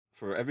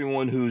For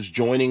everyone who's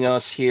joining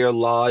us here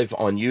live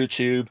on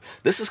YouTube,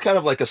 this is kind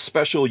of like a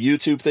special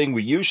YouTube thing.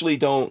 We usually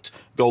don't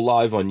go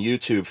live on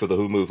YouTube for the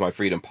Who Moved My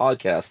Freedom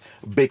podcast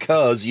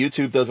because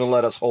YouTube doesn't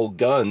let us hold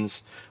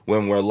guns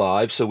when we're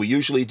live. So we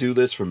usually do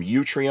this from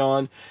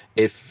Utreon.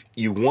 If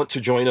you want to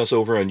join us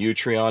over on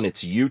Utreon,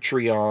 it's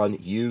Utreon,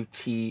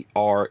 UTREON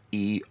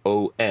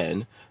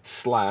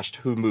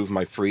 / Who Moved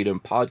My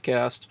Freedom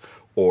podcast,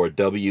 or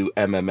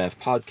WMMF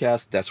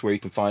podcast. That's where you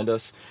can find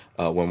us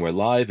when we're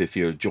live. If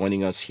you're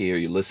joining us here,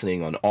 you're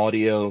listening on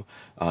audio,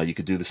 you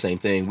could do the same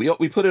thing.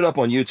 We put it up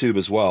on YouTube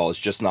as well. It's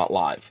just not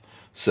live.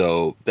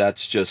 So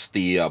that's just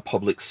the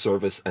public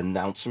service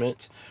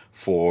announcement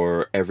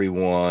for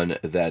everyone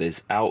that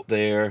is out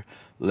there.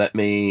 Let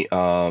me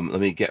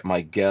get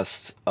my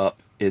guests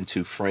up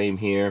into frame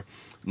here.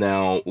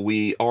 Now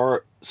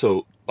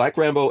Black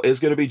Rambo is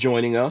going to be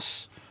joining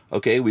us.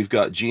 Okay, we've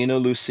got Gina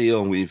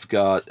Lucille and we've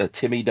got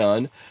Timmy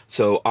Dunn.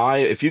 So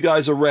if you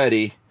guys are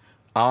ready,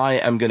 I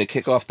am going to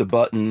kick off the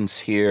buttons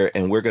here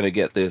and we're going to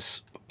get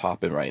this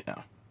popping right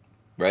now.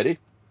 Ready?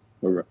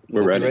 We're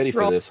ready. Ready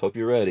for this. Hope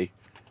you're ready.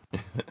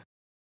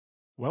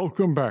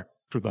 Welcome back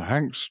to the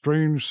Hank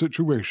Strange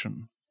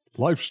Situation,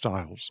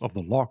 Lifestyles of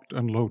the Locked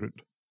and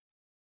Loaded.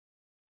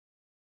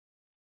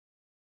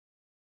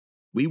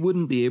 We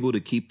wouldn't be able to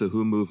keep the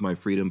Who Moved My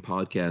Freedom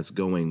podcast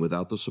going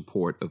without the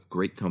support of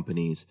great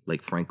companies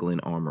like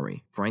Franklin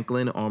Armory.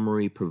 Franklin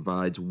Armory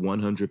provides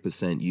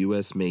 100%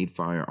 US-made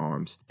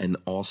firearms and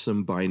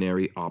awesome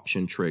binary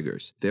option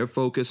triggers. Their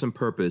focus and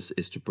purpose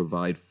is to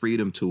provide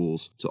freedom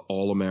tools to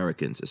all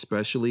Americans,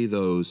 especially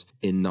those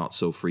in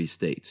not-so-free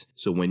states.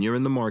 So when you're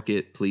in the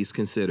market, please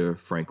consider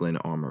Franklin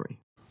Armory.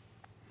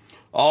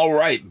 All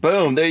right,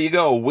 boom, there you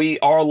go. We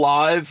are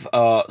live.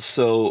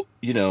 So,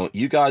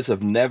 you guys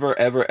have never,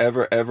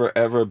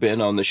 ever been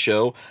on the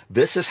show.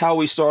 This is how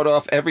we start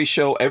off every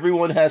show.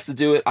 Everyone has to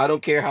do it. I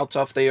don't care how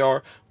tough they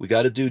are. We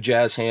got to do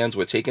jazz hands.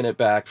 We're taking it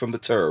back from the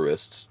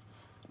terrorists.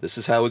 This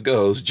is how it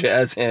goes.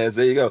 Jazz hands.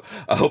 There you go.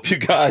 I hope you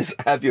guys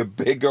have your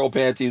big girl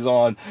panties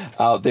on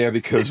out there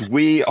because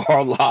we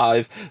are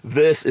live.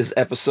 This is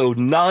episode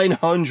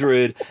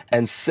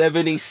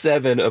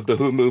 977 of the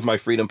Who Moved My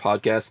Freedom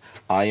podcast.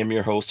 I am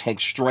your host,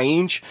 Hank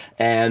Strange.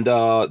 And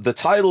the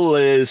title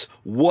is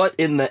What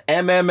in the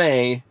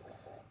MMA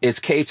is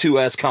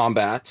K2S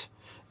Combat?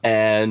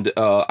 And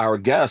our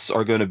guests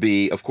are going to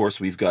be, of course,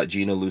 we've got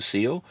Gina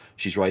Lucille.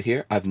 She's right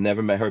here. I've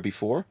never met her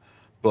before.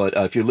 But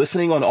if you're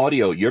listening on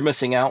audio, you're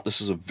missing out.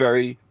 This is a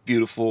very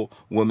beautiful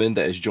woman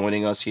that is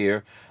joining us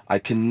here. I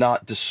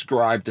cannot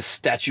describe the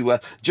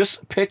statuette.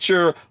 Just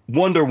picture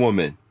Wonder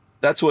Woman.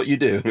 That's what you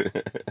do.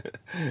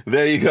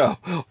 There you go.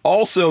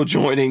 Also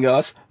joining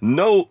us,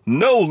 no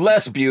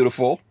less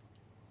beautiful,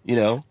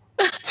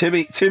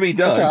 Timmy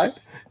Dunn. Right.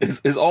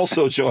 Is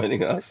also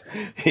joining us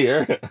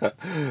here.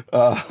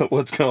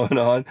 What's going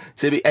on,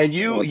 Timmy? And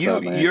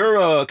you're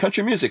a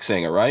country music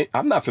singer, right?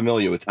 I'm not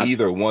familiar with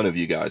either one of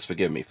you guys.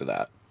 Forgive me for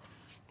that.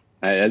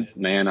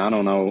 Man, I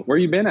don't know where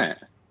you been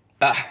at.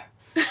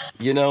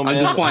 Man, I'm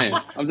just playing.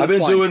 I've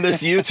been doing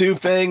this YouTube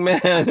thing, man.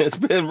 It's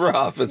been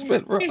rough. He's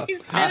been on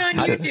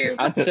YouTube.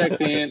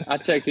 I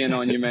checked in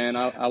on you, man.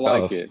 I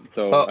like it.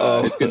 So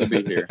it's good to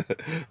be here.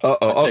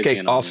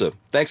 Okay, awesome.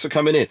 Thanks for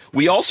coming in.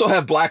 We also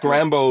have Black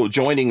Rambo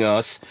joining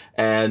us,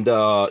 and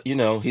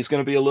he's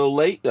going to be a little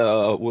late.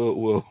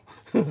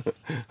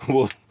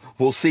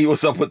 We'll see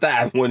what's up with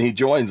that when he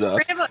joins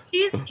us. Rambo,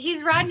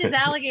 he's riding his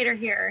alligator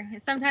here.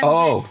 Sometimes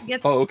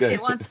it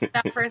wants to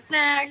stop for a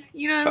snack.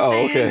 You know what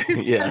I'm saying?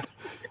 Okay. Yeah.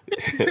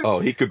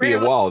 He could be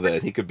a while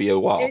then. He could be a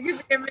while. It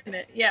could be a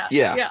minute.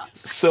 Yeah.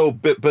 So,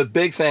 but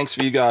big thanks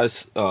for you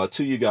guys,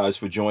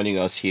 for joining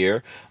us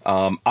here.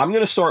 I'm going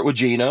to start with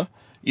Gina.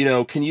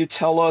 Can you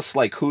tell us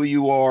who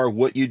you are,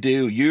 what you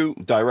do? You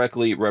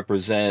directly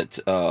represent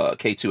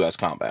K2S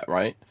Combat,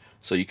 right?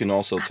 So you can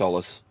also tell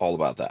us all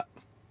about that.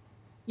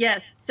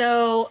 Yes.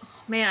 So,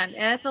 man,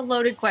 that's a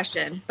loaded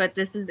question, but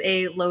this is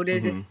a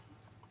loaded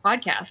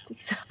podcast.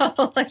 So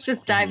let's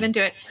just dive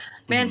into it.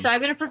 Man, so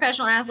I've been a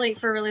professional athlete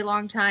for a really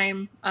long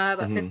time,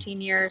 about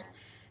 15 years.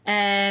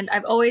 And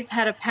I've always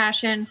had a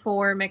passion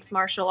for mixed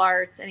martial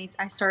arts. And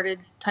I started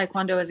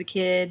Taekwondo as a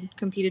kid,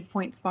 competed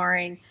point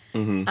sparring.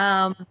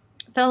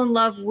 Fell in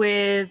love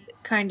with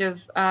kind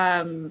of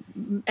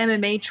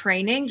MMA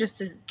training just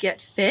to get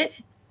fit.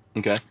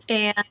 Okay.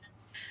 And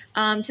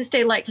to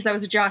stay light because I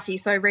was a jockey.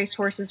 So I raced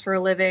horses for a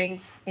living.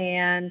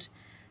 And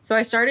so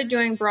I started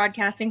doing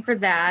broadcasting for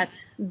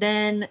that.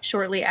 Then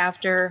shortly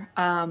after,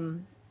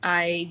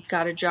 I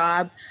got a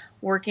job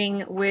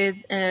working with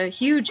a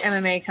huge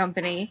MMA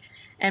company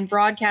and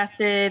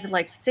broadcasted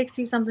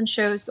 60-something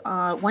shows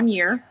 1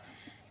 year.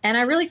 And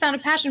I really found a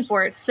passion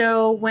for it.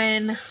 So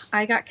when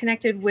I got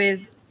connected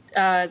with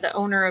the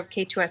owner of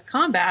K2S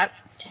Combat,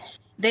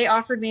 they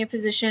offered me a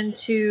position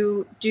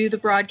to do the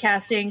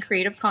broadcasting,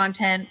 creative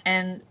content.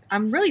 And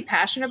I'm really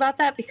passionate about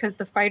that because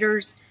the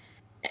fighters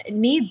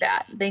need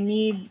that. They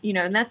need,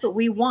 and that's what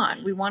we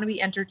want. We want to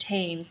be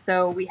entertained.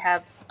 So we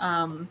have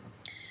a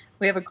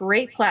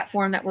great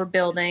platform that we're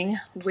building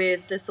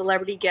with the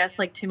celebrity guests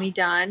like Timmy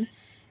Dunn.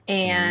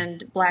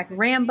 and Black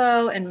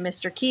Rambo and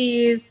Mr.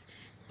 Keys.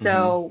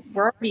 So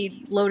we're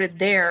already loaded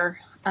there.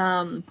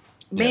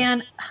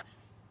 Man,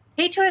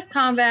 K2S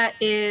Combat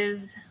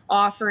is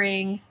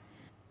offering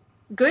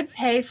good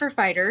pay for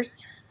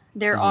fighters.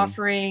 They're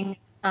offering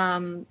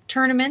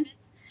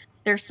tournaments.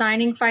 They're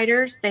signing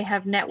fighters. They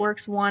have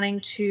networks wanting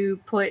to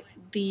put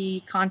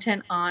the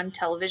content on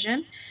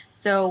television.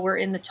 So we're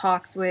in the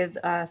talks with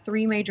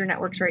 3 major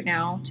networks right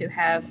now to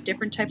have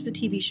different types of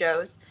TV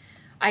shows.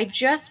 I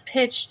just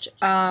pitched,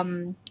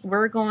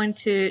 we're going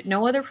to,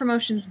 no other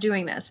promotion's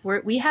doing this.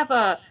 We have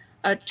a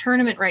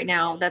tournament right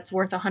now that's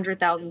worth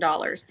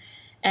 $100,000.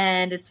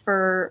 And it's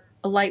for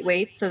a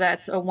lightweight, so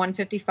that's a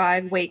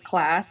 155 weight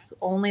class.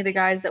 Only the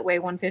guys that weigh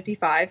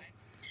 155.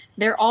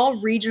 They're all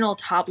regional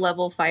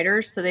top-level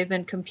fighters, so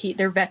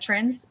they're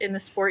veterans in the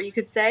sport, you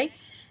could say.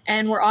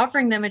 And we're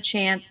offering them a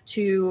chance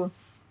to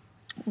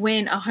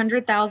win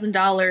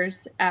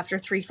 $100,000 after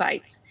 3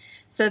 fights.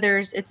 So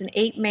it's an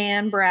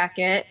 8-man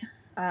bracket.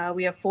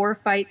 We have 4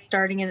 fights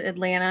starting in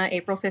Atlanta,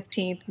 April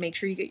 15th. Make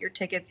sure you get your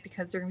tickets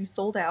because they're going to be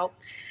sold out.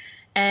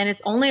 And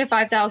it's only a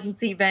 5,000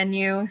 seat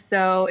venue,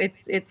 so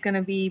it's going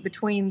to be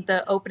between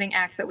the opening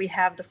acts that we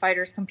have, the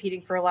fighters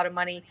competing for a lot of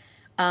money.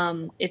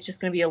 It's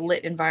just going to be a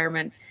lit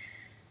environment.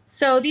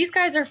 So these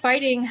guys are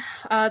fighting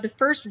the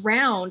first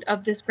round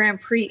of this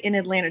Grand Prix in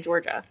Atlanta,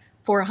 Georgia,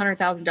 for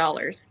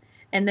 $100,000.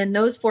 And then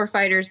those 4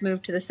 fighters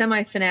move to the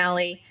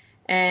semifinale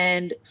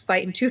and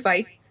fight in 2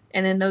 fights.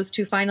 And then those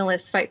 2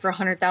 finalists fight for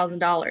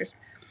 $100,000.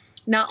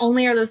 Not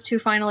only are those 2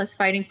 finalists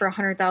fighting for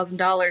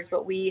 $100,000,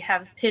 but we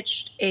have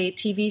pitched a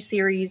TV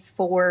series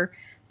for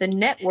the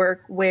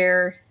network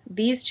where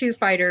these 2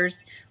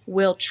 fighters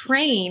will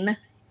train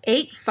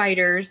 8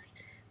 fighters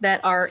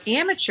that are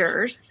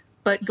amateurs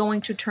but going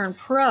to turn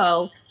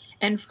pro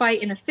and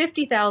fight in a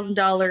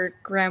 $50,000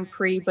 Grand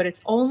Prix, but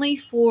it's only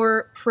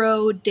for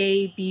pro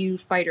debut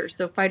fighters,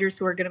 so fighters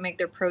who are going to make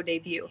their pro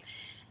debut.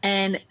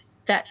 And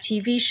that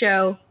TV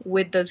show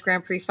with those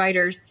Grand Prix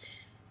fighters,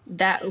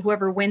 that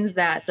whoever wins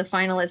that, the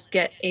finalists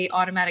get a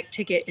automatic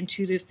ticket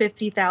into the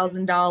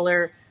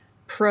 $50,000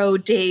 pro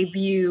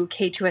debut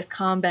K2S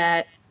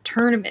Combat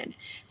tournament.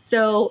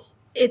 So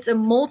it's a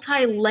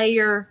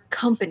multi-layer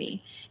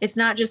company. It's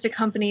not just a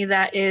company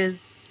that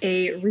is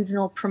a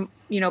regional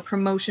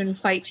promotion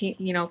fight team,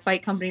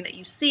 fight company that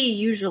you see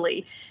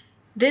usually.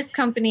 This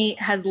company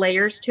has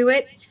layers to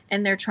it,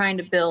 and they're trying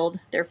to build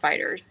their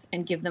fighters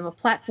and give them a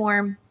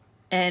platform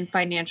and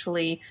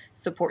financially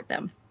support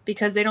them,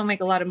 because they don't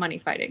make a lot of money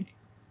fighting.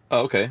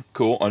 Okay,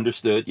 cool.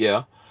 Understood.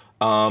 Yeah.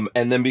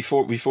 And then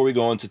before we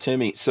go on to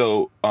Timmy,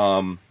 so,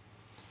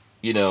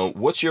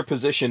 what's your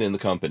position in the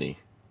company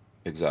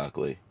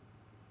exactly?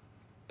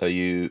 Are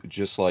you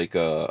just like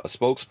a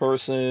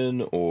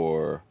spokesperson,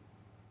 or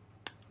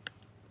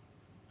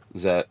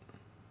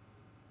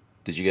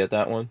did you get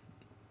that one?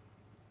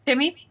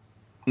 Timmy?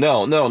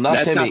 No, not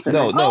That's Timmy.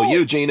 not No, me.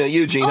 you, Gina.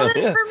 Oh, that's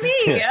yeah. for me.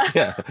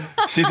 Yeah.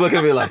 She's looking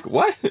at me like,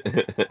 what?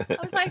 I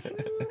was like,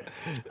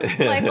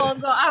 light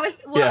bulb go. I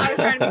was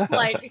trying to be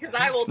polite because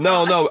I will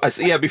talk.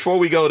 No. Before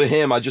we go to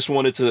him, I just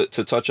wanted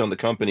to touch on the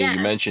company. Yes.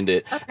 You mentioned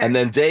it. Okay. And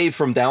then Dave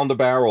from Down the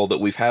Barrel that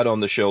we've had on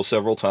the show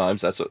several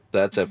times.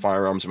 That's a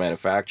firearms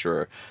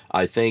manufacturer.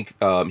 I think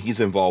he's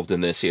involved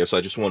in this here. So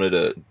I just wanted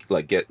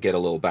to get a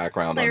little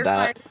background on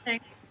that.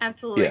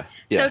 Absolutely.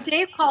 Yeah. So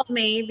Dave called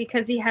me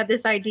because he had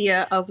this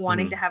idea of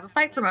wanting to have a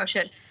fight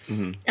promotion.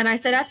 And I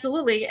said,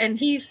 absolutely. And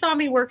he saw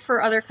me work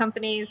for other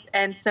companies.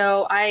 And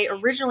so I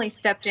originally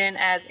stepped in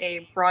as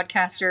a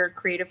broadcaster,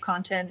 creative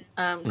content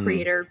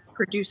creator,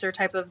 producer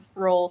type of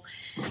role.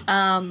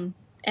 And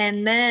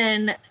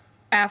then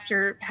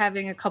after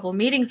having a couple of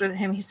meetings with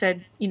him, he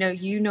said,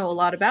 you know a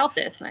lot about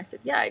this. And I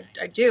said, yeah,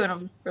 I do. And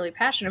I'm really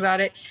passionate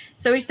about it.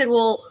 So he said,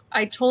 well,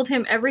 I told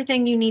him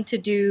everything you need to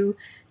do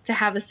to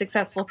have a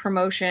successful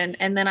promotion.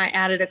 And then I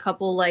added a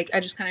couple, I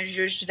just kind of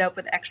zhuzhed it up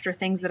with extra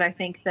things that I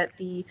think that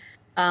the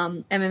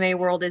MMA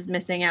world is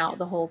missing out,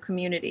 the whole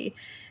community.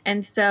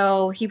 And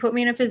so he put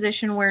me in a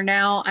position where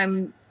now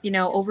I'm,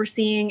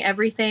 overseeing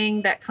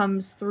everything that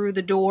comes through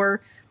the door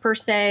per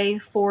se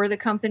for the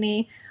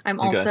company. I'm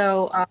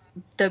also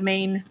the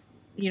main,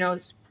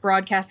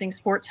 broadcasting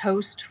sports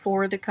host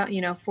for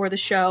the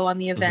show on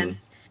the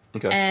events.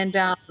 And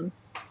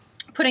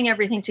putting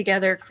everything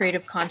together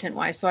creative content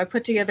wise. So I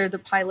put together the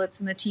pilots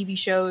and the TV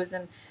shows,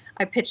 and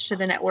I pitch to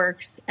the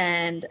networks,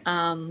 and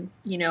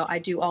I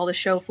do all the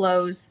show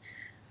flows,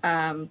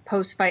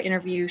 post-fight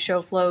interview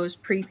show flows,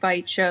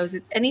 pre-fight shows.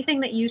 It's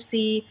anything that you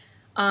see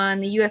on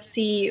the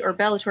UFC or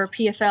Bellator or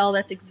PFL,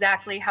 that's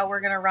exactly how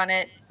we're going to run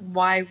it.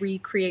 Why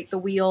recreate the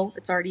wheel?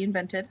 It's already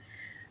invented.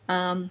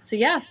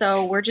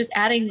 So we're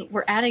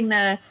adding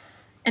the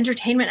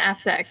entertainment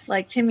aspect,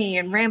 like Timmy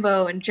and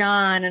Rambo and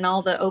John and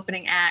all the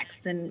opening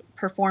acts and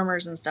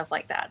performers and stuff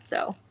like that.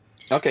 So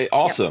okay,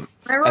 awesome.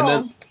 Yep. And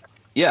then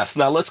yes,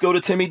 now let's go to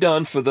Timmy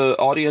Dunn. For the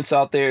audience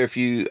out there, if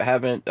you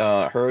haven't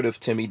heard of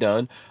Timmy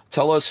Dunn,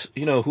 tell us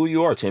who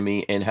you are,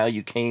 Timmy, and how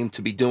you came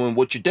to be doing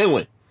what you're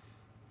doing.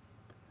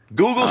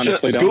 Google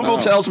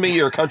tells me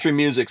you're a country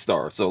music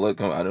star, so I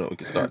don't know, we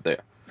can start there.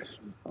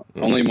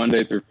 Only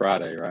Monday through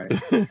Friday, right?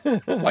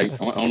 Like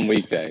on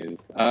weekdays.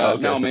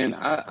 Okay. No, man,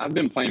 I've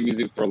been playing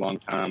music for a long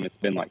time. It's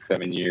been like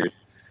 7 years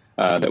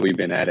that we've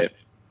been at it.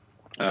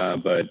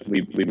 But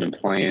we've been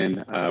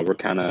playing. We're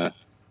kind of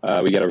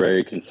we got a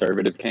very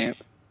conservative camp,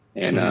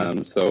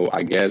 and so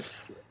I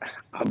guess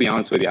I'll be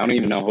honest with you. I don't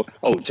even know.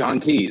 Oh, John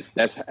Keys.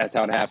 That's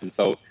how it happened.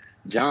 So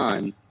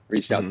John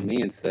reached out to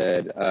me and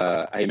said,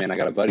 "Hey, man, I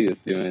got a buddy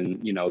that's doing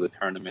the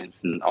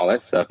tournaments and all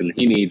that stuff, and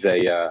he needs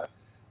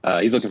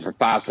he's looking for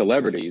 5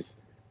 celebrities."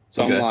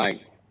 So I'm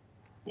like,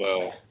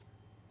 well,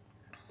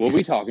 what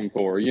we talking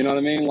for? You know what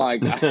I mean?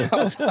 Like, I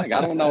was like,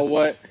 I don't know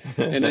what.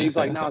 And then he's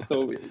like, no,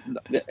 so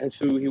that's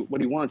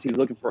what he wants. He's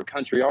looking for a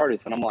country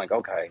artist. And I'm like,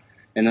 okay.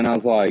 And then I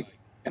was like,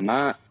 am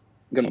I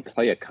going to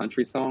play a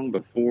country song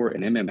before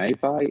an MMA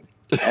fight?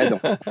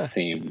 That don't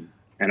seem.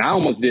 And I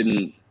almost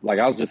didn't, like,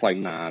 I was just like,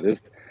 nah,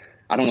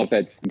 I don't know if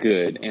that's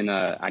good. And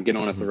I get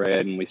on a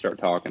thread and we start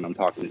talking. I'm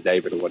talking to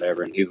David or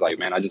whatever. And he's like,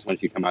 man, I just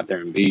want you to come out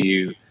there and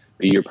be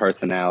your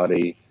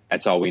personality.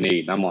 That's all we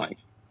need. And I'm like,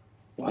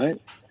 what?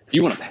 So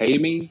you want to pay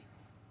me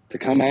to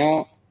come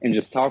out and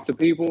just talk to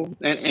people?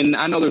 And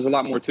I know there's a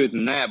lot more to it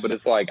than that, but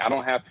it's like I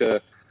don't have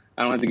to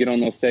get on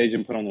no stage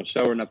and put on no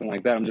show or nothing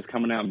like that. I'm just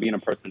coming out and being a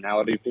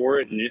personality for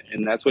it,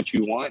 and that's what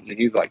you want. And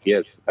he's like,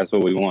 yes, that's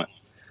what we want.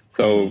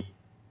 So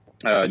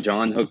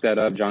John hooked that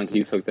up. John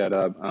Keys hooked that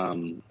up.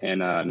 And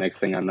next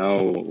thing I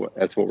know,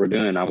 that's what we're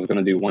doing. I was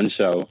going to do one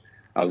show.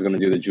 I was going to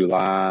do the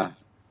July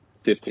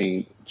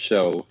 15th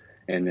show.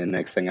 And then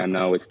next thing I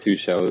know, it's 2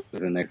 shows.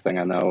 And next thing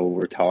I know,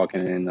 we're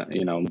talking, and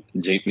me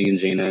and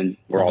Gina,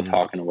 we're all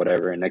talking or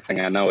whatever. And next thing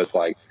I know, it's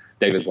like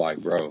David's like,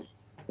 bro,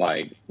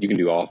 like you can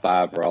do all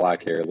 5 for all I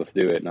care. Let's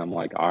do it. And I'm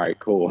like, all right,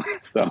 cool.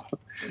 So,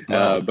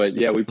 but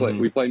yeah, we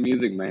play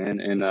music,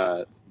 man, and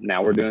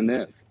now we're doing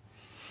this.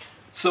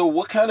 So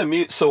what kind of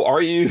music? So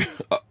are you,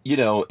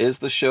 is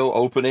the show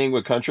opening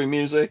with country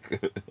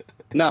music?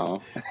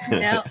 No.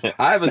 No.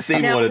 I haven't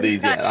seen one of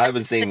these yet. I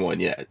haven't seen one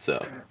yet.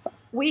 So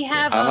we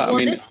have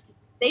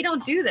they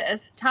don't do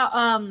this.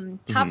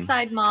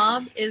 Topside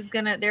Mob is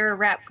they're a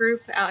rap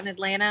group out in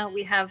Atlanta.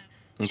 We have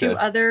 2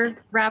 other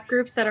rap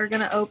groups that are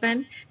gonna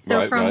open.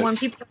 So when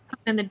people come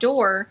in the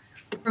door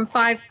from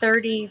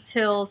 5:30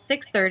 till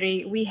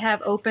 6:30, we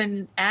have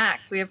open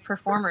acts. We have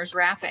performers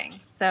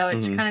rapping. So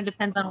it kind of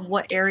depends on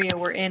what area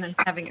we're in and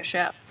having a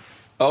show.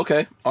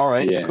 Okay. All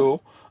right. Yeah.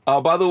 Cool.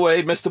 By the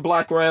way, Mr.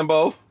 Black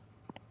Rambo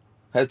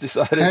has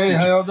decided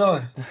how y'all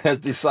doing? Has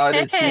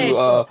decided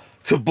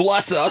to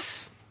bless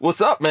us. What's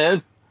up,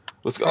 man?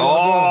 What's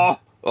oh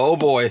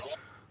boy,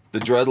 the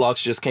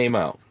dreadlocks just came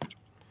out.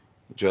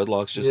 Came how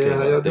y'all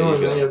out.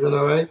 doing, man? Y'all doing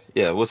all right?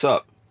 Yeah, what's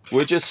up?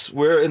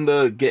 We're in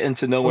the getting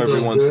to know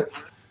everyone's.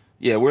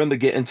 Yeah, we're in the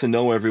getting to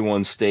know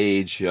everyone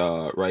stage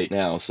right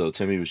now. So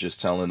Timmy was just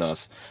telling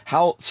us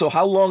how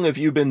long have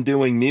you been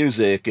doing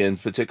music,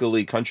 and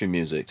particularly country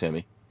music,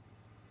 Timmy?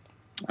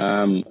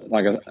 I've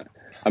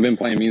been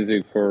playing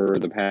music for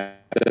the past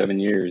 7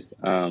 years,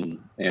 and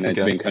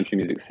it's been country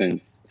music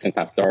since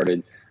I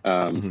started.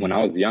 When I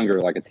was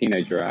younger, like a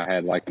teenager, I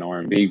had like an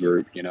R&B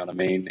group, you know what I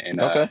mean? And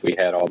we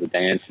had all the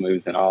dance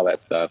moves and all that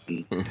stuff.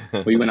 And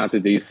we went out to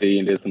DC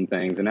and did some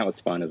things, and that was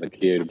fun as a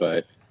kid.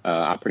 But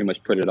I pretty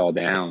much put it all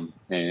down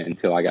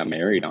until I got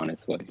married,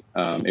 honestly.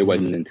 It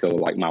wasn't until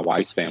like my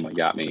wife's family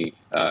got me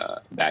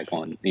back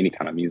on any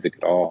kind of music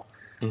at all.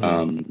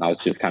 I was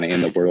just kind of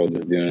in the world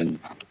just doing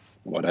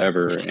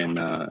whatever, and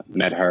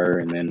met her,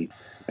 and then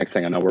next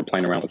thing I know, we're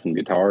playing around with some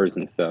guitars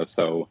and stuff.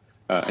 So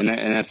and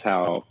that's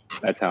how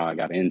I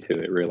got into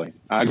it, really.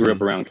 I grew up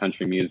around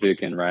country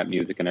music and rap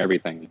music and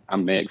everything.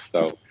 I'm mixed,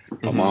 so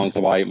my mom's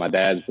white, my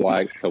dad's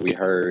black, so we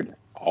heard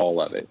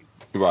all of it.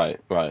 Right.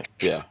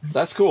 Yeah.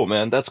 That's cool,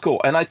 man. That's cool.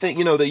 And I think,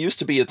 there used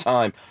to be a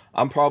time,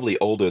 I'm probably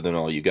older than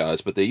all you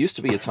guys, but there used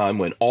to be a time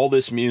when all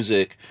this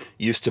music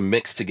used to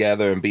mix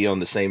together and be on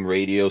the same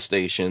radio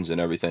stations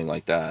and everything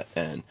like that.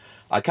 And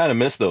I kind of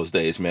miss those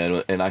days,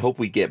 man. And I hope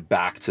we get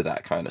back to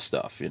that kind of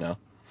stuff,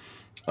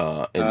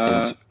 Go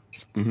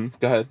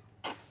ahead.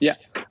 Yeah.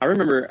 I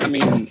remember,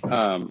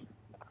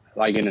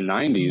 like in the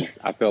 90s,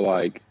 I feel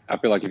like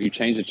if you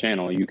change the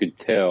channel, you could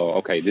tell,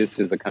 okay, this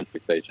is a country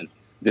station.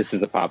 This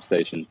is a pop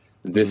station.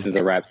 This is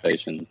a rap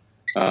station.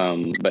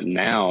 But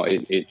now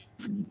it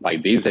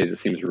like these days, it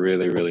seems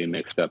really, really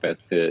mixed up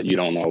as to you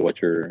don't know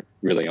what you're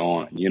really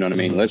on. You know what I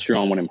mean? Unless you're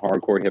on one of them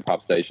hardcore hip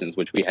hop stations,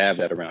 which we have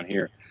that around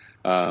here.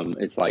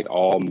 It's like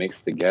all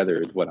mixed together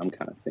is what I'm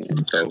kind of seeing.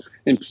 So,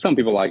 and some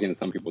people like it and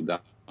some people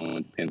don't.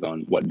 It depends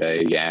on what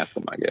day you ask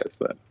them, I guess.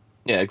 But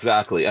yeah,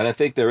 exactly. And I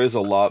think there is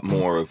a lot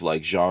more of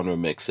like genre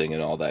mixing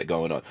and all that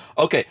going on.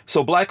 Okay,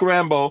 so Black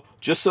Rambo,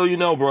 just so you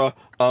know, bro,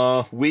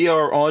 we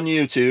are on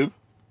YouTube.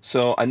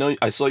 So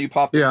I saw you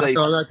pop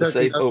the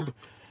safe open.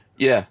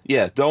 Yeah.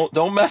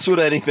 Don't mess with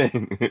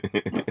anything.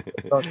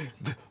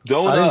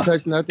 Don't. I didn't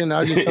touch nothing.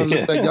 I just told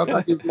them, y'all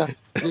got these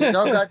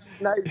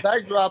nice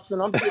backdrops,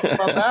 and I'm sitting in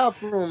my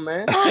bathroom,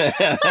 man.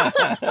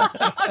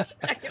 I'm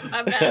stuck in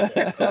my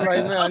bathroom. All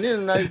right, man. I need a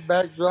nice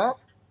backdrop.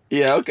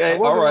 Yeah. Okay.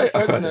 All right.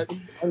 I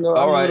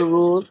know the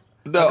rules.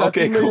 No. I got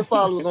okay. 2 million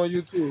followers on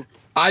YouTube.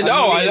 I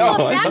know.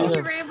 Thank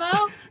you,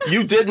 Rambo.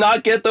 You did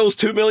not get those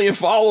 2 million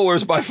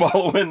followers by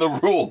following the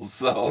rules.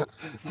 So,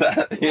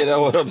 you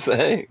know what I'm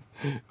saying?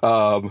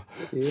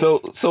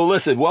 So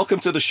listen, welcome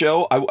to the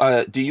show.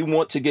 Do you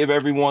want to give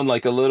everyone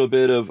like a little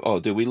bit of, oh,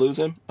 did we lose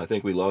him? I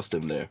think we lost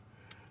him there.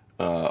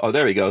 Oh,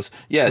 there he goes.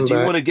 Yeah. Do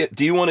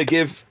you want to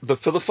give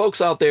for the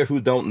folks out there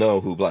who don't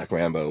know who Black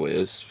Rambo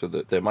is,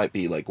 there might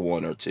be like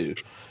one or two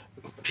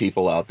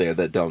people out there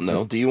that don't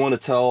know. Do you want to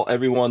tell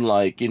everyone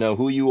like, you know,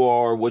 who you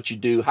are, what you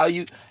do,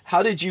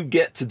 how did you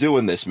get to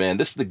doing this, man?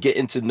 This is the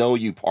getting to know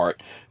you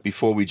part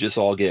before we just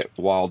all get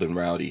wild and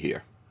rowdy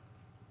here.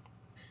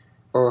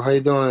 Oh, how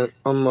you doing?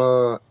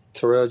 I'm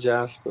Terrell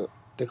Jasper.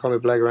 They call me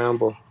Black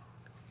Rambo.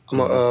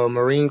 I'm a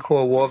Marine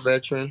Corps war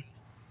veteran,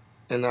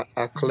 and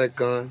I collect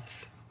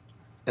guns.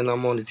 And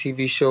I'm on the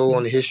TV show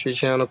on the History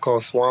Channel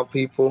called Swamp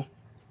People.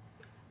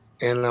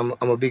 And I'm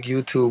a big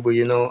YouTuber,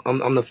 you know.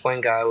 I'm the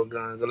fun guy with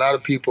guns. A lot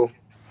of people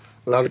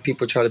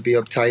try to be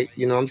uptight.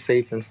 You know, I'm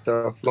safe and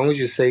stuff. As long as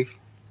you're safe,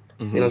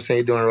 you know what I'm saying,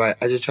 you're doing it right.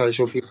 I just try to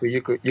show people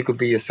you could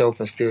be yourself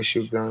and still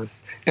shoot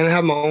guns. And I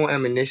have my own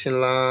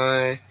ammunition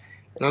line.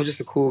 And I'm just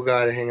a cool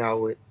guy to hang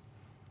out with.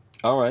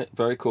 All right,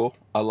 very cool.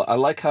 I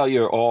like how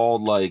you're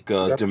all like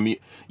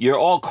you're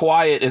all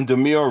quiet and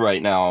demure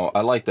right now.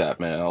 I like that,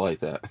 man. I like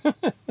that.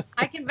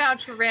 I can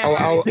vouch for Rambo.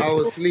 I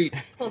was asleep.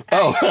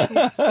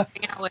 Oh.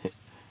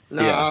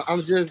 No, yeah.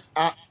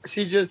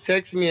 She just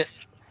texted me.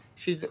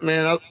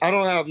 I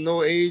don't have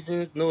no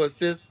agents, no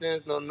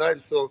assistants, no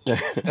nothing. So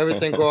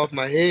everything go off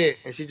my head.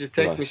 And she just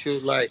texted me. She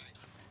was like,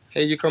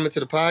 "Hey, you coming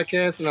to the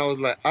podcast?" And I was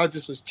like, I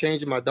just was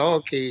changing my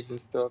dog cage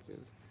and stuff.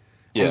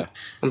 Yeah.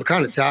 I'm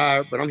kind of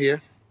tired, but I'm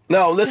here.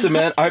 No, listen,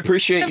 man, I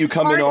appreciate you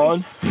coming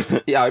on.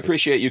 Yeah, I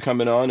appreciate you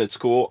coming on. It's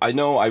cool. I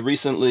know I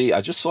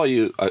just saw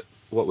you,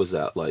 what was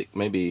that, like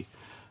maybe,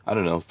 I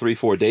don't know,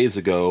 3-4 days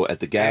ago at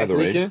the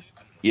gathering.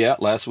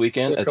 Last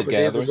weekend at the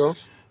gathering.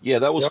 Yeah,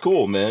 that was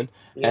cool, man.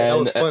 Yeah, that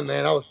was fun,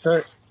 man. I was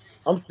turned.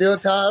 I'm still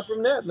tired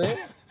from that, man.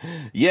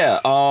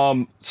 Yeah,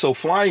 so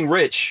Flying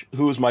Rich,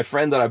 who's my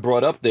friend that I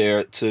brought up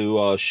there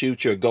to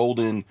shoot your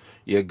golden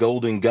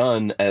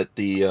gun at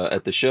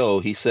the show,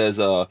 he says,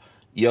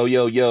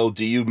 yo,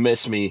 do you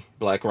miss me,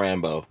 Black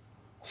Rambo?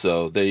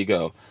 So there you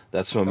go.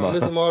 That's from I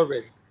miss him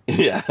already.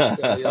 Yeah.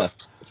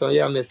 So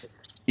yeah, I miss it.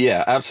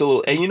 Yeah,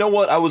 absolutely. And you know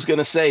what I was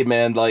gonna say,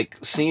 man, like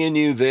seeing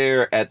you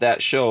there at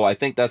that show, I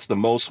think that's the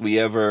most we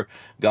ever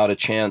got a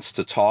chance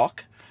to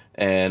talk.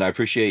 And I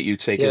appreciate you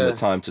taking the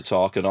time to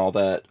talk and all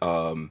that.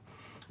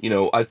 You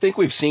know, I think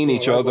we've seen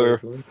each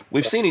other.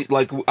 We've seen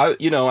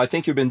I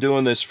think you've been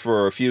doing this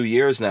for a few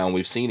years now, and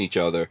we've seen each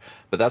other.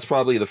 But that's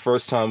probably the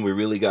first time we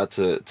really got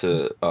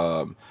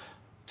to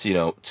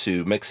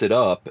mix it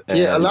up. And,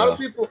 a lot of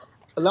people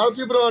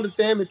don't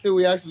understand me till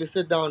we actually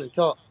sit down and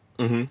talk.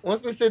 Mm-hmm.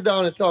 Once we sit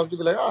down and talk, they'll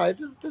be like, "All right,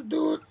 this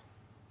dude,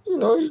 you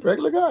know, he's a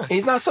regular guy.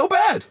 He's not so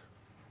bad."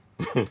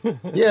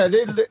 Yeah,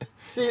 they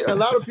see, a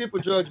lot of people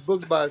judge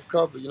books by its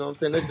cover. You know what I'm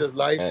saying? That's just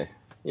life. Hey.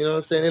 You know what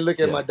I'm saying? They look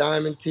at my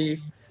diamond teeth.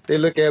 They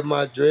look at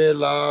my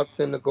dreadlocks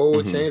and the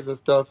gold chains and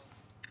stuff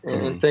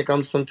and think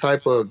I'm some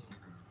type of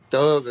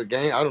thug or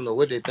gang. I don't know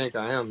what they think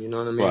I am, you know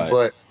what I mean? Right.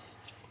 But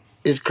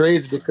it's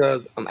crazy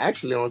because I'm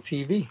actually on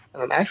TV.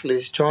 And I'm actually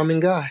this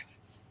charming guy.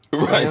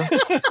 Right.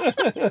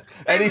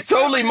 And he's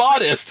totally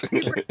modest.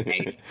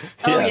 Nice.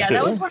 Oh, yeah.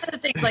 That was one of the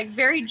things, like,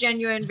 very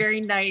genuine, very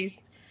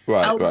nice,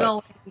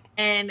 outgoing. Right.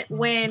 And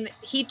when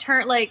he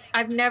turned, like,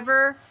 I've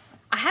never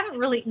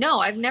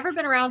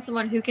been around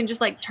someone who can just,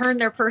 like, turn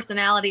their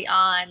personality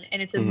on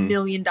and it's a $1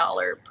 million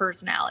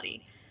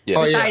personality.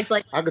 Yeah. Besides,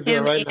 like, I could do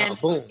it right now.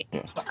 Boom.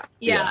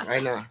 Yeah.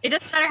 Right now. It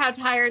doesn't matter how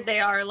tired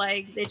they are.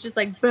 Like, it's just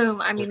like,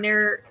 boom. I mean,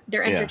 they're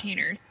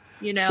entertainers.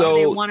 You know,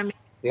 they want to make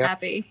you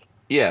happy.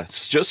 Yeah,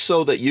 just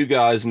so that you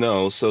guys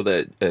know, so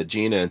that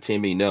Gina and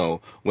Timmy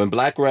know, when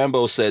Black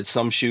Rambo said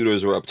some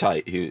shooters are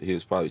uptight, he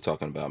was probably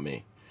talking about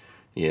me.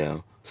 Yeah,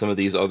 some of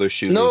these other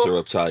shooters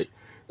are uptight.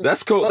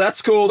 That's cool.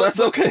 That's cool. That's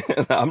okay.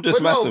 I'm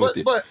just messing with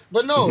you. But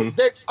no,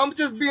 I'm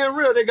just being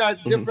real. They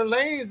got different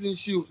lanes in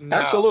shooting now.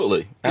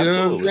 Absolutely. You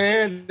know what I'm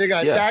saying? They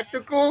got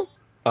tactical.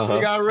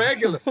 They got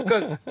regular.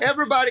 Because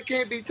everybody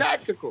can't be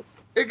tactical.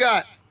 They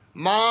got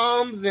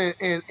moms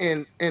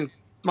and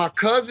my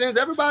cousins.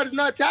 Everybody's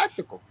not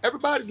tactical.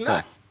 Everybody's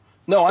not.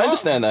 No, I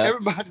understand that.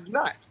 Everybody's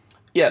not.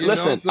 Yeah,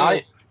 listen,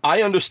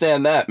 I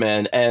understand that,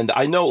 man. And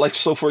I know, like,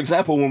 so for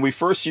example, when we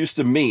first used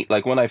to meet,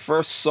 like when I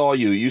first saw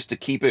you, you used to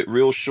keep it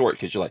real short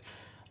because you're like,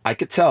 I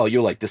could tell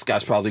you're like, this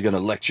guy's probably going to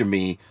lecture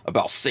me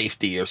about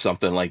safety or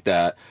something like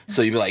that.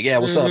 So you'd be like, yeah,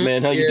 what's up,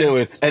 man? How you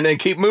doing? And then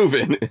keep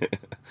moving.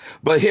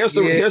 But here's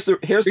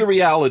the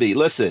reality.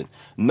 Listen,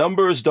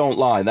 numbers don't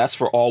lie. That's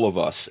for all of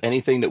us.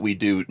 Anything that we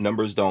do,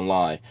 numbers don't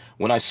lie.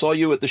 When I saw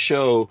you at the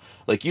show,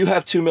 like you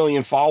have 2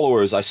 million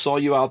followers. I saw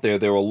you out there.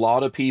 There were a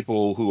lot of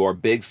people who are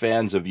big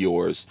fans of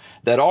yours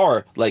that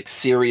are like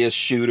serious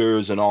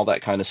shooters and all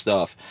that kind of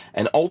stuff.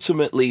 And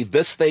ultimately,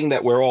 this thing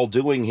that we're all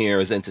doing here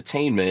is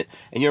entertainment,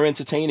 and you're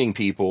entertaining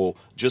people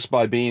just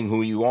by being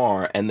who you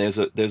are. And there's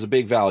a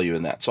big value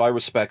in that. So I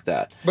respect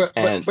that. But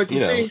you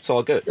see, it's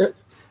all good.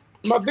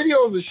 my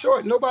videos are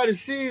short. Nobody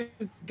sees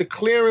the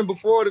clearing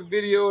before the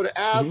video, the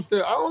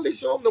after. I only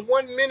show them the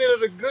 1 minute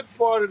of the good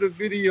part of the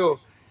video.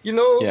 You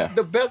know, Yeah.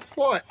 the best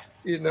part.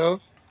 You know,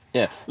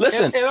 Yeah.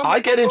 Listen, and I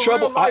get in I'm a real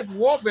trouble. life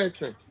war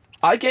veteran.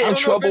 I get I in don't know if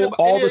trouble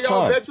all any the of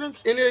y'all time.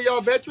 veterans. Any of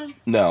y'all veterans?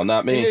 No,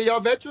 not Any me. of y'all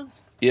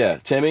veterans? Yeah,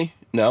 Timmy?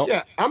 No.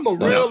 Yeah, I'm a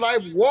No. real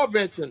life war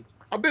veteran.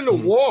 I've been to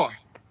war. I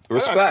got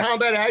Respect.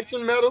 combat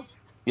action medal.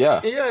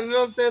 Yeah. And yeah, you know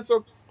what I'm saying?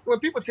 So when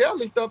people tell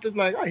me stuff, it's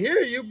like, I hear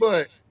you,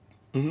 but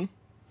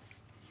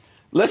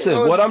Listen, you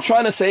know, what I'm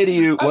trying to say to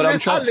you, I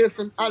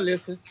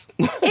listen.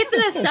 It's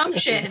an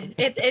assumption.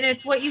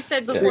 It's what you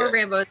said before,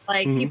 Rambo. It's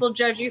like people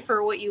judge you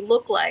for what you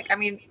look like. I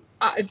mean,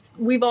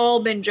 we've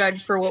all been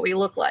judged for what we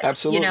look like.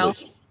 Absolutely. You know,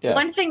 Yeah.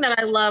 one thing that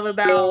I love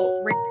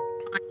about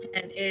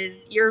content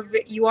is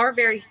you are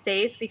very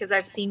safe, because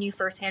I've seen you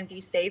firsthand be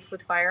safe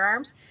with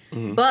firearms.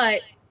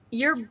 But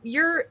you're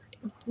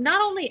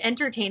not only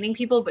entertaining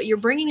people, but you're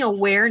bringing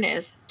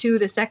awareness to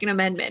the Second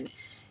Amendment.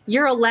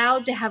 You're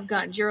allowed to have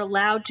guns. You're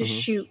allowed to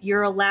shoot.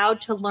 You're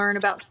allowed to learn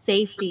about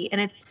safety.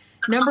 And it's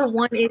number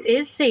one, it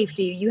is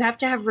safety. You have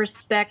to have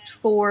respect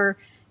for,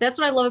 that's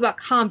what I love about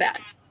combat.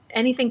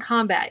 Anything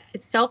combat.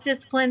 It's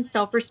self-discipline,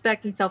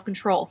 self-respect, and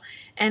self-control.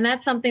 And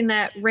that's something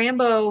that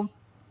Rambo,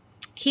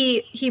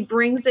 he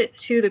brings it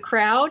to the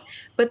crowd,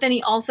 but then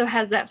he also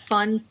has that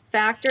fun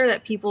factor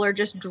that people are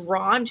just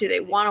drawn to. They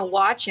want to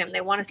watch him.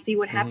 They want to see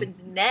what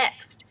happens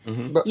next.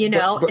 You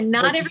know, and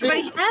not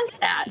everybody has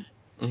that.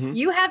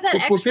 You have that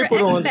extra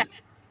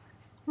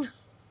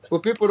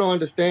what people don't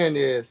understand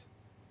is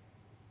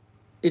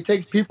it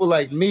takes people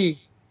like me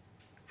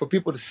for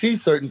people to see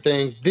certain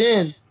things.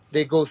 Then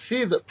they go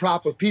see the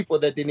proper people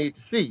that they need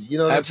to see. You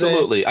know what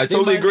Absolutely. I'm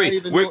saying? I totally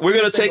agree. We're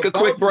going to take a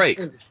quick break.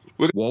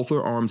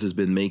 Walther Arms has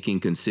been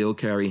making concealed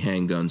carry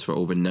handguns for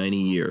over 90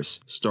 years,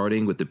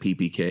 starting with the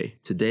PPK.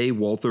 Today,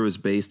 Walther is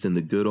based in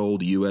the good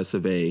old US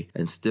of A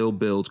and still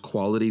builds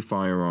quality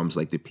firearms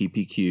like the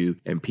PPQ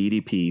and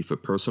PDP for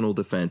personal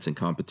defense and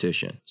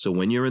competition. So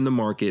when you're in the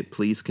market,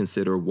 please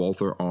consider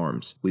Walther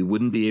Arms. We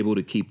wouldn't be able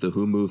to keep the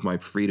Who Moved My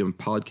Freedom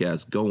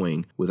podcast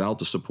going without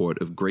the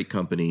support of great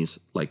companies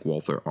like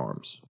Walther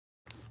Arms.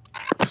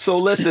 So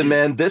listen,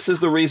 man, this is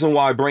the reason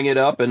why I bring it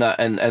up, and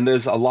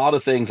there's a lot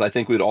of things I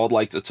think we'd all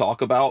like to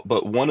talk about,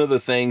 but one of the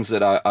things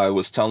that I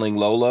was telling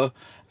Lola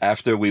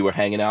after we were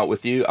hanging out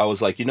with you, I was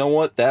like, you know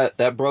what,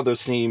 that brother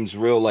seems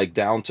real, like,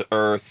 down to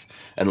earth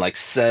and like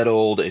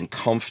settled and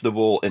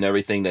comfortable in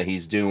everything that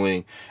he's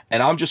doing,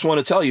 and I just want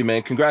to tell you,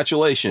 man,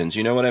 congratulations.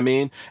 You know what I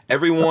mean?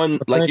 Everyone,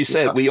 like you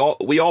said, we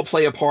all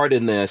play a part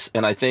in this,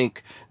 and I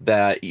think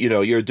that, you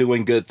know, you're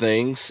doing good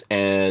things,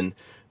 and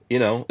you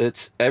know,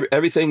 it's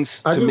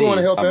everything's to me.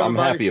 I'm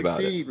happy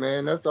about it,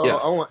 man. That's all. Yeah.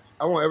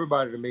 I want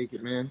everybody to make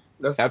it, man.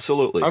 That's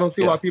absolutely. I don't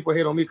see why people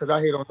hate on me, because I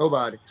hate on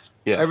nobody.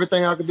 Yeah.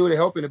 Everything I can do to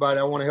help anybody,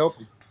 I want to help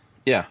them.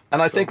 Yeah,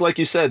 and I think, like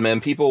you said,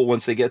 man, people,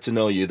 once they get to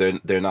know you,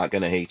 they're not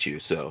going to hate you.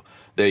 So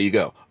there you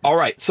go. All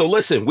right, so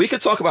listen, we could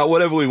talk about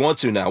whatever we want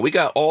to now. We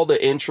got all the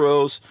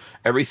intros,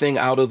 everything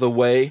out of the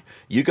way.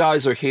 You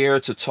guys are here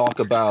to talk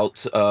about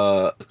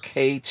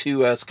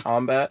K2S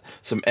combat,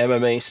 some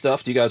MMA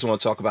stuff. Do you guys want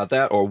to talk about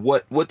that, or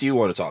what do you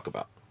want to talk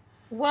about?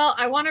 Well,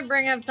 I want to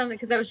bring up something,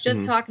 because I was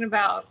just talking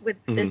about with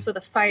this with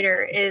a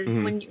fighter, is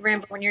when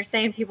Rambo, when you're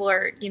saying people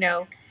are, you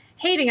know,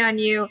 hating on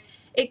you,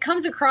 it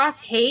comes across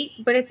hate,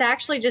 but it's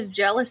actually just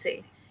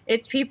jealousy.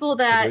 It's people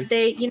that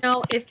they, you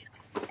know, if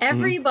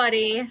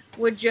everybody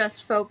would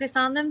just focus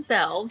on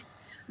themselves,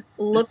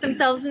 look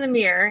themselves in the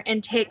mirror,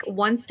 and take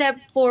one step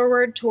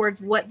forward towards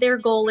what their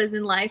goal is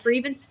in life, or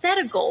even set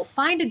a goal,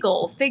 find a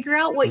goal, figure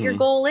out what your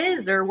goal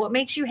is or what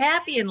makes you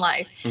happy in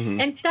life,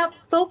 and stop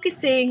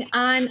focusing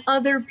on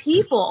other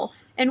people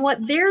and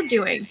what they're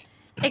doing.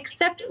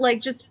 Except, like,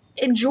 just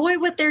enjoy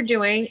what they're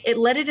doing.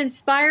 Let it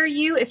inspire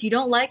you. If you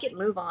don't like it,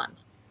 move on.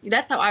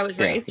 That's how I was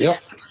raised.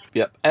 Yep.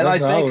 And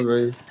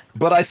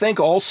I think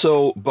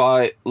also,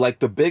 by like,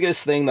 the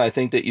biggest thing that I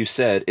think that you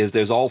said is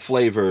there's all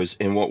flavors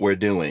in what we're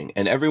doing,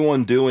 and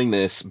everyone doing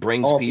this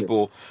brings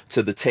people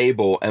to the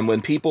table. And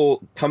when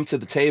people come to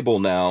the table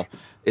now,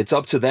 it's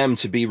up to them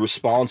to be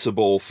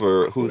responsible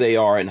for who they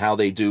are and how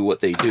they do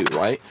what they do,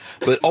 right?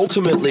 But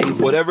ultimately,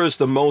 whatever's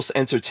the most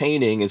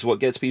entertaining is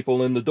what gets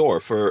people in the door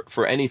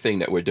for anything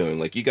that we're doing.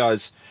 Like you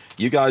guys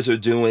are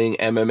doing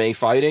MMA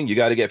fighting. You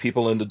got to get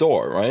people in the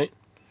door, right?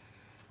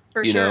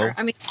 For sure.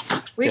 I mean,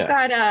 we've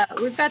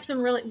got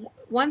some really,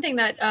 one thing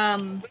that,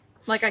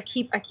 like I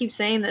keep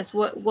saying this,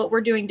 what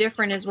we're doing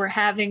different is we're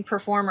having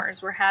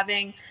performers, we're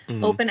having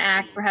open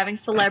acts, we're having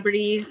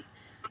celebrities,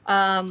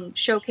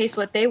 showcase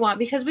what they want,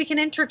 because we can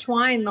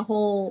intertwine the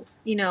whole,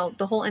 you know,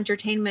 the whole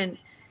entertainment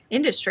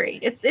industry.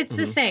 It's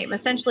the same.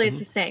 Essentially, it's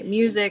the same.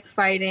 Music,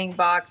 fighting,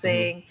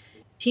 boxing,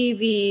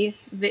 TV,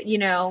 you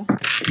know.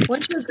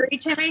 Wouldn't you agree,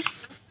 Timmy?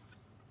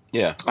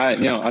 Yeah, I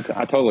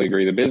totally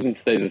agree. The business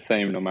stays the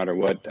same no matter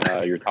what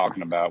you're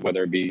talking about,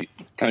 whether it be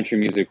country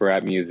music,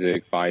 rap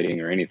music,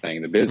 fighting, or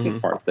anything. The business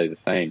part stays the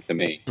same to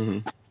me.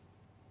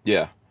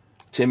 Yeah,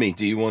 Timmy,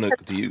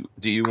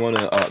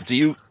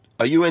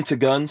 are you into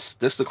guns?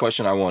 This is the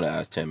question I want to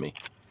ask Timmy.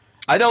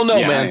 I don't know,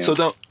 Yeah, I man. am. So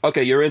don't.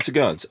 Okay, you're into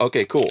guns.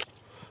 Okay, cool.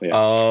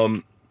 Yeah.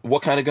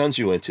 What kind of guns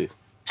you into?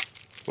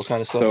 What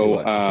kind of stuff you So, like?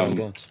 What kind of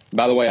guns?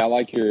 by the way, I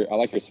like your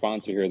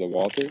sponsor here, the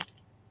Walther.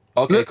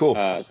 Okay, Look, cool.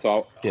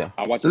 So Yeah.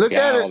 I watch this look guy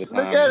at all it. the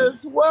Look time. at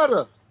his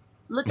sweater.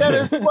 Look at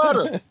his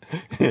sweater.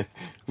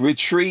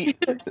 Retreat.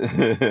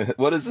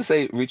 What does it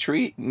say?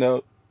 Retreat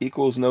no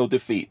equals no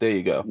defeat. There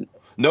you go.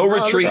 No Look,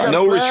 he retreat. got a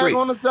No flag retreat.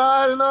 on the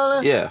side and all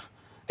that. Yeah.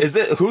 Is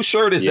it whose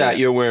shirt is Yeah. that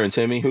you're wearing,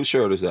 Timmy? Whose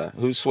shirt is that?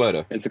 Whose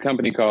sweater? It's a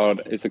company called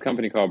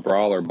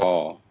Brawler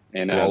Ball,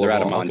 and Brawler they're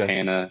out of Ball, okay.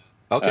 Montana.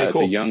 Okay, It's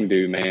cool. a young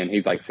dude, man.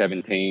 He's like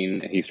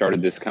 17. He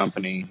started this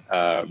company.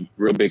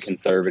 Real big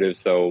conservative,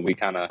 so we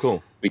kind of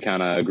Cool.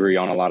 agree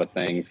on a lot of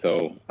things.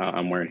 So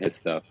I'm wearing his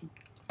stuff.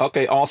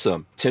 Okay,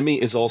 awesome.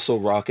 Timmy is also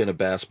rocking a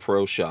Bass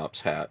Pro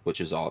Shops hat, which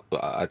is all.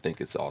 I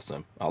think it's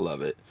awesome. I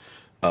love it.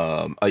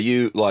 Are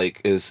you like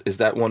is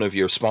that one of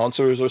your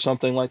sponsors or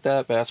something like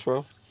that, Bass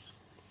Pro?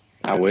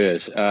 I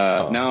wish.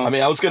 No, I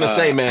mean, I was gonna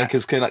say, man,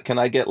 because can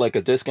I get like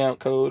a discount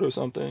code or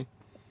something?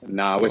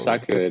 No, I wish I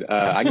could.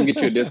 I can get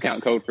you a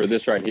discount code for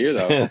this right here,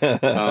 though.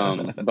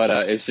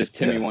 But it's just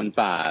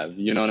Timmy15.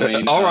 You know what I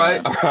mean? All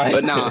right.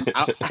 But no,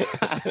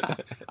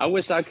 I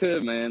wish I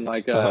could, man.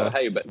 Like,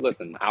 hey, but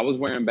listen, I was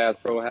wearing Bass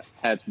Pro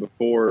hats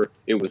before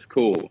it was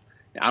cool.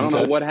 I don't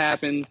know what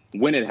happened,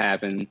 when it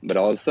happened, but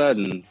all of a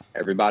sudden,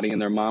 everybody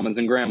and their mamas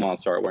and grandmas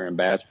start wearing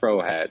Bass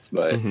Pro hats.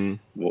 But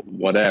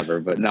whatever.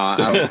 But no, I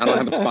don't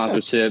have a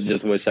sponsorship.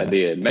 Just wish I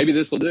did. Maybe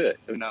this will do it.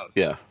 Who knows?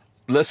 Yeah.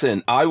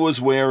 Listen, I was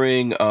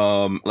wearing,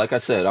 like I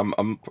said,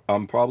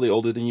 I'm probably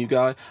older than you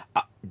guys.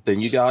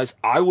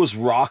 I was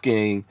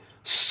rocking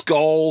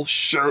skull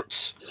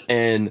shirts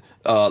and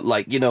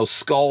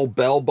skull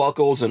bell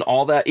buckles and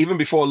all that, even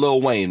before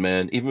Lil Wayne,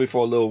 man. Even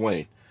before Lil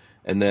Wayne.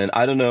 And then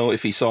I don't know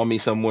if he saw me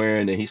somewhere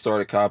and then he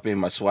started copying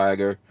my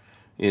swagger,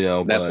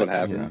 That's what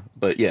happened.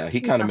 But yeah,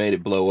 he kind of made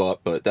it blow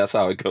up. But that's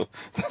how it goes.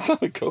 That's how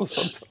it goes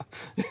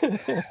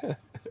sometimes.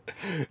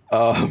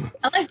 I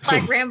like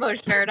Black Rambo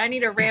shirt. I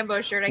need a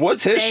Rambo shirt.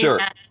 What's his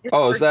shirt?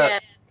 Is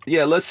that?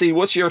 Yeah, let's see.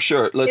 What's your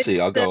shirt? Let's see.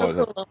 I'll go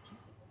on. Cool.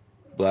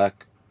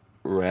 Black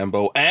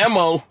Rambo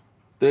ammo.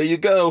 There you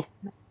go.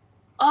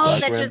 Oh, Black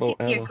that just Rambo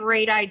gave me a ammo.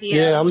 great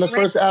idea. Yeah, I'm the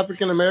first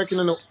African American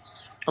in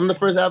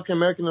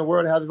the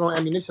world to have his own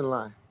ammunition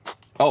line.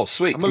 Oh,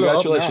 sweet! I'm a little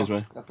up Congratulations, now.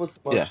 man. I put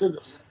some Yeah. sugar.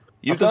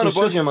 You've I put done a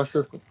some bunch. sugar in my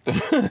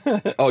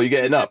system. Oh, you're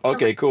getting up.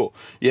 Okay, cool.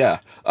 Yeah.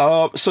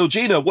 So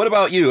Gina, what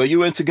about you? Are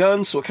you into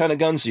guns? What kind of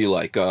guns do you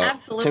like?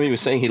 Absolutely. Timmy was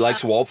saying he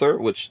likes Walther,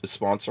 which is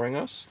sponsoring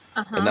us,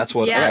 and that's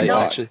what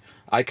Yeah,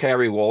 I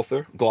carry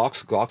Walther.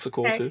 Glocks are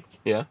cool Okay. too.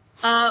 Yeah.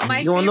 My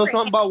You want to know favorite-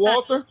 something about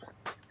Walther?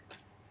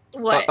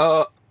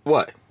 What?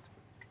 What?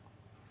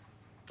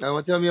 I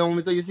want to tell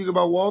you a secret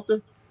about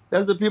Walther.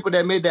 That's the people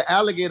that made the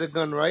alligator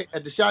gun, right?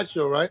 At the SHOT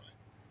Show, right?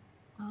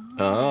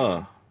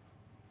 Ah.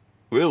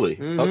 Really?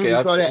 Okay.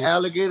 You saw that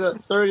alligator,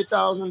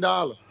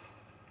 $30,000.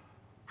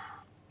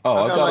 Oh,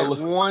 I I got gotta like look.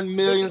 1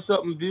 million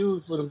something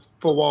views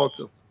for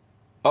Walter.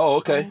 Oh,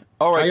 okay.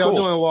 All right. How y'all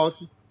Cool. doing,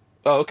 Walter?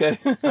 Oh, okay.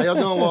 How y'all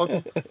doing,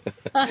 Walter?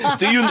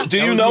 Do you That was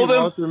know me,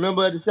 them? Walter.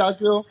 Remember at the SHOT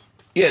Show?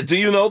 Yeah. Do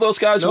you know those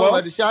guys No, well?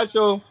 at the SHOT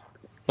Show.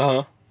 Uh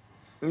huh.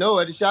 No,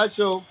 at the SHOT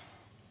Show,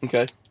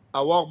 Okay.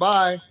 I walked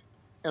by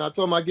and I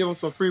told him I'd give him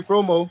some free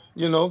promo,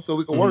 so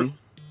we could work.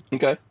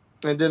 Okay.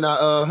 And then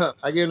I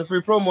gave him the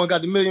free promo and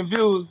got the 1 million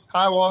views.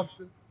 Hi,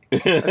 Walter. I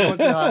just want to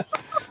say hi.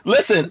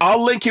 Listen,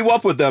 I'll link you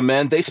up with them,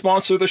 man. They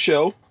sponsor the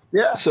show.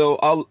 Yeah. So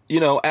I'll, after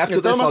Yeah,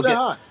 tell this, them I I'll said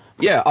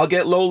get, hi. I'll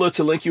get Lola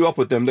to link you up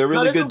with them. They're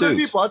really No, they're good some good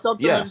dudes. people. I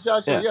talked to them at the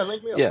SHOT Show. Yeah,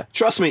 link me up. Yeah.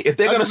 Trust me, if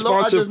they're I gonna just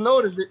sponsor,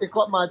 noticed it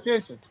caught my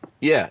attention.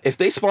 yeah, if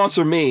they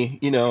sponsor me,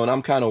 and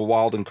I'm kind of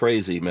wild and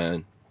crazy,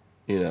 man,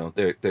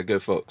 they're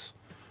good folks.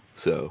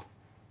 So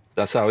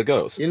that's how it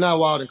goes. You're not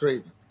wild and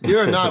crazy.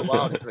 You're not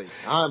wild and crazy.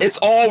 It's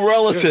all You're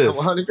relative.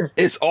 wild and crazy.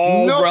 It's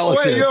all No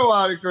relative. way you're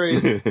wild and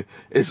crazy.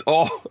 It's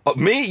all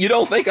me. You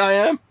don't think I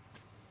am?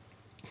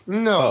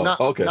 No, not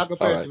okay.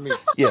 compared All right. to me.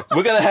 Yeah,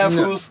 we're gonna have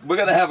No. we're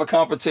gonna have a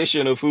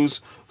competition of who's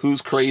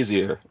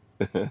crazier.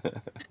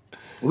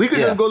 We could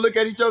Yeah. just go look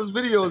at each other's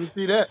videos and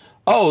see that.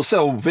 Oh,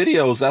 so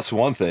videos, that's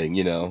one thing,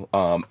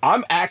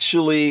 I'm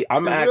actually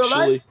real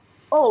life?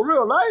 Oh,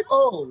 real life?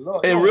 Oh,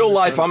 Lord. in Oh, real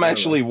life I'm real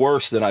actually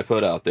worse than I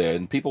put out there.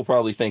 And people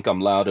probably think I'm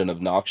loud and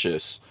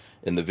obnoxious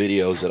in the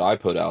videos that I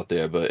put out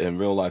there, but in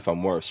real life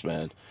I'm worse,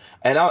 man.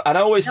 And I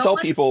always tell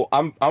people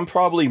I'm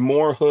probably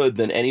more hood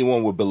than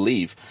anyone would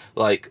believe.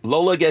 Like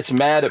Lola gets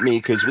mad at me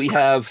because we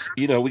have,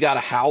 we got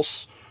a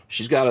house.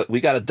 We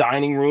got a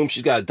dining room.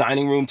 She's got a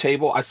dining room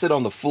table. I sit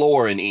on the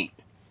floor and eat.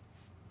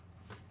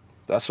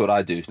 That's what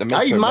I do. That I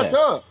makes eat her my mad.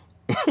 tub.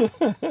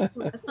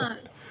 That's not.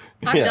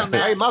 I've done I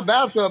that. eat my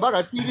bathtub. I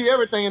got TV,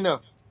 everything in there.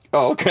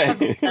 Oh,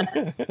 okay.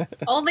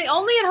 Only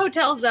in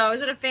hotels though. I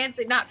was at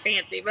a not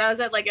fancy, but I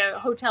was at like a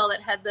hotel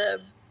that had the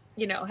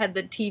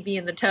TV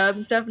in the tub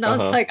and stuff, and I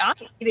was like, I'm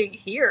eating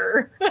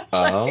here.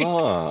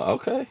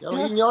 Okay.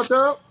 Y'all eating your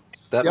tub?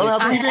 That Y'all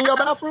makes have sense. TV in your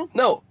bathroom?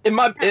 No, in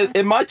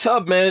my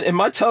tub, man. In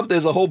my tub,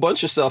 there's a whole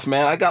bunch of stuff,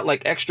 man. I got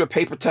like extra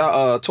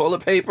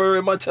toilet paper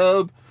in my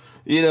tub.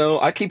 You know,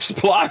 I keep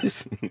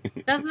supplies.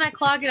 Doesn't that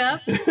clog it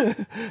up?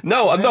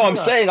 No, I'm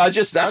saying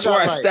that's where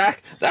I like-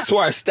 stack. That's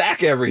where I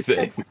stack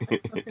everything.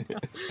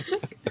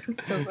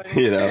 That's so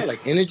funny. You I know. got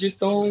like energy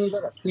stones.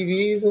 I got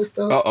TVs and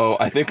stuff.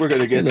 I think we're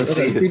gonna get to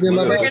see it. TV in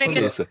my We're bathroom.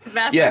 gonna get to the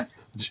bathroom. Yeah.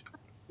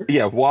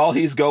 Yeah, while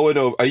he's going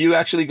over, are you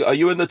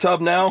in the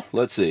tub now?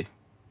 Let's see.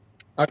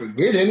 I can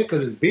get in it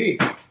because it's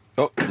big.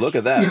 Oh, look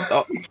at that.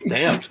 Oh,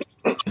 damn.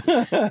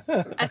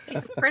 I see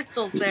some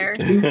crystals there.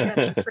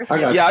 I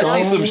got Yeah, I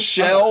see some stones.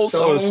 shells. I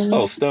got stones.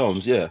 Oh,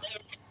 stones, yeah.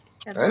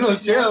 I know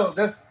shells.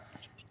 That's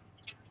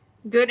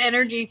Good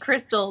energy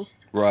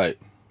crystals. Right.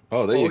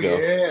 Oh, there you go.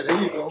 Yeah,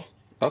 there you go.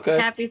 Okay.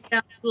 Happy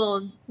stone,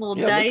 little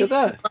Yeah, dice. look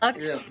at that. Luck.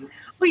 Yeah.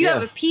 Oh, you Yeah.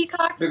 have a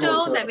peacock Big stone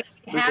old that makes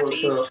you Big old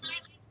happy.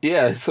 stuff.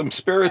 Yeah, some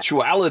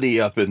spirituality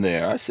up in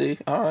there. I see.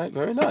 All right,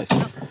 very nice.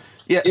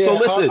 Yeah, Yeah, so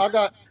listen. I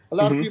got a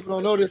lot Mhm. of people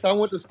don't know this. I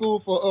went to school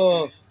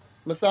for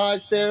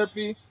massage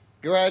therapy,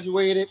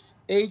 graduated,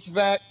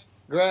 HVAC,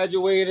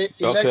 graduated,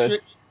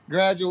 electric,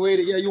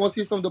 graduated. Yeah, you want to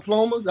see some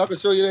diplomas? I can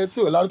show you that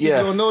too. A lot of people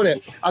Yeah. don't know that.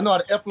 I know how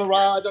to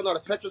effleurage, I know how to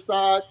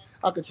petrissage,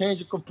 I can change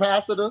a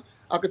capacitor,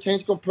 I can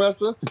change a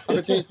compressor, I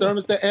can change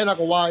thermostat, and I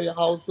can wire your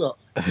house up.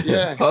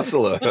 Yeah.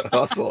 Hustler.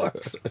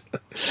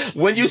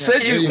 When you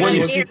said Yeah, you yeah, when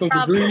yeah. you Peter some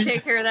probably degrees.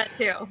 take care of that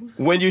too.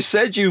 when you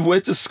said you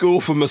went to school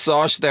for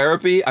massage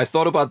therapy, I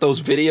thought about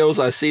those videos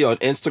I see on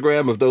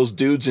Instagram of those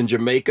dudes in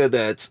Jamaica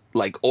that's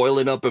like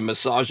oiling up and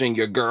massaging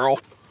your girl.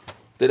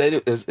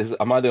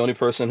 Am I the only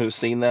person who's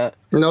seen that?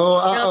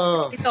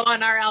 No, We go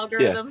on our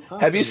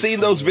algorithms. Have you seen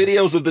those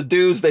videos of the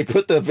dudes? They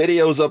put the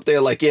videos up there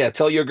like, yeah,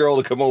 tell your girl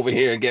to come over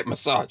here and get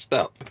massaged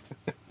up.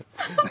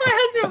 My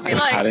husband would be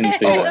like, I didn't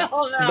see "Hell that.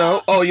 no."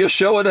 No. Oh, you're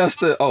showing us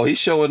he's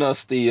showing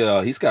us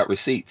he's got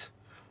receipts.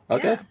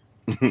 Okay.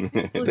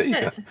 It's There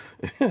you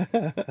legit.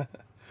 go.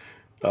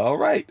 All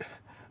right.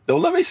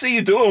 Don't let me see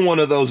you doing one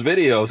of those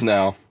videos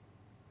now.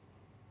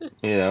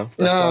 You know.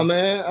 Nah,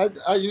 man.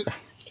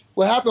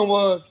 What happened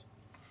was,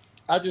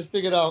 I just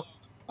figured out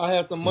I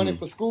had some money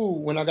for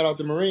school when I got out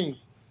the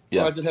Marines. So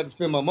Yeah. I just had to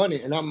spend my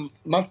money. And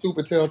my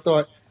stupid tail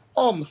thought,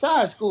 oh,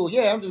 massage school.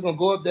 Yeah, I'm just going to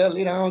go up there,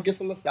 lay down, get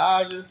some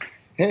massages.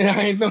 And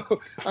I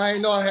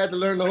ain't know I had to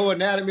learn the whole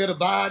anatomy of the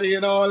body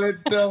and all that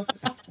stuff.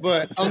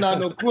 But I'm not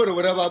no quitter.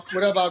 Whatever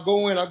I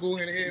go in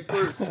head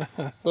first.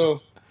 So,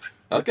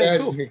 Okay,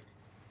 imagine cool. me.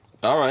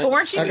 All right. But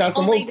weren't you I got the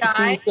some more only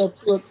guy? cool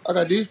stuff too. I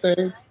got these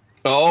things.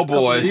 Oh Couple of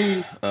boy.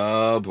 these.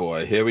 Oh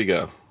boy. Here we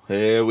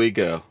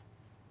go.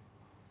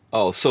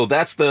 Oh, so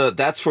that's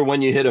for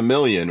when you hit 1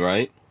 million,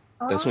 right?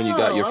 That's when you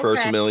got your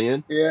first okay.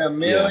 million. Yeah, $1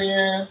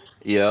 million.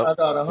 Yep. I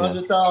got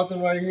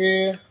 100,000 right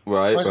here.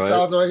 Right.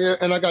 100,000 right here.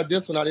 And I got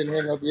this one I didn't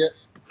hang up yet.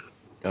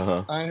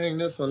 Uh-huh. I ain't hang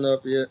this one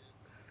up yet.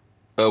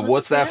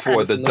 What's that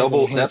for? The That's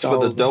double? another That's for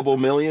the 100,000. double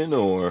million,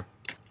 or?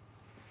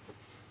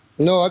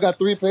 No, I got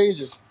 3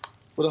 pages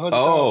with 100,000.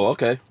 Oh,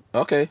 okay.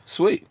 Okay,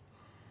 sweet.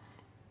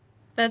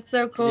 That's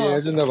so cool. Yeah,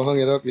 I just never hung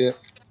it up yet.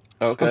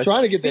 Okay. I'm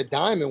trying to get that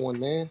diamond one,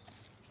 man.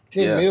 It's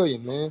 10 Yeah.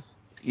 million, man.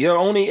 You're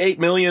only 8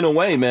 million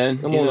away, man.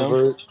 I'm you on know?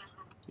 the verge.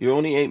 You're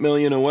only 8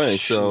 million away,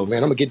 so Man,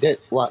 I'm gonna get that.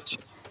 Watch.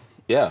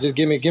 yeah. Just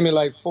give me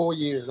like 4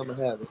 years. I'm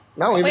gonna have it. I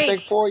don't even Wait.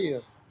 think 4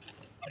 years.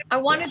 I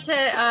wanted to,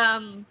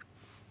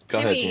 Go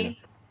ahead, Timmy, Gina.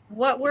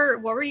 what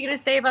were you gonna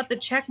say about the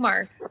check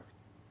mark?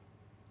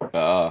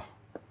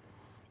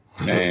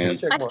 Man,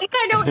 Check I mark. think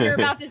I know what you're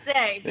about to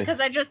say because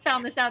I just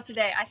found this out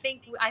today. I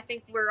think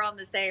we're on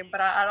the same,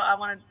 but I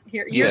want to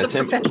hear. You're Yeah, the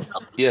Tim-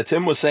 professional. Yeah,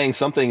 Tim was saying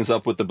something's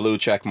up with the blue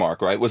check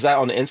mark, right? Was that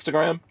on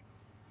Instagram?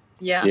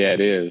 Yeah. yeah, it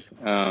is.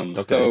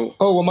 So,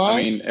 Oh, well,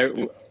 mine? I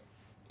mean,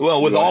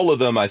 Well, with Right. all of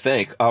them, I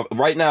think.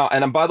 Right now,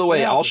 and by the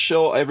way, Yeah. I'll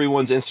show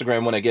everyone's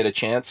Instagram when I get a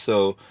chance.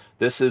 So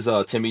this is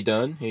Timmy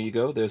Dunn. Here you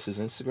go. There's his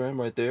Instagram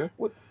right there.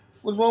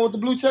 What's wrong with the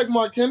blue check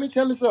mark, Timmy?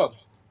 Tell me something.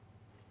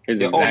 here's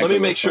Yeah, exactly let me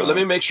make what's sure. going Let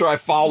me on. make sure I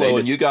follow, They and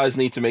just- you guys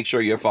need to make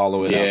sure you're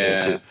following out there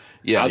Yeah. too.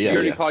 Yeah, I was yeah,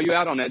 going to yeah. call you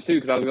out on that too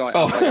because I was like,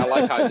 Oh. I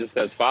like how it just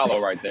says follow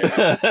right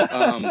there.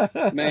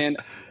 Man,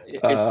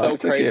 it's so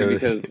it's okay. crazy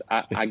because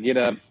I get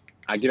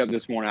up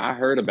this morning. I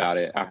heard about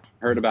it. I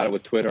heard about it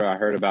with Twitter. I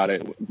heard about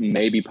it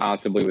maybe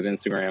possibly with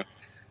Instagram.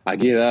 I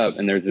get up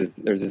and there's this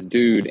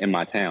dude in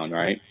my town,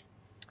 right?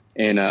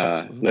 And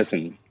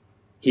listen,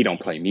 he don't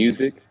play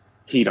music.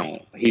 He's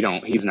not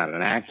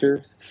an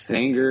actor,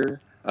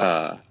 singer,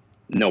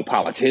 no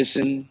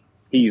politician.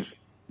 He's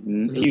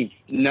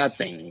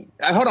nothing.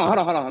 Hold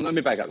on. Let me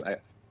back up.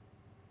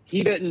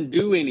 He didn't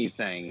do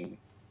anything.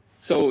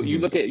 So you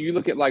look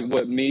at like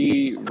what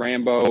me,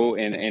 Rambo,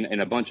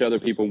 and a bunch of other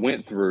people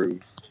went through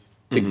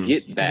to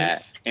get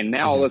that, and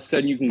now all of a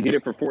sudden you can get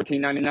it for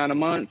 $14.99 a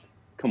month.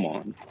 Come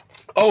on.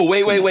 Oh,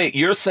 wait.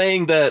 You're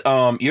saying that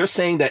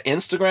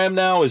Instagram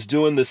now is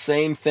doing the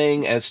same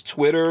thing as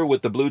Twitter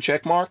with the blue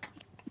check mark?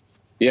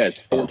 Yeah,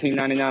 it's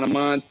 $14.99 a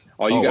month.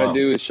 All you Oh, gotta wow.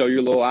 do is show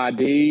your little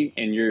ID,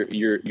 and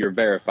you're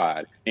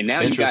verified. And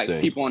now you got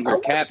Interesting. people on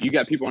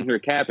here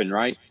capping,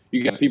 right?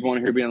 You got people on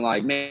here being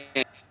like, man,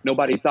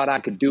 nobody thought I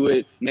could do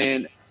it,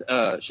 man.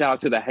 Shout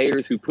out to the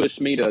haters who pushed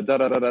me to da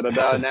da da da da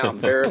da. Now I'm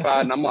verified,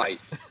 and I'm like,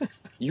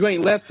 you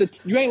ain't left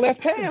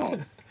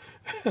town.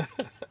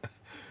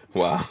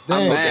 Wow. I'm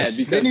Damn, mad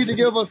because they need to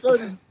give us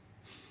certain.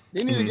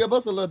 They need to give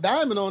us a little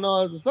diamond on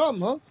ours or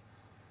something, huh?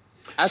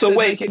 I So said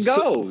wait, make it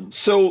gold.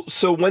 so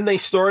when they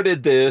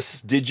started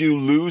this, did you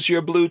lose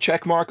your blue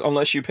check mark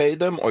unless you paid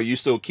them, or you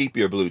still keep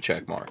your blue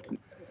check mark?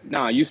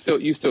 No, you still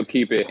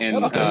keep it,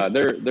 and Okay.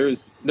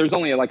 there's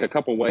only like a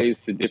couple ways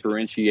to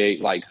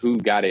differentiate like who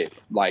got it,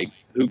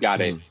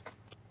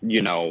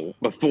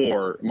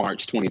 before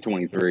March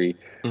 2023.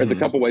 There's a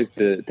couple ways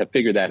to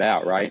figure that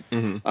out, right?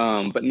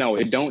 But no,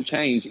 it don't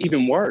change.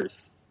 Even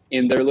worse,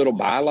 in their little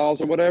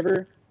bylaws or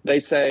whatever, they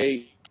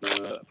say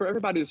for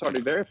everybody who's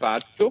already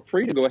verified, feel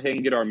free to go ahead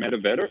and get our Meta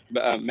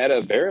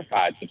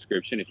verified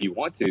subscription if you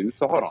want to.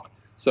 So hold on.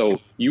 So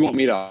you want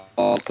me to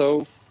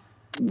also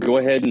go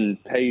ahead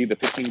and pay the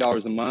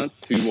 $15 a month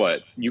to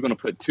what? You're going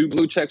to put 2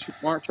 blue check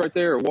marks right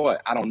there or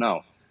what? I don't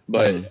know.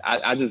 But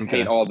I just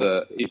hate all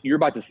you're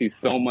about to see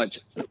so much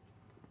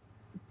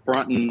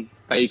fronting,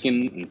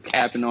 faking, and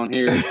capping on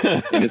here.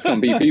 And it's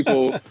going to be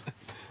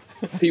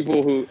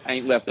people who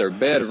ain't left their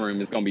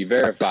bedroom is going to be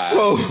verified.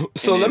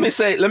 So let me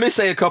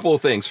say a couple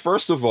of things.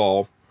 First of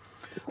all,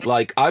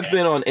 like I've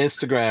been on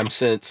Instagram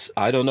since,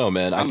 I don't know,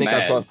 man. I think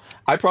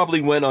I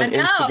probably went on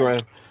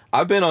Instagram.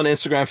 I've been on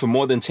Instagram for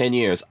more than 10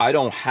 years. I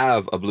don't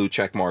have a blue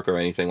check mark or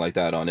anything like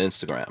that on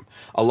Instagram.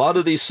 A lot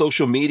of these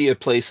social media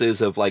places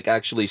have like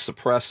actually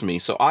suppressed me.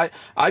 So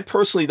I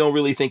personally don't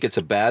really think it's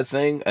a bad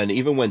thing. And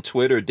even when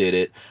Twitter did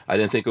it, I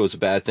didn't think it was a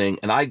bad thing.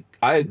 And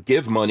I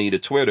give money to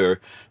Twitter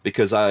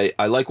because I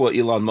like what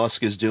Elon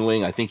Musk is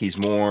doing. I think he's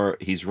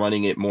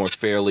running it more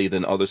fairly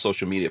than other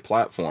social media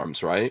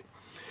platforms, right?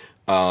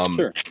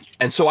 Sure.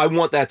 And so I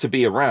want that to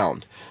be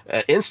around.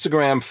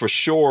 Instagram for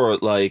sure,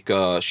 like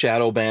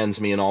shadow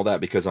bans me and all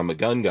that because I'm a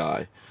gun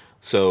guy.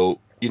 So,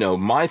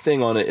 my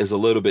thing on it is a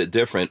little bit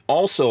different.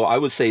 Also, I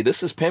would say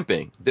this is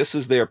pimping. This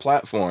is their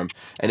platform.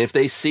 And if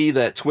they see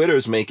that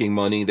Twitter's making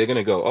money, they're going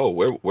to go, oh,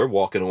 we're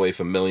walking away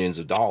from millions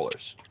of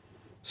dollars.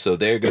 So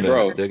they're going to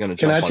jump on.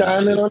 Can I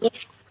chime in on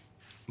that?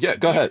 Yeah,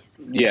 go ahead.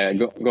 Yeah,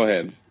 go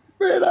ahead.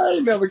 Man, I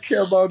ain't never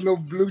care about no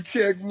blue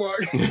check mark.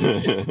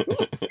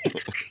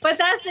 But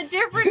that's the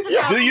difference.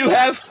 About do you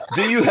have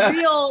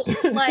real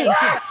like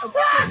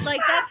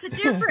that's the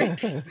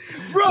difference,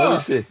 Bro,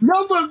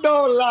 numbers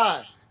don't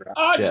lie.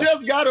 I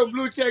just got a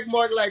blue check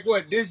mark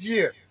this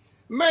year.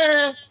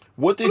 Man,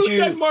 what did blue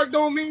check mark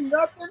don't mean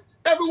nothing.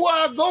 Everywhere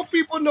I go,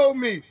 people know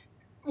me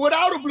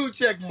without a blue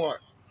check mark.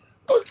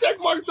 Those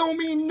check marks don't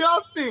mean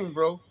nothing,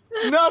 bro.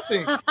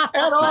 Nothing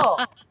at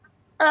all.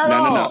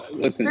 No.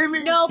 Listen, but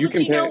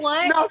you know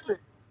what? Nothing.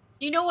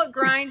 Do you know what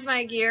grinds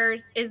my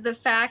gears is the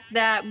fact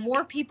that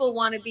more people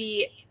want to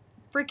be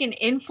freaking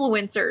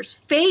influencers,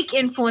 fake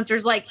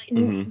influencers, like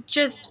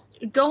just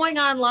going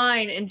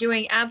online and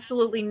doing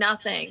absolutely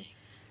nothing,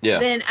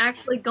 than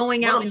actually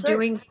going out and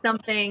doing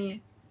something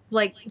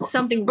worth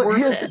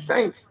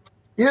it.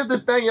 Here's the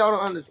thing y'all don't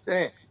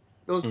understand.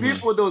 Those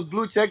people with those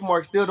blue check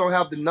marks still don't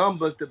have the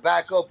numbers to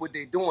back up what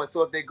they're doing.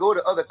 So if they go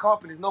to other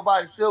companies,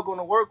 nobody's still going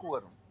to work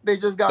with them. They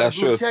just got a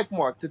blue check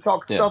mark to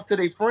talk stuff to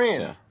their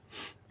friends. Yeah.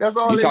 That's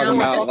all they're doing.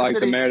 About like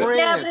the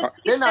friends.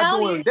 They're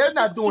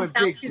not doing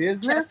big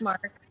business.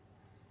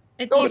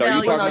 Those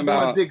people not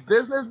doing big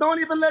business. Don't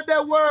even let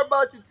that worry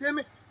about you,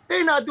 Timmy.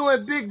 They're not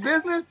doing big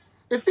business.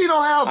 If he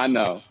don't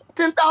have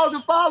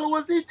 10,000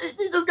 followers, he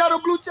just got a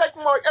blue check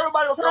mark.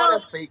 Everybody will say, oh,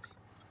 that's fake.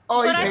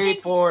 Oh, he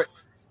paid for it.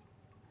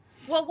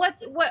 Well,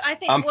 I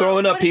think I'm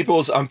throwing up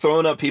people's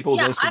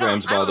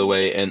Instagrams, by the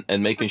way,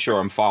 and making sure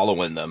I'm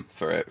following them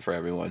for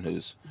everyone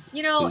who's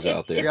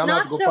out there. Yeah, I'm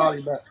not going to follow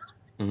you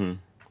back.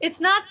 It's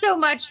not so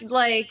much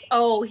like,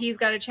 oh, he's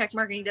got a check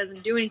mark and he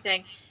doesn't do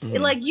anything.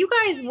 Like, you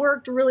guys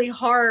worked really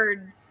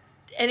hard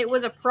and it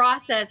was a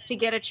process to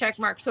get a check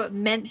mark, so it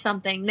meant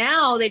something.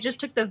 Now they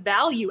just took the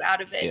value out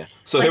of it. Yeah.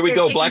 So like, here we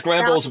go. Black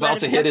Rambo's about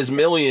to hit his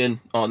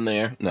million on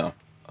there. No.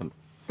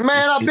 Man,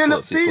 I've been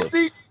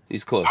to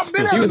He's close.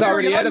 He was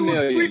already at $1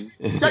 million.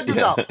 Check this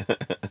out.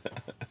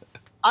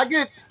 I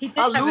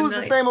lose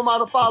the same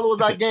amount of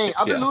followers I gain.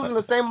 I've been losing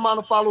the same amount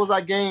of followers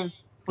I gain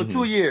for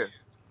 2 years.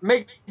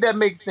 Make that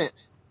make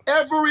sense?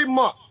 Every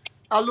month,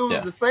 I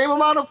lose the same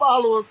amount of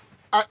followers.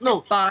 I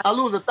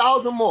lose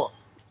 1,000 more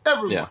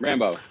every month.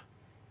 Rambo.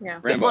 Yeah.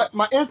 Rambo. But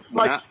my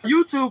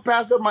YouTube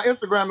passed up my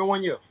Instagram in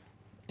 1 year.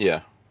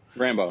 Yeah.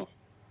 Rambo.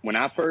 When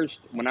I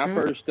first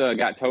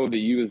got told that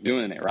you was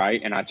doing it,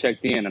 right, and I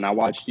checked in and I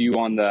watched you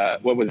on the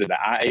the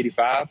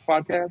I-85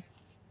 podcast?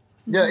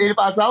 Yeah,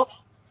 85 South.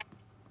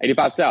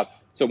 85 South.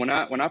 So when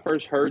I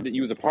first heard that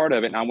you was a part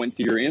of it, and I went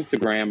to your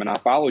Instagram and I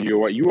followed you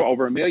were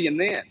over 1 million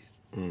then.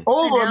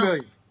 Over 1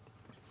 million.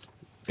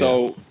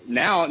 So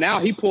now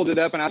he pulled it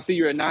up and I see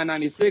you're at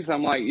 996.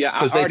 I'm like,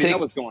 I already know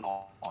what's going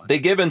on. They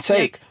give and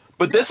take.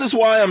 But this is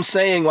why I'm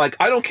saying, like,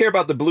 I don't care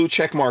about the blue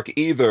check mark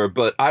either,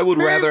 but I would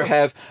rather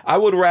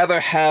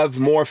have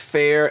more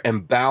fair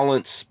and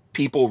balanced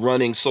people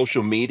running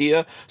social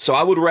media. So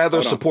I would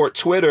rather support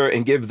Twitter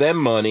and give them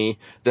money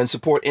than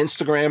support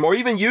Instagram or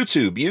even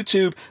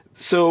YouTube.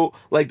 So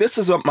like this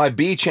is my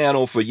B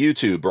channel for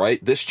YouTube,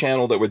 right? This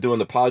channel that we're doing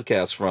the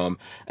podcast from.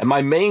 And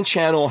my main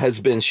channel has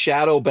been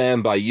shadow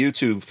banned by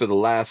YouTube for the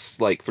last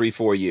like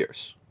 3-4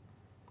 years.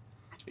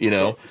 You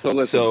know? So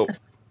listen.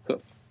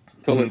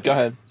 So listen. Go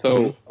ahead.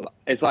 So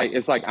it's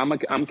like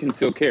I'm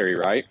concealed carry,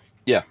 right?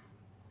 Yeah.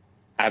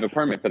 I have a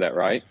permit for that,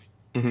 right?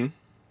 Mm-hmm.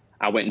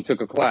 I went and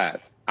took a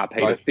class. I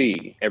paid a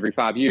fee. Every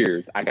 5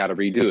 years, I got to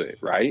redo it,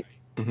 right?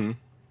 Mm-hmm.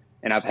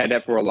 And I've had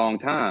that for a long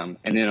time.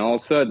 And then all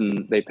of a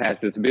sudden, they pass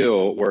this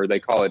bill where they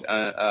call it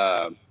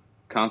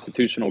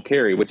constitutional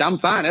carry, which I'm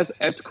fine.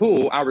 That's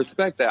cool. I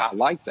respect that. I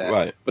like that.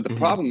 Right. But the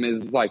problem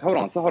is like, hold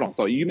on.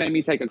 So you made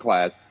me take a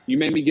class. You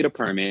made me get a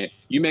permit.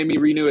 You made me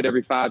renew it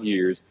every 5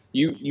 years.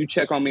 You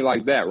check on me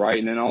like that, right?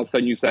 And then all of a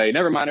sudden you say,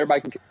 never mind,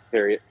 everybody can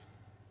carry it.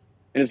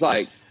 And it's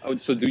like, oh,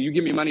 so do you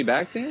give me money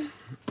back then?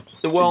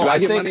 Well, I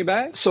think money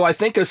back? So. I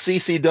think a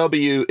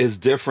CCW is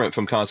different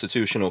from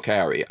constitutional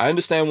carry. I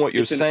understand what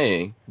you're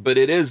saying, but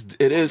it is.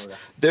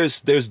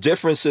 There's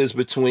differences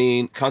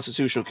between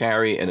constitutional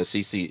carry and a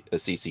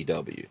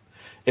CCW,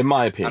 in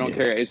my opinion. I don't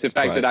care. It's the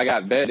fact that I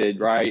got vetted,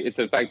 right? It's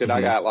the fact that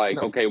I got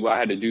like, okay, well, I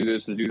had to do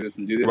this and do this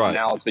and do this, and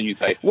now all of a sudden you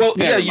say, well,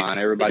 never mind,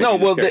 everybody. No,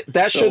 well,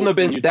 that shouldn't have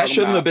been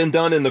have been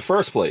done in the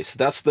first place.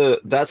 That's the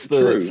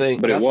True, thing.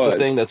 But that's the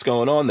thing that's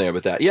going on there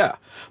with that. Yeah,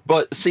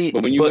 but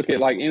when you look at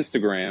like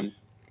Instagram.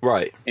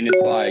 Right. And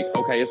it's like,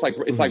 okay, it's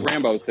like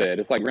Rambo said.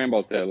 It's like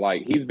Rambo said,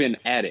 like he's been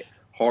at it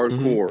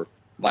hardcore,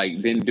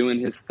 like been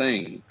doing his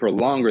thing for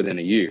longer than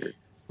a year.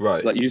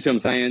 Right. Like you see what I'm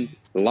saying?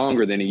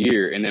 Longer than a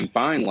year. And then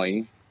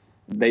finally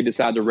they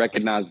decide to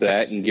recognize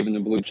that and give him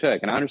the blue check.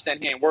 And I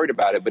understand he ain't worried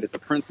about it, but it's a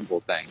principle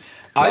thing.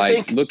 I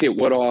think look at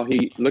what all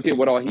he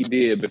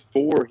did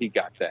before he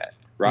got that.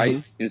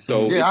 Right. And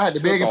so I had to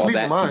beg all his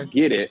that mine. to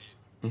get it.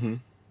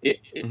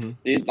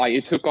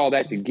 It took all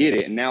that to get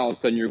it, and now all of a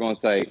sudden you're going to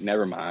say,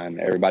 never mind,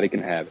 everybody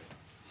can have it.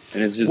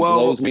 And it just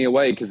blows me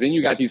away, because then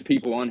you got these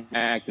people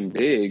acting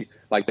big,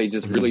 like they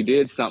just really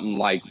did something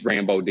like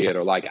Rambo did,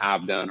 or like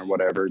I've done, or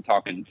whatever,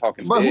 talking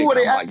But big. who are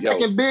they like,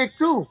 acting big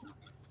too?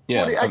 Yeah.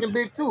 Who are they acting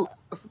big too?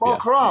 A small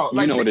crowd.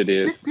 You know what it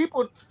is.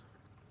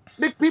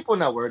 Big people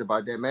not worried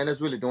about that, man. That's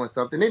really doing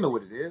something. They know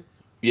what it is.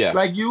 Yeah.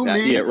 Like you,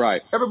 me,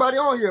 right. everybody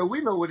on here, we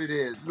know what it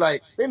is.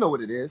 Like, they know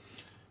what it is.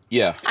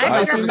 Yeah.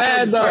 I feel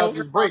bad though.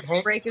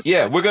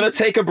 Yeah, we're going to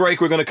take a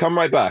break. We're going to come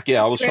right back.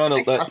 Yeah, I was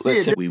trying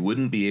to We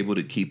wouldn't be able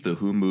to keep the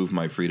Who Moved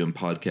My Freedom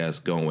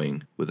podcast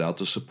going without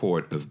the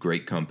support of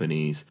great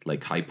companies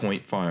like High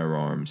Point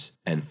Firearms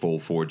and Full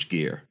Forge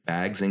Gear,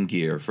 bags and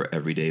gear for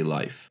everyday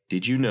life.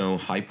 Did you know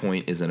High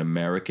Point is an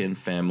American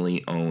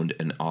family-owned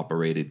and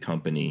operated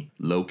company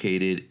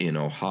located in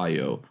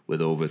Ohio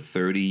with over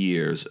 30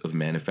 years of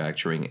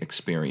manufacturing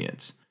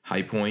experience?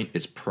 High Point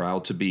is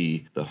proud to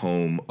be the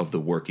home of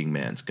the working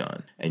man's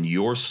gun and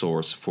your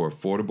source for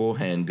affordable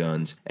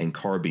handguns and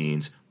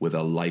carbines with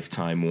a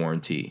lifetime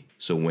warranty.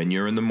 So when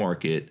you're in the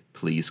market,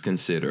 please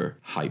consider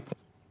High Point.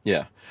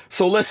 Yeah.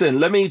 So listen,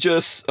 let me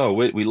just,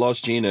 we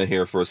lost Gina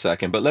here for a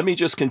second, but let me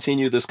just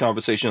continue this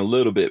conversation a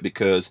little bit,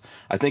 because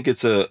I think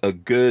it's a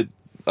good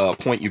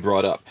point you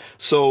brought up.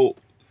 So,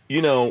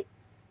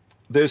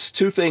 there's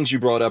two things you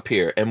brought up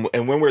here. And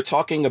when we're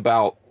talking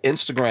about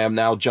Instagram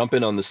now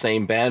jumping on the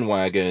same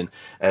bandwagon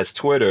as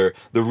Twitter,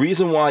 the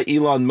reason why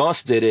Elon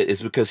Musk did it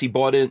is because he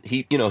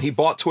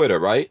bought Twitter,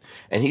 right?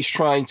 And he's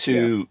trying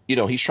to,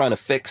 he's trying to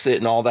fix it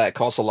and all that. It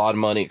costs a lot of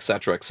money, et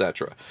cetera, et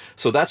cetera.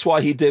 So that's why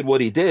he did what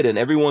he did. And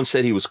everyone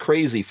said he was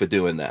crazy for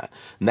doing that.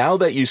 Now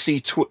that you see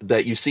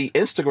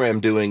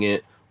Instagram doing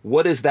it,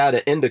 what is that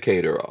an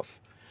indicator of?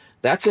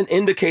 That's an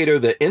indicator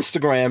that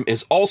Instagram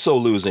is also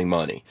losing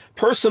money.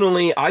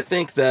 Personally, I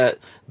think that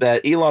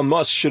Elon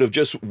Musk should have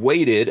just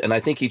waited, and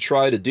I think he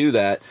tried to do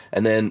that,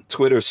 and then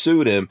Twitter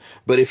sued him.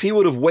 But if he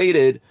would have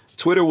waited,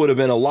 Twitter would have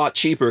been a lot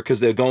cheaper,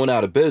 because they're going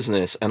out of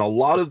business. And a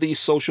lot of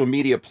these social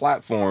media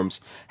platforms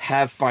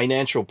have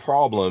financial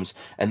problems,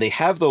 and they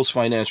have those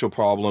financial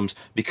problems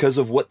because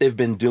of what they've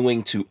been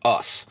doing to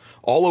us.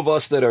 All of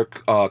us that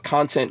are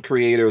content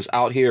creators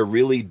out here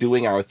really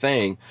doing our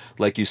thing,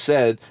 like you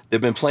said,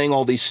 they've been playing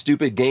all these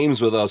stupid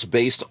games with us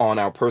based on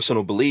our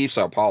personal beliefs,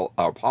 our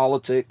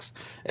politics,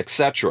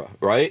 etc.,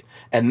 right?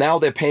 And now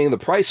they're paying the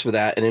price for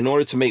that. And in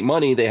order to make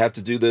money, they have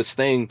to do this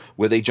thing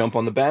where they jump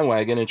on the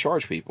bandwagon and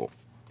charge people.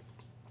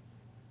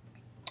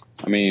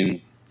 I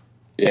mean,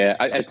 yeah,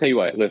 I tell you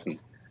what, listen.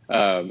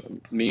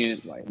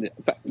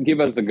 Give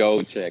us the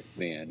gold check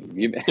then.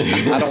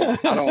 I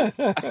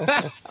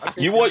don't.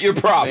 You want your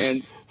props.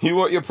 Man. You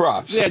want your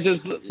props. Yeah,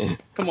 just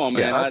come on,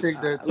 man.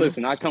 Yeah,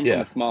 listen, I come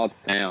from a small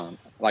town,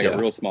 a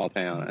real small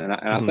town, and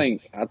I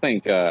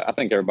think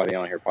everybody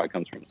on here probably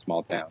comes from a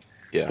small town.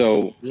 Yeah.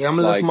 So I'm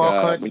in a small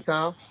country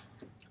town.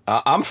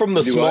 I'm from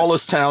the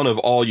smallest town of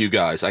all you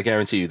guys. I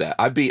guarantee you that.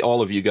 I beat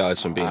all of you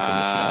guys from being from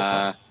a small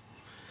town.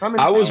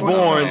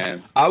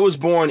 I was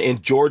born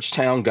in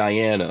Georgetown,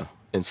 Guyana,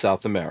 in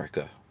South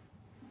America.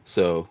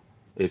 So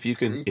If you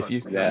can,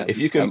 Yeah. if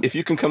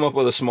you can come up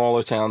with a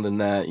smaller town than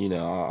that, you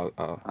know,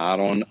 I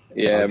don't.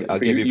 Yeah, I'll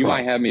give you you props.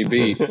 might have me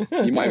beat.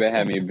 You might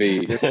have me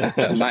beat.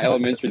 My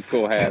elementary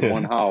school had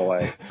one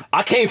hallway.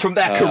 I came from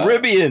that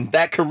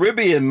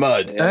Caribbean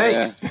mud.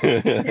 Yeah.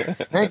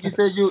 Hank, you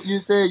said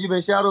you've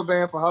been shadow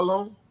banned for how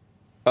long?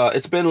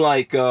 It's been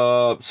like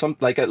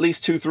at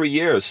least 2-3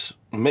 years.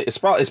 It's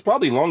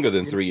probably longer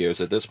than 3 years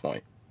at this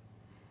point.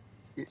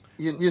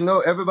 You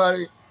know,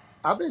 everybody.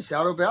 I've been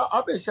shadow banned.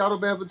 I've been shadow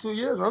banned for 2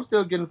 years. I'm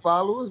still getting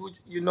followers.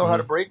 You know how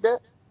to break that?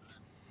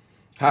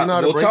 You know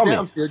how to break tell that? me.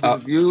 I'm still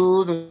getting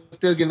views. I'm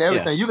still getting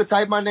everything. Yeah. You can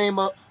type my name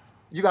up.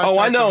 You got to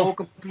type the whole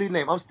complete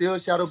name. I'm still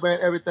shadow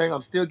banned everything.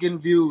 I'm still getting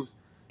views.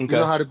 Okay. You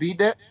know how to beat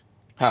that?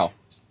 How?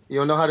 You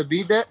don't know how to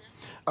beat that?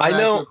 I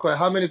know.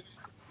 How many?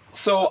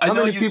 So how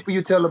many people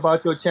you tell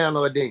about your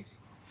channel a day?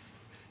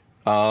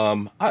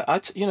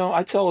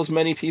 I tell as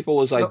many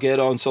people as I get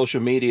on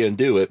social media and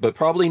do it, but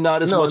probably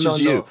not as much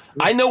as you.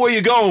 I know where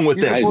you're going with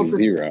this.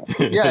 Zero.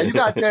 Yeah, you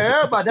got to tell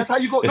everybody. That's how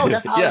you go. No,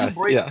 that's how you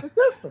break the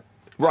system.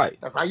 Right.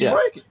 That's how you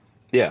break it.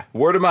 Yeah,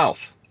 word of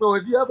mouth. So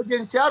if you ever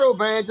getting shadow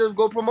banned, just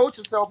go promote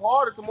yourself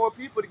harder to more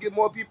people to get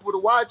more people to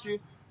watch you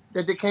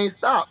that they can't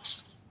stop.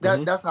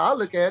 That's how I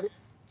look at it.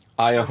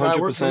 I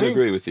 100%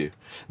 agree with you.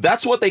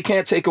 That's what they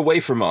can't take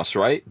away from us,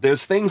 right?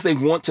 There's things they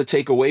want to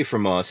take away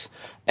from us,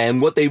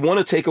 and what they want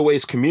to take away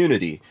is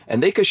community.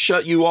 And they could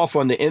shut you off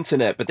on the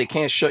internet, but they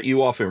can't shut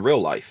you off in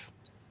real life.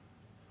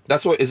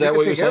 Is that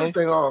what you're saying?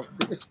 Everything off.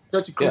 They can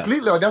shut you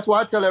completely off. That's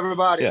why I tell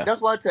everybody. Yeah.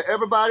 That's why I tell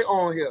everybody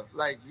on here,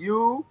 like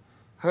you,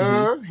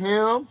 her,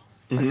 him.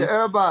 I tell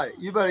everybody,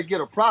 you better get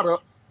a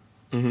product.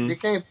 They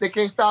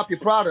can't stop your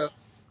product.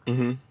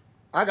 I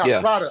got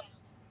a product.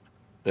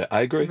 Yeah,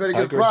 I agree. You better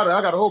get a product.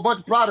 I got a whole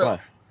bunch of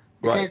products.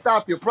 They Right. can't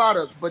stop your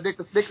products, but they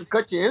could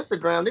cut your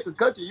Instagram. They could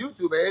cut your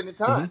YouTube at any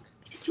time.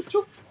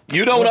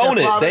 You don't own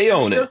it. They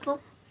own it.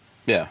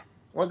 Yeah.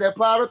 Want that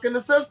product in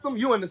the system?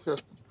 You in the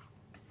system.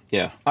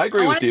 Yeah, I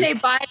agree with you. I want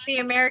to say bye to the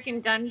American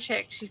Gun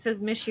Chick. She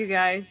says, miss you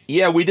guys.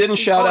 Yeah, we didn't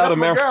shout out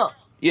American.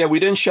 Yeah, we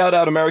didn't shout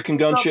out American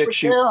Gun Chick.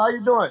 Michelle, how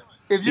you doing?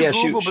 If you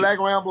Google Black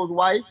Rambo's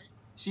wife,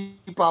 she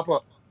pop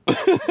up.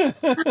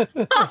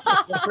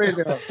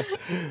 Crazy.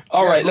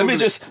 All right, let me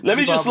just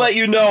let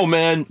you know,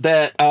 man,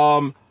 that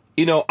I'm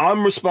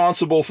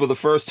responsible for the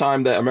first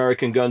time that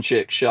American Gun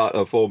Chick shot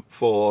a full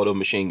auto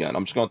machine gun.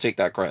 I'm just gonna take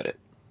that credit.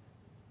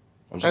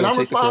 I'm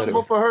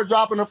responsible for her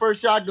dropping her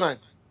first shotgun.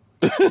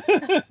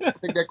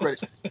 Take that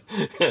credit.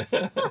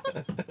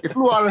 It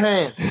flew out of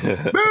hand.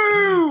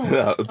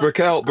 Boom!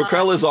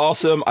 Brickell is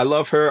awesome. I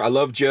love her. I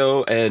love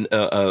Joe, and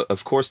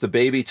of course the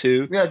baby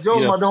too. Yeah,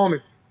 Joe's my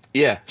homie.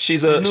 Yeah,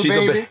 she's a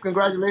baby.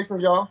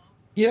 Congratulations, y'all.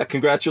 Yeah,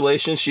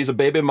 congratulations. She's a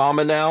baby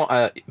mama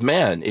now.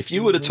 Man, if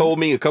you would have told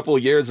me a couple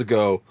of years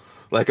ago,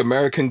 like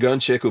American Gun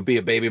Chick would be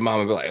a baby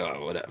mama, I'd be like,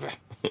 oh, whatever.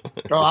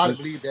 Oh, I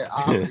believe that.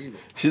 I believe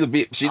it.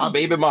 She's a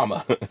baby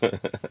mama.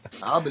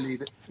 I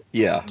believe it.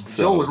 Yeah.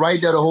 So. Joe was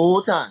right there the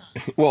whole time.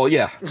 Well,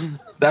 yeah,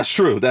 that's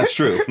true. That's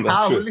true.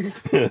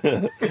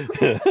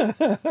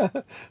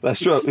 That's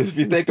true. If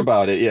you think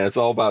about it, yeah, it's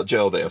all about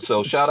Joe there.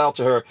 So shout out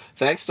to her.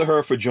 Thanks to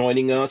her for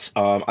joining us.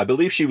 I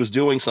believe she was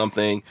doing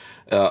something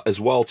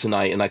as well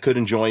tonight, and I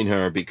couldn't join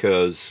her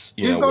because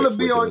she's going to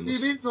be on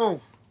TV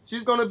soon.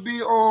 She's going to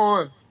be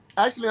on.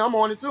 Actually, I'm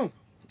on it too.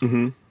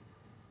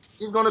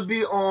 She's going to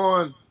be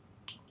on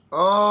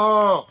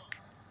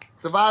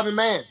Surviving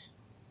Man.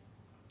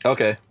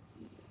 Okay.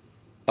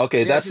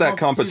 Okay, that's that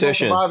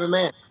competition. Surviving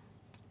Man.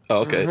 Oh,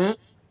 okay.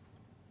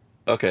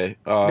 Okay.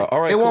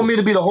 All right. They want me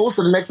to be the host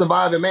of the next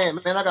Surviving Man.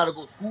 Man, I got to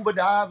go scuba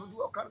dive and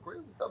do all kind of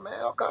crazy stuff, man.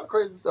 All kind of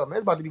crazy stuff, man.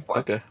 It's about to be fun.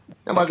 Okay.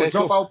 I'm about to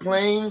jump out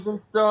planes and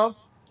stuff.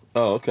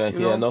 Oh, okay.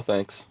 Yeah, no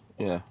thanks.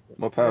 Yeah.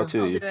 More power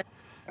to you.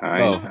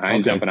 I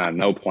ain't jumping out of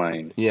no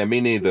plane. Yeah, me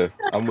neither.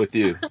 I'm with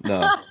you.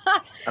 No.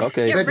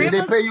 Okay. If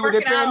they pay you what they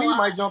pay me, you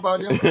might jump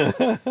out there.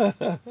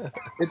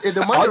 If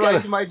the money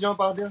right, you might jump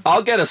out there.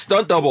 I'll get a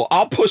stunt double.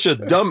 I'll push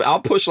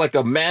like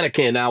a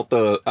mannequin out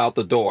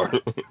the door.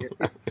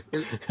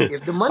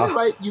 If the money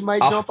right, you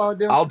might jump out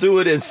there. I'll do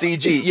it in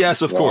CG.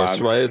 Yes, of course,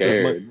 right?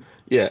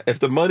 If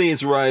the money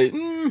is right,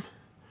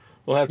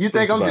 we'll have to. You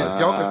think I'm just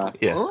jumping?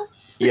 Yeah. Huh?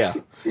 Yeah.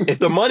 If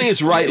the money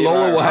is right,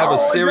 Lola will have a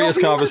serious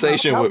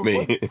conversation with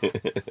me.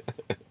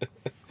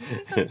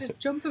 I'm just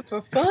jumping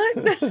for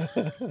fun.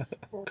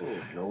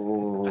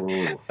 Oh,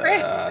 no.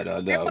 I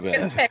don't know,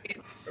 man.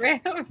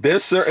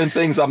 There's certain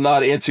things I'm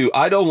not into.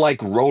 I don't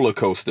like roller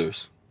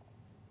coasters.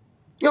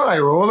 You don't like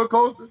roller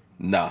coasters?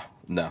 No.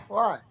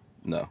 Why?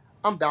 No.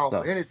 I'm down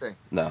for anything.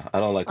 No, I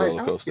don't like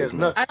roller coasters.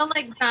 I don't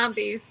like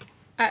zombies.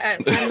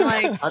 I'm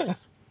like...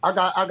 I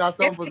got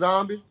something for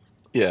zombies.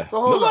 Yeah.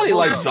 So nobody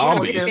likes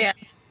zombies.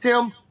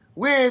 Tim,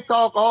 we ain't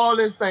talk all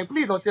this thing.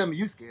 Please don't tell me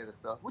you scared of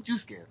stuff. What you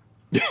scared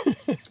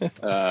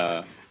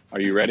of? Are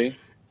you ready?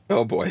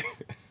 Oh boy.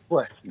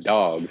 What?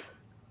 Dogs.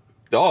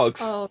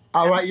 Oh.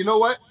 All right. You know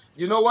what?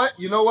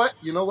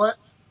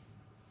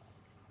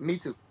 Me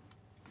too.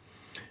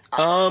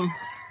 I'm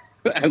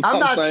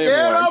not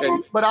scared of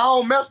them, but I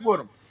don't mess with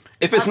them.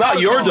 If it's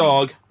not your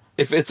dog,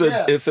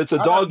 if it's a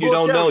dog you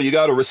don't know, you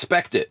got to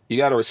respect it. You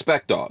got to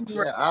respect dogs.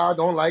 Yeah, I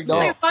don't like Like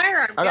a dogs.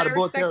 firearm. I You got gotta a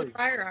bull respect the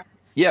terrier. firearm.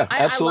 Yeah, I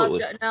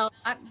absolutely. I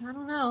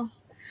don't know.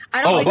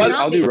 I don't like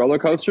I'll do zombies. roller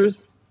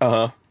coasters.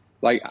 Uh-huh.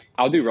 Like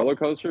I'll do roller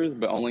coasters,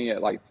 but only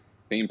at like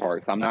theme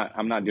parks. I'm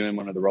not doing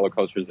one of the roller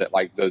coasters that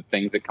like the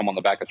things that come on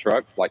the back of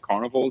trucks, like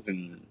carnivals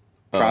and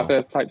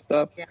Tri-Fest type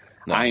stuff. Yeah.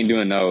 No. I ain't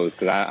doing those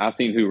because I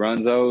seen who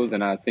runs those,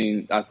 and I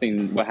seen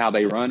how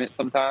they run it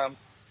sometimes.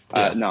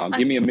 Yeah. No,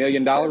 give me $1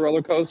 million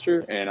roller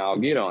coaster and I'll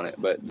get on it.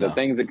 But the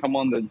things that come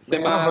on the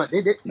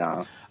semis,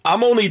 no.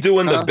 I'm only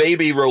doing the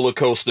baby roller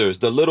coasters,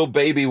 the little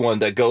baby one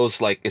that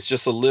goes like it's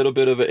just a little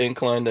bit of an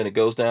incline, then it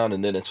goes down,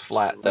 and then it's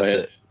flat. That's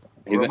it.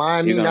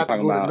 Remind me not to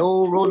go to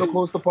no roller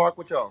coaster park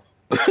with y'all.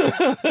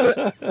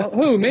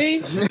 Who,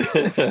 me?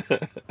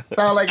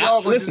 Sound like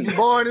y'all gonna just be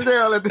boring as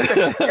hell.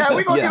 Yeah,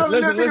 we gonna get on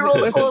the little bitty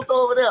roller coaster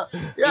over there.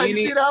 Yeah,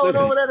 you see that one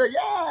over there?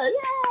 Yeah,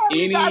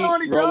 we got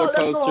on it, y'all. Let's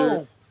go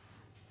home.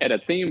 At a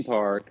theme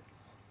park,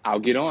 I'll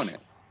get on it.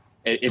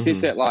 If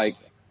it's at like,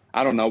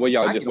 I don't know, where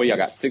y'all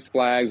got Six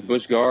Flags,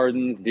 Busch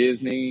Gardens,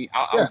 Disney,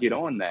 I'll get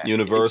on that.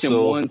 Universal. It's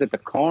the ones at the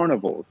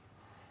carnivals.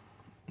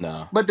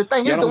 No. But the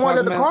thing is, the ones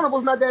at the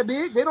carnival's not that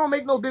big. They don't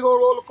make no big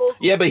old roller coaster.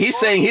 Yeah, but he's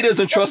saying he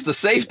doesn't trust the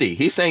safety.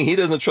 He's saying he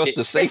doesn't trust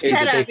the safety. He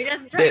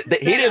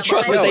didn't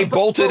trust that they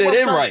bolted it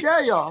in right. Yeah,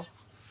 y'all.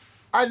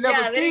 I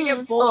never seen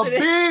a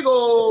big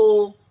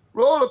old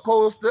roller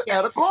coaster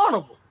at a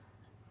carnival.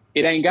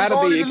 It ain't gotta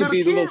be. It could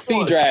be the little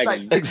sea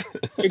dragon. It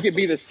could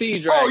be the sea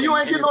dragon. Oh, you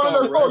ain't getting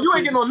on you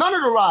ain't getting on none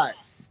of the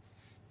rides.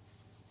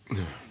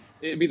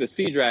 It'd be the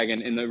sea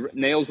dragon and the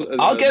nails.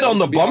 I'll get on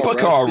the bumper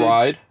car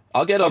ride.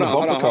 I'll get on the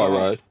bumper car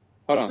ride.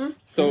 Hold on.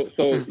 So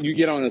you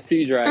get on the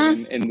sea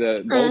dragon and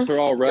the bolts are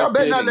all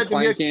rusted and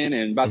clanking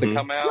and about to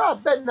come out. Y'all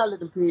better not let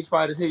the cage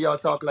fighters hear y'all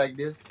talk like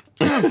this.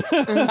 No,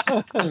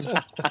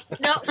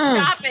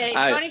 stop it.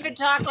 Don't even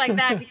talk like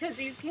that because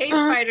these cage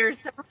fighters,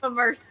 some of them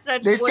are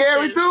such They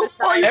scary too?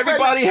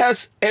 Everybody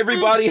has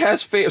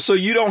fear. So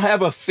you don't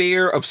have a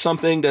fear of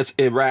something that's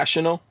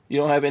irrational?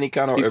 You don't have any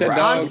kind of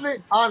irrational?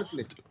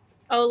 Honestly.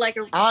 Oh, like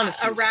a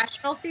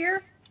rational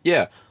fear?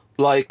 Yeah.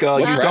 Like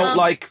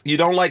you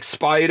don't like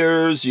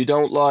spiders, you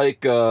don't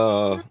like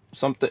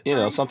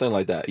something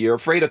like that. You're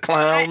afraid of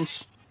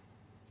clowns?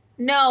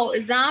 No,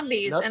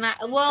 zombies. Nope. And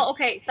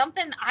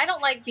something I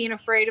don't like being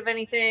afraid of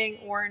anything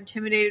or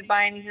intimidated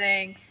by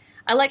anything.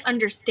 I like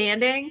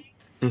understanding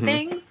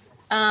things.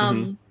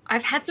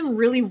 I've had some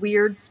really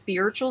weird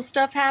spiritual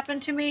stuff happen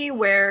to me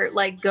where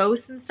like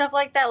ghosts and stuff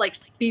like that, like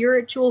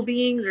spiritual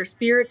beings or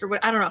spirits or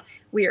what, I don't know,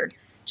 weird.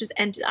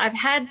 And I've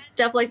had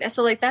stuff like that.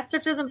 So like that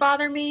stuff doesn't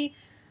bother me.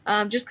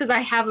 Just because I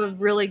have a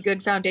really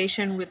good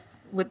foundation with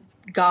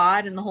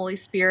God and the Holy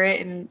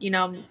Spirit, and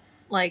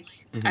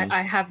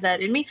I have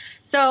that in me.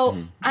 So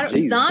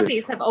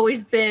zombies have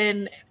always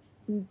been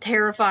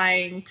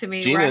terrifying to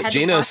me.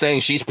 Gina is saying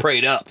she's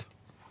prayed up.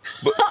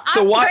 But,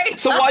 if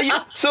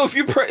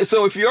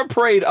you're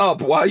prayed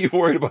up, why are you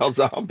worried about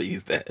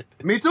zombies then?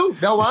 Me too.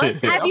 That's why.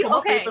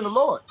 I'm faith in the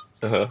Lord.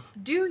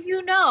 Do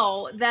you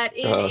know that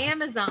in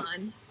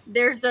Amazon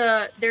there's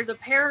a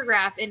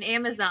paragraph in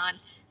Amazon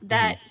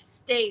that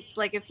states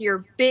like if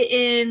you're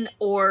bitten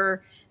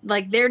or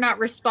like they're not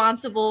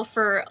responsible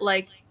for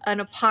like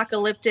an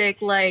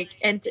apocalyptic like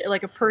a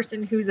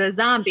person who's a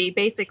zombie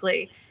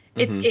basically.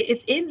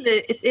 It's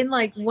in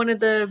like one of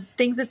the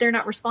things that they're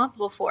not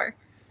responsible for.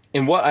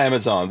 In what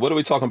Amazon? What are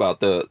we talking about?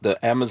 The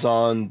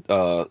Amazon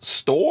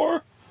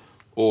store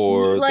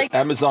or like the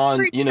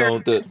Amazon,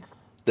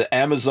 the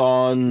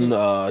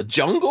Amazon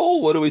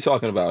jungle? What are we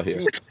talking about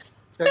here?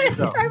 I'm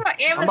talking about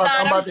Amazon.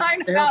 I'm about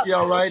to help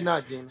y'all right now,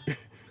 Gina.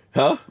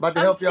 Huh? About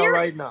to help y'all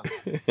right now.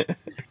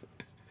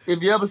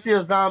 If you ever see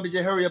a zombie,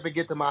 just hurry up and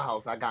get to my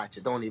house. I got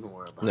you. Don't even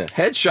worry about it.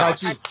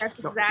 Headshots. That's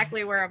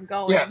exactly where I'm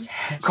going. Yes.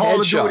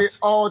 Call of Duty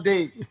all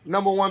day.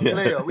 #1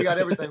 player. We got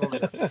everything over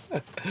there.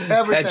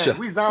 Everything. Headshot.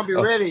 We zombie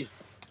ready.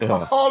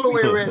 All the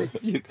way ready.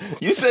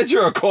 You said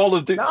you're a Call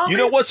of Duty. You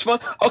know what's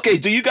fun? Okay,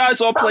 do you guys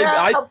all play?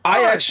 I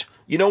actually,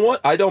 you know what?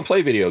 I don't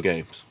play video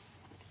games.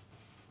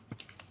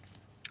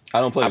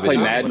 I play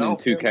Madden and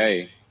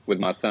 2K with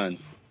my son.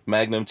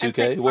 Magnum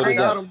 2K? What is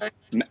that?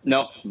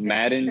 No,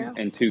 Madden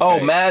and 2K. Oh,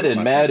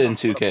 Madden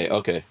 2K.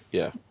 Okay,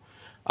 yeah.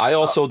 I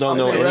also don't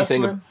know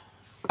anything.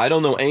 I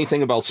don't know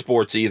anything about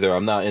sports either.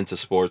 I'm not into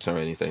sports or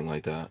anything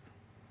like that.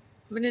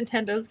 I'm a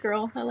Nintendo's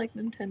girl. I like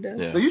Nintendo.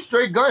 Yeah. So you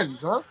straight guns,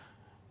 huh?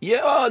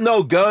 Yeah,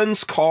 no,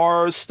 guns,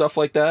 cars, stuff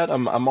like that.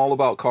 I'm all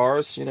about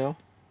cars,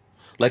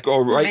 Like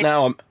right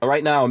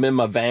now I'm in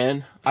my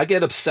van. I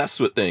get obsessed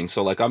with things.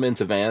 So like I'm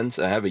into vans.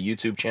 I have a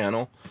YouTube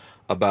channel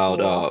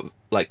about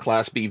like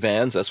Class B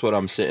vans. That's what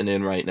I'm sitting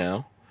in right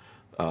now.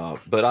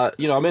 But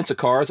I'm into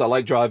cars. I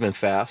like driving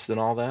fast and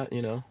all that,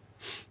 You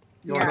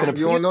want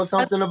to know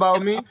something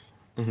about me?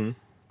 Mm-hmm.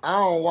 I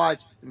don't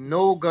watch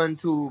no gun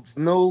tubes,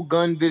 no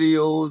gun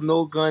videos,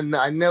 no gun.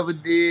 I never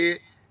did,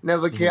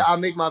 never care. I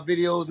make my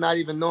videos not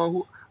even knowing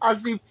who. I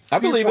see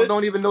people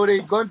don't even know they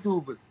gun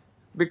tubers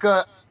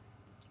because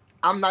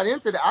I'm not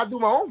into that. I do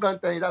my own gun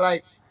things.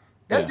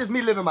 That's just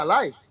me living my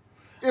life.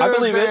 I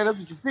believe it. That's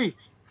what you see.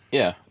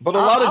 Yeah, but a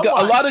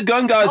lot of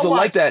gun guys are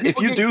like that. If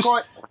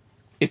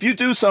you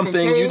do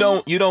something, you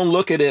don't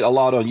look at it a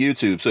lot on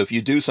YouTube. So if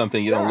you do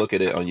something, you don't look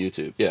at it on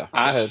YouTube. Yeah, go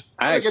ahead.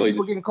 I look at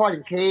people getting caught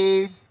in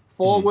caves,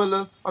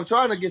 four-wheelers. I'm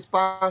trying to get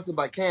sponsored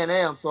by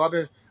Can-Am, so I've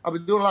been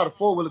doing a lot of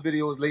four-wheeler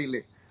videos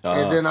lately.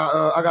 And then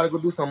I got to go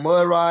do some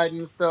mud riding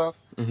and stuff.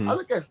 I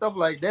look at stuff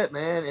like that,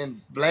 man,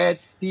 and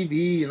Vlad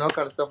TV and all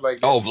kind of stuff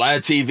like that. Oh, Vlad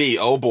TV.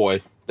 Oh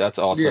boy, that's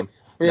awesome.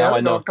 Yeah, now I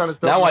know. Kind of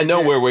stuff now like I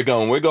know that. where we're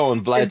going. We're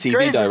going Vlad It's TV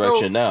crazy.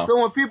 direction now. So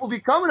when people be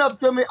coming up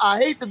to me, I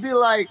hate to be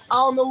like, I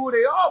don't know who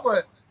they are,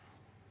 but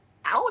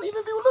I don't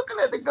even be looking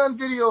at the gun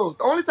videos.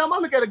 The only time I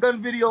look at a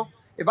gun video,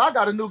 if I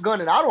got a new gun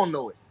and I don't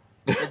know it,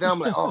 and then I'm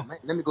like, oh man,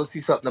 let me go see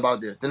something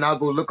about this. Then I'll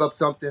go look up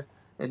something,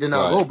 and then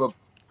I'll go.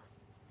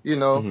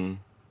 But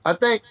I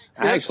think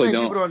people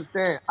don't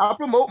understand. I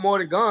promote more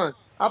than guns.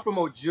 I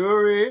promote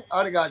jewelry.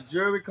 I got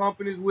jewelry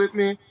companies with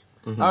me.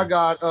 I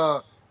got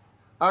a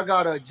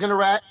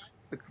Generac,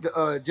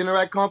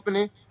 Generac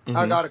company.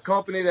 I got a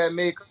company that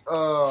make.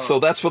 So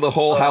that's for the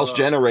whole house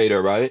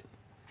generator, right?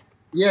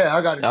 Yeah,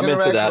 I got a Generac. I'm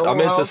into that. I'm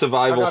into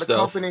survival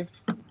stuff.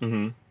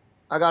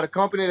 I got a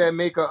company that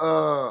make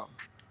a.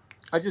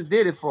 I just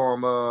did it for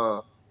them.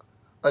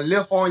 A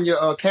lift on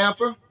your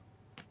camper.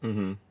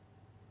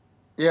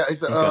 Yeah,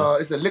 it's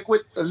a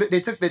liquid.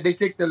 They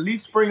take the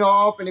leaf spring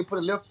off and they put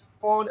a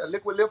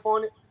liquid lift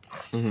on it.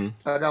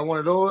 I got one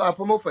of those. I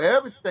promote for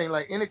everything,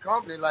 like any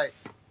company.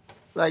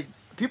 Like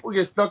people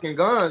get stuck in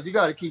guns. You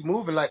got to keep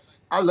moving. Like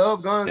I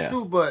love guns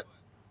too, but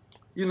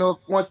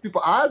once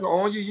people's eyes are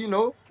on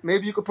you,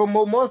 maybe you could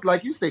promote more.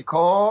 Like you say,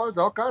 cars,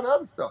 all kind of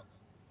other stuff.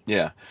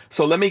 Yeah.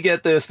 So let me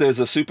get this. There's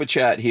a super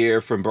chat here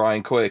from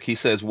Brian Quick. He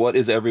says, "What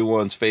is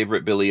everyone's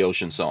favorite Billy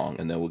Ocean song?"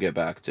 And then we'll get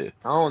back to.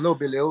 I don't know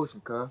Billy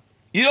Ocean, cuz.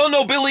 You don't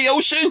know Billy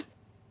Ocean?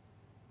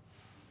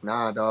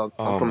 Nah, dog.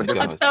 Oh, I'm from a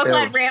different. I'm so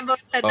glad Rambo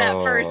said that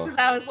first because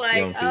I was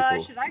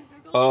like, should I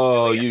Google?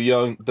 Oh, you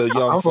young folks.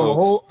 I'm from a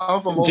whole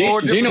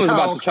different Gina was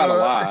about town, to try to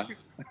lie.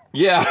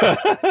 Yeah.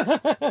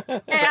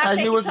 Hey, I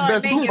knew it was the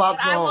best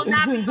Tupac I will song.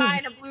 not be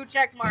buying a blue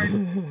check mark.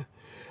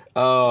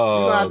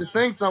 Oh. You're gonna have to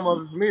sing some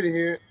of it for me to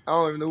hear it. I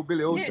don't even know who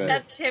Billy Ocean is.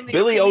 That's Timmy.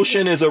 Billy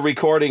Ocean is a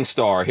recording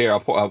star. Here,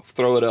 I'll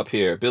throw it up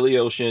here. Billy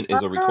Ocean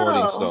is a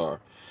recording star.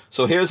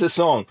 So here's his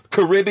song,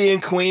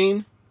 Caribbean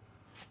Queen.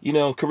 You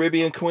know,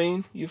 Caribbean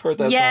Queen? You've heard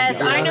that song? Yes,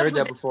 before? I know heard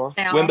that before.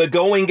 Now. When the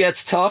going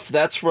gets tough,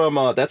 that's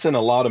from that's in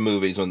a lot of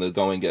movies when the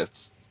going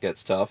gets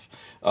tough.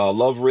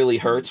 Love Really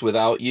Hurts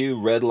Without You,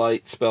 Red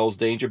Light Spells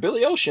Danger.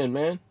 Billy Ocean,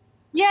 man.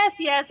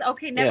 Yes.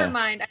 Okay, never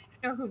mind. I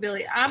know who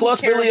Billy. Plus,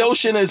 Billy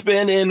Ocean has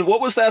been in,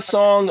 what was that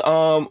song?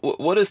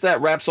 What is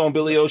that rap song,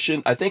 Billy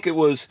Ocean? I think it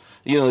was,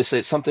 they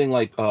say something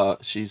like,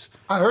 she's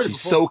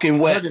soaking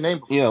wet. I heard the name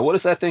before. What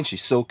is that thing?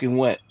 She's soaking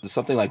wet.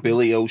 Something like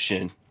Billy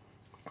Ocean.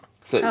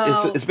 So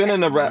it's been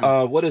in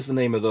the what is the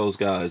name of those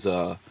guys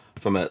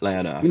from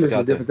Atlanta? I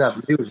forgot different type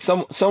of music.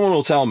 Someone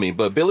will tell me,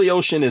 but Billy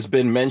Ocean has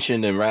been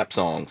mentioned in rap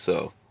songs,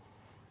 so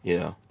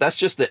that's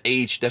just the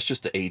age. That's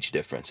just the age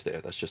difference there.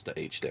 That's just the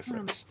age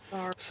difference.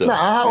 So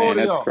how old are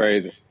that's y'all?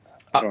 crazy.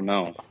 I don't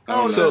know.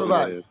 How old is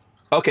everybody?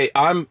 Okay,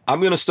 I'm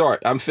gonna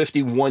start. I'm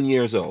 51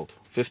 years old.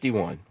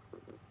 51.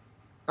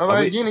 All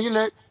right, Gina, you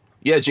next.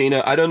 Yeah,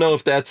 Gina. I don't know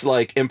if that's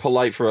like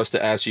impolite for us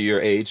to ask you your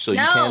age, so you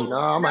can. No,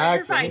 I'm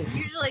you're fine.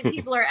 Usually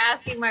people are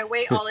asking my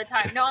weight all the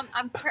time. No,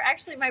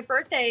 actually my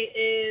birthday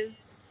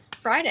is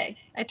Friday.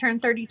 I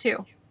turned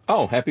 32.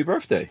 Oh, happy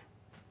birthday!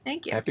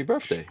 Thank you. Happy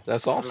birthday.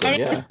 That's awesome.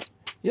 Yeah.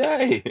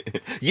 Yay!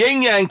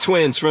 Yin Yang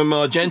Twins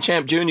from Gen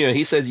Champ Jr.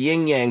 He says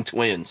Yin Yang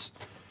Twins.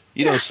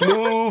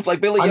 Smooth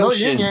like Billy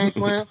Ocean. Yin Yang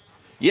Twin.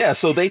 Yeah,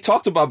 so they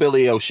talked about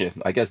Billy Ocean.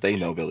 I guess they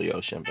know Billy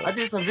Ocean. But... I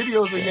did some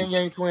videos with Yin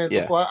Yang Twins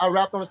before. I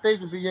rapped on the stage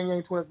with Yin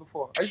Yang Twins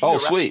before. Oh,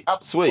 sweet.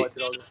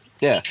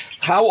 Yeah.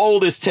 How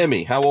old is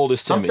Timmy? I'm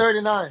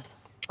 39.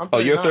 Oh,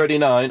 you're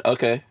 39.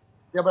 Okay.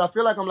 Yeah, but I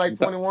feel like I'm like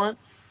 21.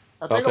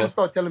 I think I'm going to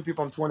start telling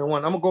people I'm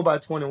 21. I'm going to go by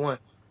 21.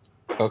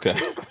 Okay.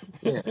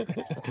 Yeah.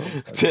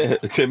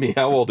 Timmy,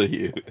 how old are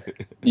you?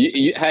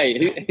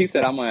 Hey, he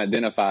said I'm going to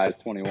identify as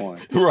 21.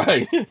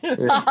 Right.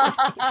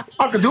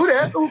 I could do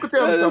that. Who could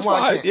tell me that's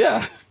something? fine.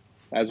 Yeah.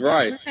 That's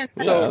right.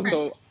 So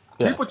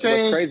people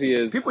change. What's crazy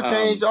is people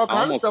change all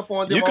kinds of stuff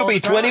on them. You could be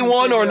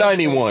 21 or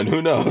 91.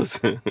 Who knows?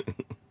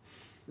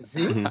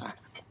 See?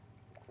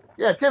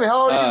 Yeah, Timmy,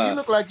 how old are you? You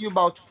look like you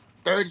about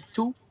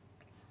 32.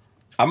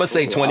 I'm going to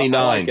say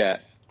 29. I'm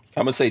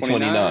going to say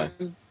 29.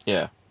 29?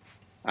 Yeah.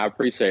 I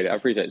appreciate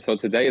it. So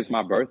today is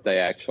my birthday,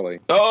 actually.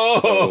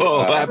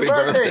 Oh, happy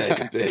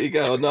birthday. There you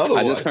go. Another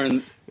one. I just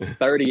turned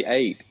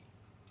 38.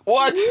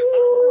 What?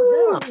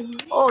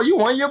 Oh, you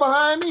 1 year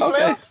behind me, okay.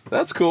 Blair?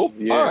 That's cool.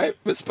 Yeah. All right.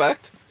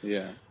 Respect.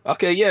 Yeah.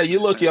 Okay, yeah, you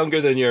look younger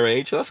than your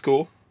age. That's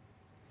cool.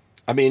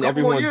 I mean,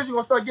 Couple more years, you're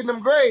going to start getting them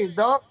grades,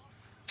 dog.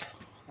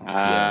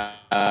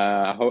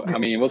 I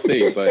mean, we'll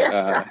see,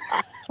 but...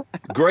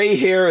 Gray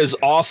hair is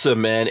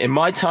awesome, man. In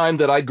my time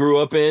that I grew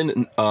up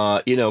in,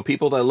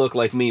 people that look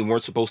like me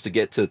weren't supposed to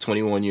get to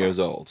 21 years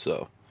old.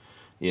 So,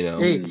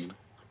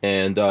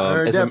 and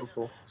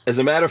as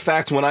a matter of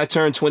fact, when I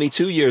turned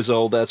 22 years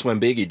old, that's when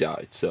Biggie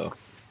died. So,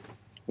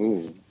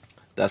 ooh,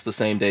 That's the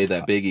same day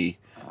that Hey,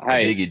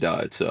 Biggie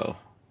died. So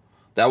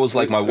that was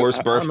like my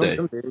worst I remember birthday.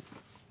 them days.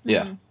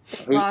 Yeah.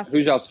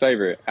 who's y'all's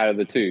favorite out of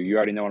the two? You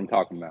already know what I'm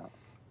talking about.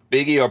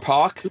 Biggie or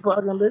Pac? Tupac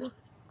and Biggie?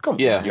 Come on,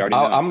 Yeah, You man.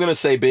 already know. I'm gonna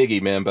say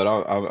Biggie, man, but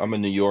I'm a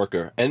New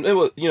Yorker, and it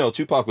was,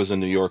 Tupac was a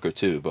New Yorker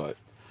too, but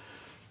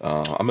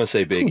I'm gonna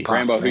say Biggie. Tupac,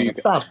 Rambo, who man. you?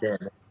 Stop that, man.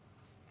 That man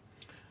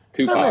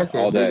Tupac all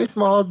said day. Biggie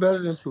Smalls better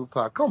than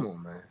Tupac. Come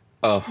on, man.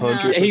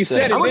 100%. He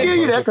said it, I'm gonna man. give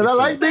you that because I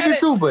like 100%. Biggie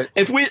too, but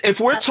If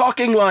we're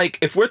talking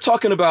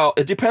about,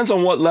 it depends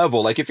on what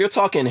level. Like if you're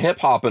talking hip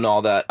hop and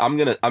all that, I'm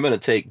gonna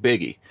take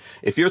Biggie.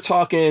 If you're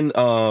talking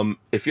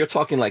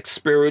like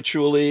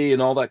spiritually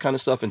and all that kind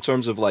of stuff in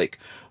terms of like,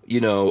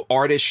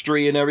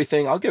 artistry and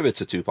everything, I'll give it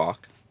to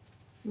Tupac.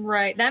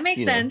 Right. That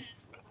makes You know. sense.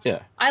 Yeah.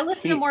 I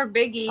listen to more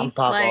Biggie. I'm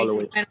Pac all the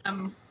way. When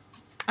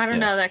I don't Yeah.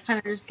 know. That kind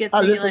of just gets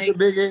I me listen to like,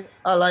 Biggie.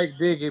 I like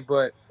Biggie,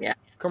 but yeah.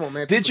 come on,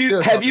 man. Have People still you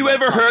talking about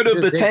ever Pac heard to of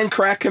the this day. 10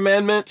 Crack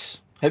Commandments?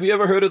 Have you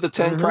ever heard of the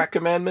 10 Mhm. Crack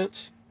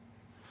Commandments?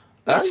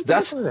 I ain't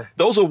never heard of that.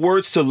 Those are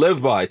words to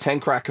live by. 10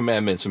 Crack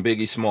Commandments from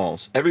Biggie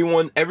Smalls.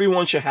 Everyone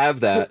should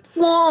have that.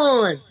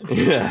 One.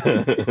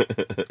 Yeah.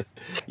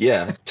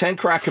 Yeah. 10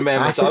 Crack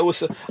Commandments.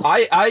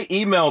 I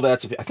email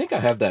that to, I think I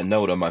have that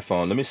note on my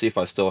phone. Let me see if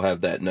I still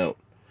have that note.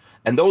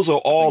 And those are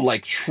all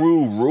like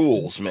true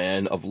rules,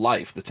 man, of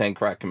life. The 10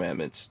 Crack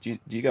Commandments. Do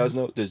you guys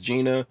know? Does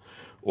Gina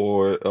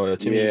or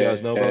Timmy, you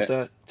guys know about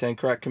that? 10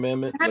 Crack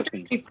Commandments? I have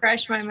to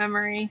refresh my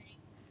memory.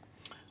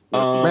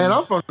 Man,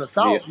 I'm from the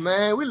South, Yeah.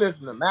 man. We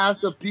listen to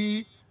Master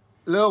P,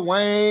 Lil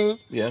Wayne,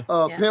 Yeah.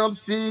 Yeah. Pimp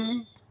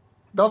C,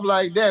 stuff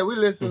like that. We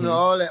listen to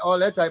all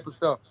that type of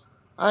stuff.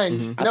 I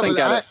ain't I never.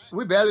 think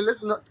We barely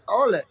listen to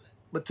all that.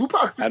 But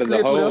Tupac out of the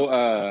slid through there.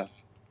 whole,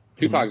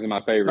 Tupac's my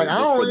Like favorite I just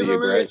don't for the even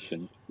really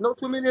aggression. know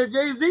too many of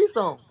Jay-Z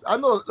songs. I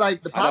know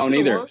like the I don't popular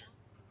either. ones.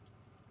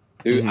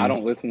 Dude, I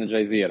don't listen to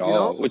Jay-Z at You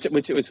all. know, Which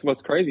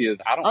what's crazy is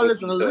I don't I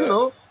listen listen to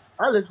to.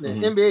 I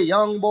listen to NBA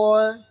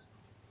YoungBoy.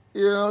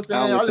 You know what I'm I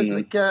saying? don't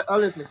listen to. I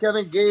listen to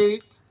Kevin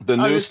Gates. The I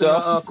new listen to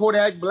stuff?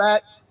 Kodak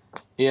Black.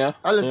 Yeah.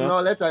 I listen Yeah. to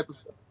all that type of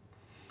stuff.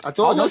 I I'll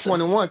told you I'm listen.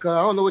 21 because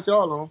I don't know what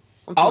y'all on.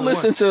 I'm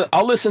 21.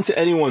 I'll listen to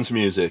anyone's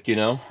music,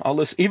 I'll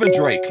listen even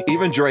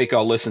Drake,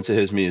 I'll listen to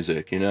his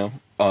music, You ain't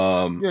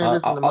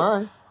listen to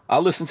mine.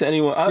 I'll listen to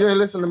anyone. You ain't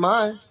listen to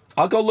mine.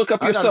 I'll go look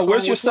up I your got a stuff. song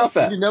Where's your with stuff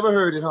Twista. at? You never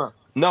heard it, huh?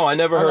 No, I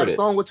never I got heard a it.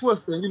 song with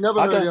Twista and you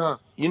never heard it, huh?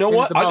 You know And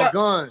what? it's about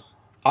guns.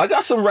 I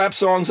got some rap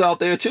songs out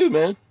there too,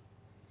 man.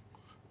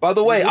 By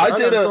the way, I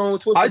got a song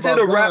with Twista I did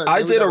about a rap guns, I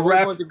and we did got a whole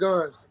rap bunch of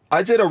guns.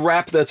 I did a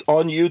rap that's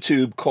on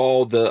YouTube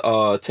called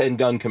the 10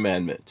 Gun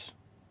Commandments.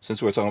 Since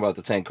we're talking about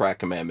the 10 Crack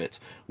Commandments,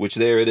 which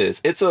there it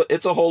is. It's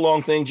a whole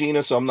long thing,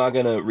 Gina, so I'm not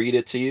going to read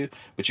it to you,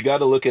 but you got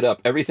to look it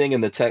up. Everything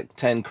in the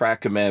 10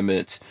 Crack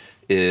Commandments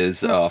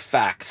is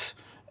facts.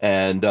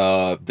 And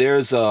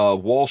there's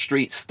Wall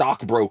Street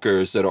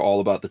stockbrokers that are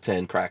all about the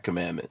 10 Crack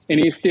Commandments. And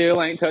he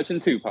still ain't touching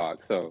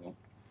Tupac, so.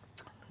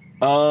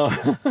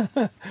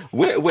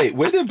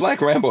 Where did Black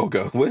Rambo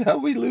go? How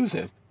we lose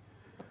him?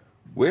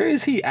 Where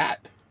is he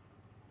at?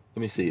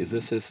 Let me see. Is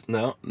this his?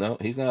 No,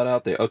 he's not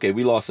out there. Okay,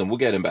 we lost him. We'll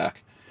get him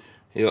back.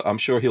 I'm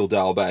sure he'll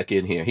dial back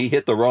in here. He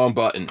hit the wrong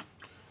button.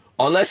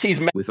 Unless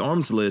he's... With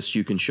Arms List,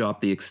 you can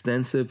shop the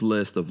extensive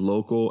list of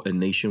local and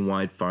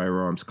nationwide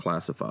firearms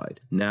classified,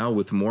 now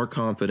with more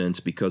confidence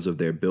because of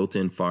their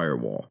built-in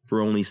firewall. For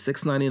only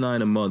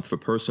 $6.99 a month for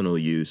personal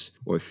use,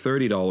 or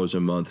 $30 a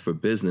month for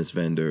business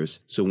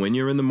vendors. So when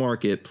you're in the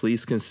market,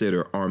 please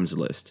consider Arms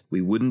List. We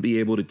wouldn't be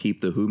able to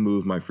keep the Who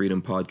Moved My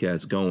Freedom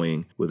podcast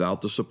going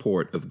without the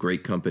support of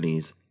great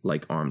companies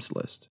like Arms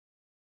List.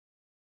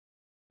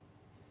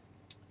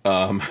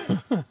 Here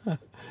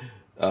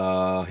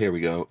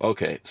we go.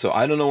 Okay, so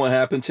I don't know what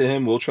happened to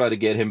him. We'll try to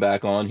get him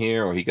back on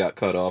here, or he got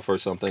cut off or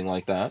something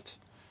like that.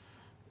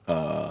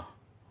 So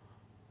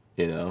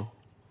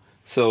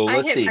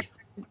let's see. I hit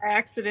by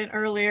accident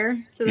earlier,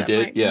 so You that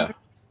did? might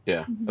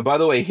Yeah. And by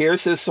the way,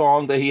 here's his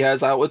song that he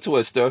has out with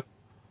Twista.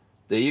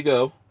 There you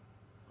go.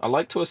 I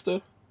like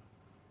Twista.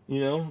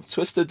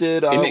 Twista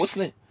did. What's the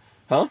name?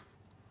 Huh?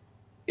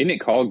 Isn't it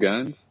called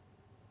Guns?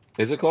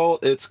 Is it called?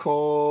 It's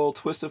called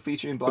Twista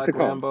featuring What's it Black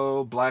called?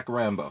 Rambo. Black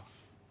Rambo.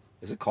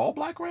 Is it called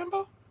Black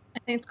Rambo? I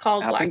think it's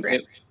called Black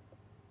Rambo.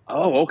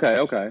 Oh, okay.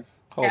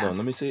 Hold on,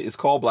 let me see. It's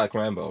called Black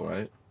Rambo,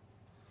 right?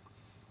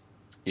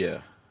 Yeah.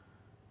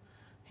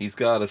 He's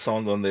got a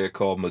song on there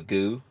called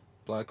Magoo,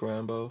 Black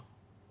Rambo.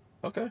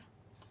 Okay.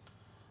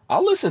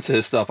 I'll listen to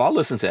his stuff. I'll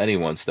listen to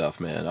anyone's stuff,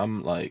 man.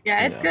 I'm like...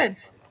 Yeah, it's good.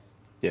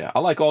 Yeah, I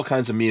like all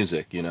kinds of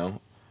music,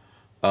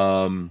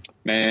 Man,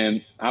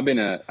 I've been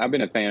a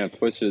fan of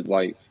Twista.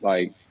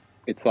 Like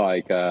it's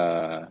like.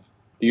 Do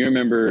you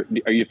remember?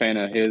 Are you a fan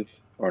of his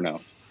or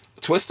no?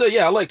 Twista,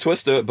 yeah, I like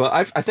Twista, but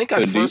I think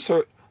I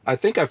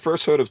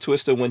first heard of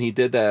Twista when he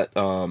did that.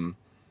 No,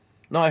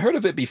 I heard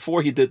of it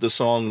before he did the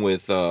song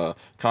with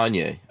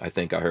Kanye. I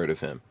think I heard of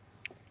him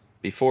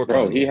before.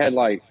 Bro, Kanye. he had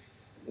like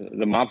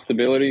the Mob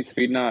Stability,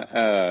 Speed Knot,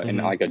 and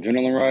like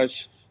Adrenaline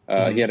Rush.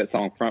 He had that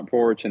song Front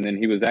Porch, and then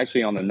he was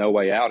actually on the No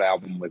Way Out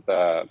album with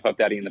Puff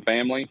Daddy and the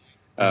Family,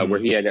 where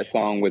he had that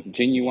song with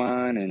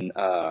Genuine and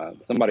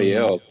somebody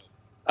else.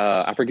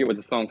 I forget what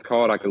the song's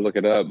called. I could look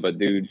it up, but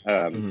dude,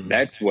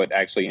 that's what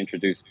actually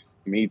introduced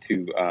me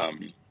to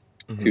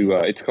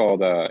it's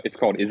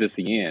called Is This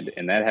the End?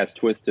 And that has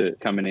Twista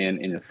coming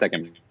in the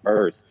second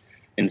verse.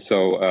 And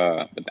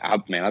so,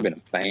 I've been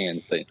a fan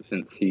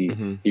since he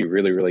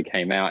really, really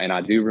came out. And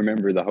I do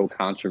remember the whole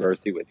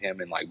controversy with him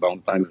and like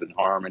Bone Thugs and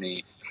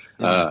Harmony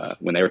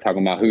when they were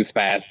talking about who's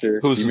faster.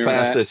 Who's the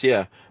fastest,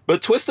 yeah.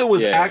 But Twista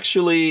was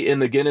actually in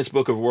the Guinness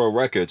Book of World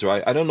Records,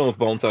 right? I don't know if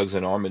Bone Thugs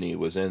and Harmony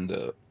was in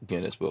the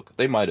Guinness Book.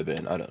 They might have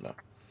been. I don't know.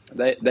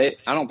 I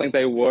don't think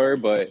they were,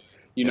 but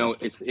you know,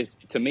 it's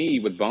to me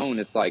with Bone,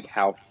 it's like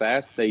how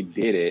fast they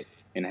did it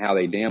and how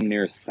they damn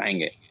near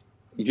sang it.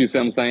 You see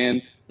what I'm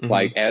saying?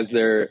 Like as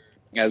they're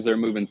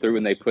moving through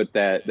and they put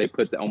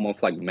the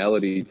almost like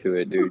melody to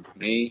it, dude. To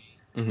me,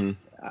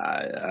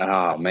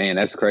 oh man,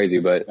 that's crazy.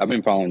 But I've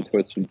been following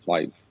Twista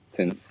like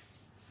since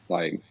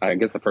like I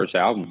guess the first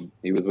album.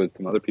 He was with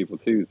some other people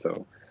too,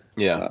 so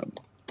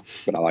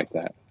but I like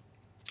that.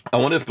 I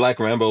wonder if Black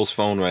Rambo's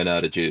phone ran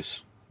out of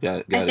juice.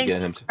 Gotta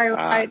get him.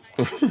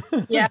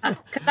 Yeah,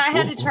 because I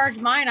had to charge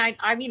mine.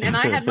 I mean, and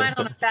I had mine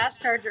on a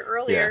fast charger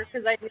earlier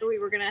because I knew we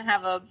were gonna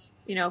have a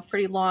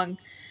pretty long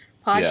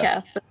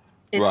podcast, but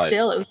it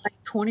was like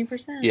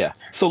 20%. Yeah.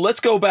 So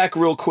let's go back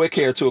real quick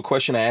here to a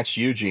question I asked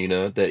you,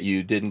 Gina, that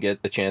you didn't get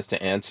a chance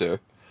to answer.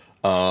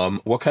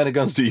 What kind of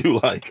guns do you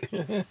like?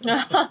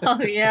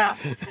 Oh yeah.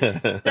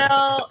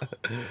 So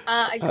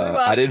I grew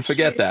up. I didn't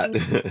forget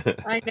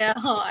that. I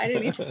know. I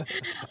didn't either.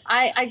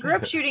 I grew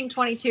up shooting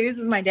 22s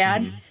with my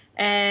dad.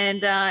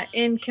 And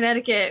in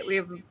Connecticut, we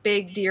have a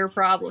big deer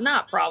problem.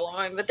 Not problem,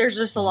 I mean, but there's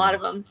just a lot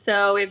of them.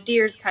 So we have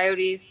deers,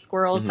 coyotes,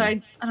 squirrels. So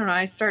I don't know.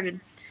 I started.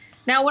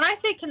 Now, when I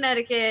say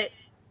Connecticut,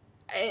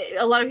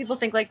 a lot of people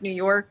think like New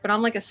York, but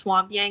I'm like a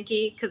swamp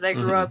Yankee because I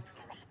grew up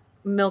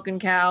milking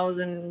cows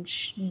and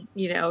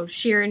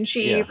shearing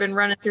sheep and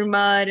running through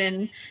mud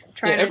and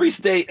trying. Every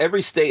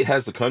state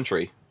has the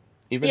country.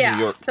 Even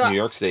New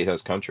York State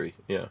has country.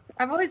 Yeah.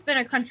 I've always been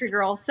a country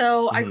girl.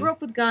 So I grew up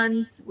with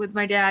guns with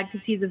my dad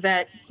because he's a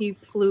vet. He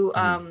flew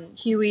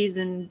Hueys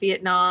in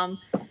Vietnam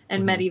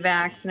and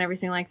Medivacs and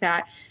everything like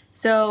that.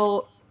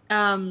 So,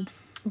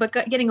 but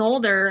getting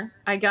older,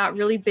 I got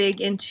really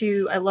big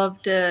into. I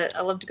love to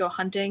go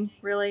hunting,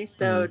 really.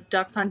 So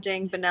duck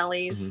hunting,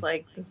 Benellis,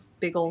 like those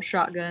big old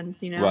shotguns,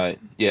 Right.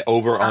 Yeah.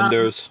 Over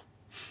unders.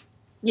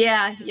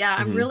 Yeah.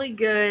 I'm really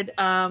good.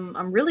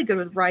 I'm really good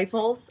with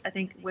rifles. I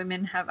think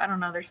women have. I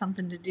don't know. There's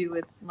something to do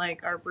with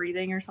like our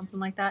breathing or something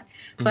like that.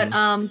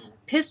 But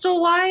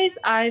pistol wise,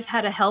 I've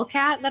had a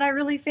Hellcat that I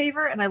really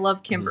favor, and I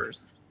love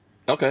Kimbers.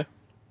 Okay,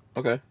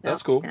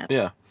 that's cool.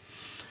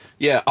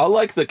 Yeah, I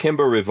like the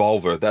Kimber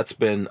revolver. That's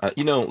been,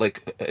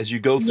 like as you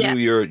go through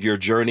your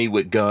journey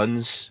with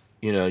guns,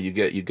 you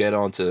get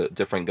onto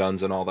different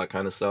guns and all that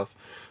kind of stuff.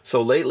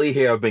 So lately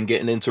here, I've been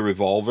getting into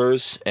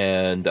revolvers,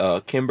 and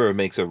Kimber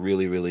makes a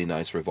really, really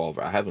nice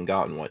revolver. I haven't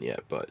gotten one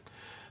yet, but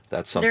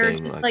that's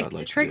something like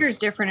the trigger's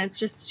different. It's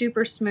just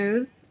super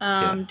smooth.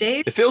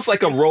 Dave, it feels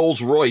like a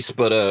Rolls Royce,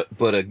 but a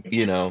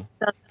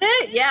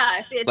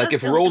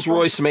if Rolls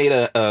Royce made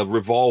a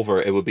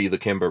revolver, it would be the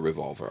Kimber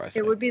revolver. I think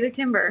it would be the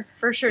Kimber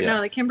for sure.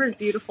 No, the Kimber's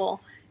beautiful.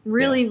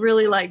 Really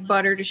like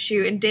butter to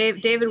shoot. And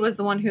David was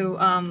the one who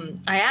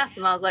I asked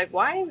him. I was like,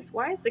 why is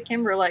the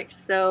Kimber like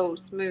so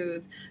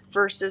smooth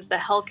versus the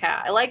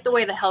Hellcat? I like the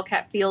way the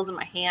Hellcat feels in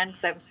my hand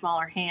because I have a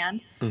smaller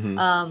hand.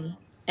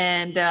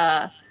 And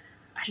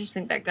I just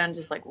think that gun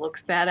just like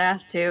looks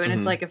badass too, and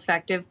it's like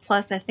effective.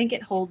 Plus, I think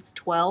it holds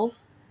 12.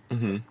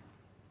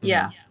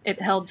 Yeah,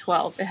 it held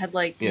 12. It had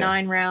like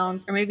 9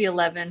 rounds, or maybe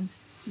 11.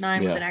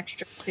 9 with an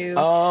extra 2.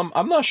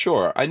 I'm not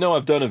sure. I know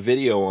I've done a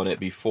video on it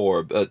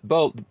before, but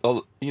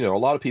a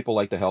lot of people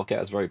like the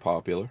Hellcat. It's very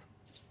popular.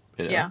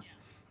 Yeah.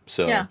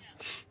 So. Yeah.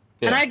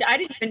 And I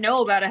didn't even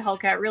know about a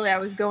Hellcat. Really, I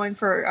was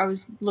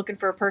looking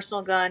for a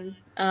personal gun,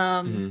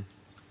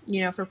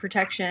 for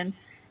protection.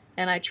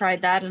 And I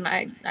tried that, and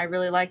I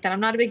really like that. I'm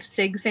not a big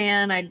SIG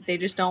fan. They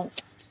just don't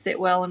sit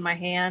well in my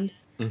hand.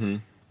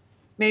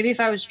 Maybe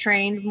if I was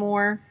trained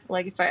more,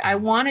 like if I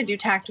want to do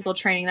tactical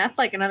training, that's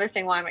like another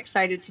thing why I'm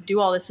excited to do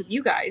all this with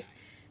you guys,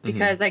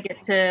 because I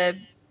get to,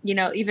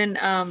 even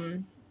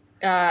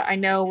I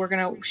know we're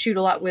going to shoot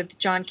a lot with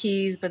John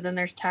Keys, but then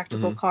there's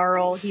Tactical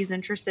Carl. He's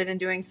interested in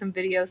doing some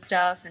video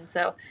stuff. And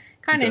so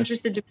kind of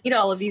interested to meet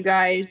all of you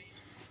guys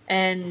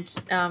and,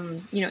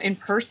 in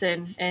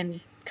person and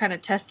kind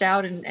of test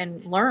out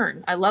and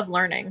learn. I love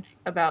learning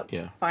about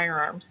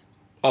firearms.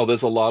 Oh,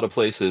 there's a lot of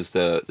places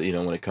that,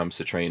 when it comes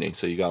to training.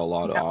 So you got a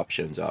lot of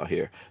options out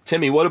here.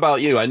 Timmy, what about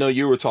you? I know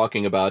you were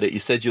talking about it. You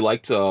said you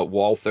liked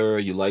Walther,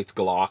 you liked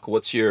Glock.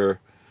 What's your,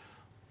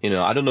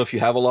 I don't know if you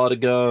have a lot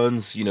of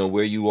guns,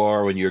 where you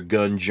are on your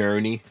gun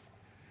journey,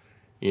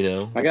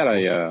 I got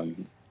a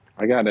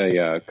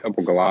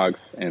couple Glocks,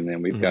 and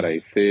then we've got a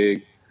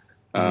SIG.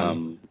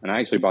 And I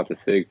actually bought the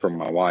SIG from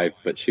my wife,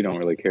 but she don't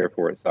really care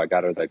for it. So I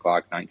got her the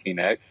Glock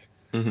 19X.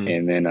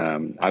 And then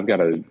I've got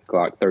a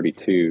Glock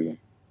 32.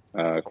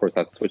 Of course,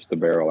 I switched the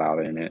barrel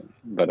out in it,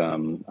 but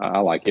I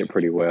like it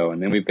pretty well.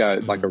 And then we've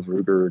got like a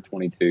Ruger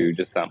 22,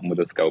 just something with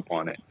a scope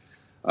on it.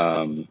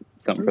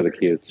 something for the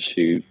kids to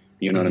shoot.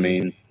 You know what I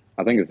mean?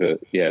 I think it's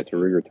a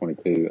Ruger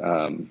 22.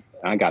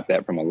 I got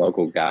that from a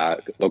local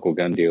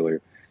gun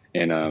dealer,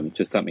 and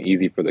just something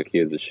easy for the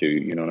kids to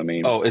shoot. You know what I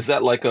mean? Oh, is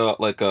that like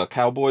a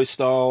cowboy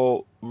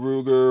style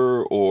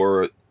Ruger,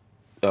 or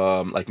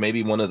like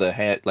maybe one of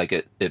the like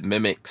it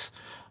mimics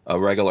a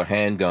regular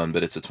handgun,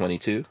 but it's a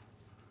 22?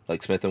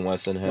 Like Smith and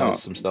Wesson has No,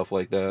 some stuff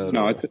like that.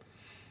 no, Or...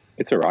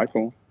 it's a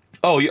rifle.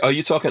 Oh, are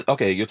you talking?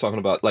 Okay, you're talking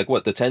about like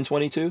what, the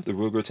 1022, the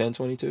Ruger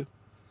 1022?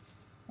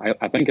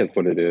 I think that's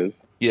what it is.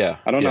 Yeah,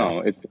 I don't yeah.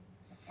 know.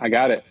 I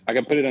got it. I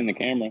can put it on the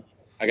camera.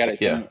 I got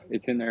it. Yeah.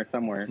 It's in there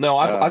somewhere. No,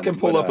 I can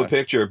pull up a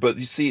picture, but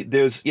you see,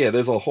 there's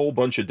a whole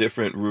bunch of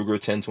different Ruger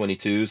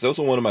 1022s. Those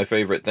are one of my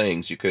favorite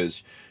things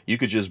because you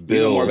could just build.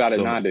 You know more about it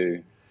than I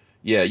do.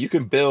 Yeah, you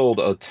can build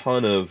a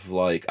ton of,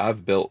 like,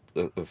 I've built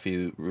a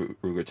few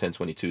Ruger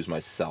 1022s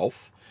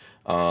myself.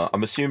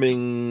 I'm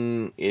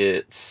assuming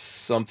it's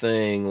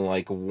something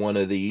like one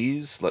of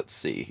these. Let's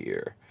see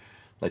here.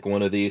 Like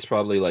one of these,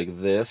 probably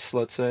like this,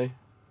 let's say.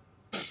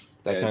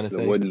 That kind of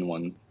thing. The wooden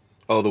one.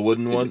 Oh, the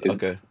wooden one?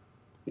 Okay.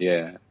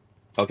 Yeah.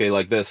 Okay,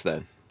 like this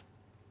then.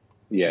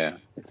 Yeah.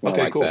 It's more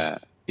okay, like cool.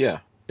 that. Yeah,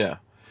 yeah.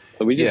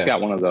 So we just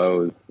got one of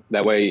those.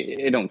 That way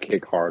it don't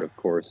kick hard, of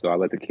course, so I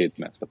let the kids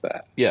mess with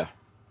that. Yeah.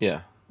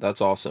 Yeah.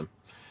 That's awesome.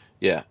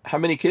 Yeah. How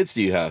many kids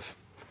do you have?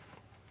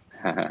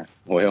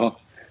 Well,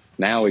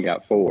 now we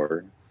got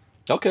 4.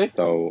 Okay.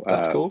 So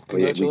that's cool.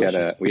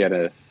 Congratulations.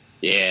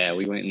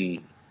 We went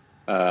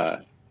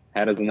and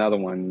had us another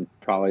one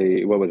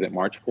probably, what was it,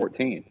 March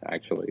 14th,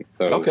 actually.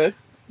 So okay.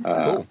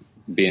 Cool.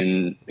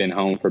 Been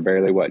home for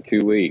barely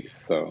 2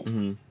 weeks.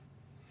 So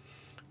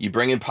you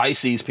bringing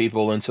Pisces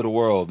people into the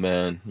world,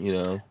 man, you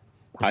know.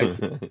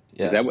 Pisces.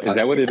 Yeah. Is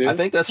that what it is? I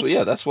think that's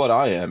what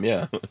I am,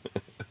 yeah.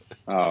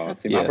 Oh,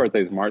 see, my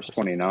birthday's March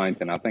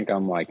 29th, and I think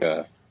I'm like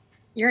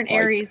you're an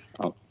Aries.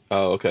 Oh,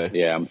 okay.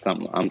 Yeah, I'm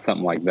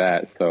something like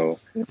that. So,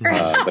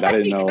 but I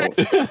didn't know.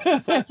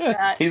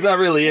 He's not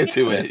really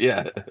into it.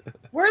 Yeah.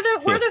 We're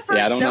the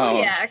first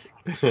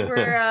zodiacs.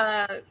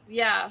 We're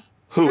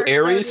Who,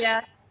 Aries?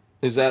 Zodiac.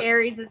 Is that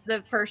Aries is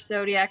the first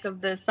zodiac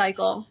of the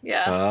cycle?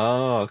 Yeah.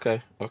 Oh,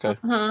 okay.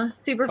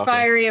 Super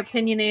fiery,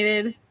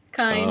 opinionated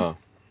kind.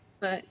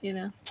 But you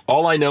know.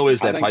 All I know is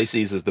that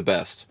Pisces is the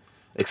best.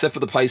 Except for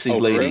the Pisces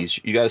ladies,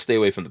 really? you got to stay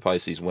away from the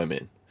Pisces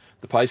women.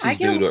 The Pisces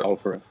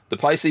the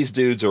Pisces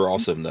dudes are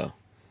awesome though.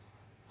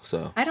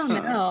 So I don't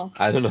know.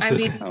 I don't know. I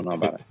don't know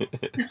about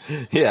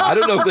it. Yeah, I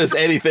don't know if there's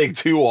anything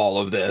to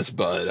all of this,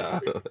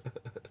 but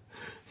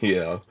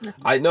yeah,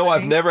 I know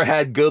I've never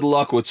had good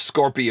luck with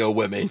Scorpio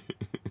women.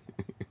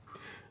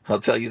 I'll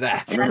tell you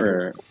that. I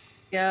remember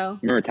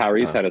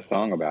Tyrese had a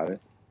song about it.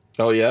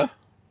 Oh yeah.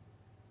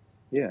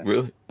 Yeah.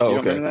 Really? Oh, you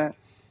okay. Remember that?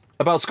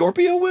 About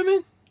Scorpio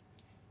women?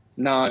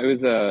 No, it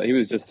was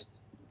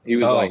he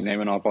was like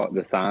naming off all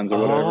the signs or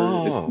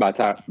whatever.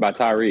 It's by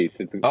Tyrese.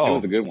 It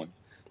was a good one.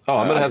 Oh,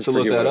 I'm gonna have to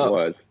look that up. It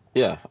was.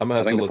 Yeah, I'm gonna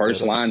have to look that up. I think the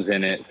first lines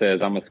in it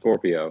says I'm a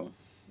Scorpio.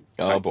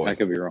 Oh boy, I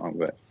could be wrong,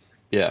 but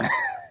yeah,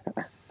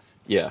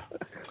 yeah.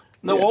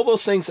 No, all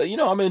those things. You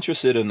know, I'm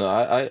interested in.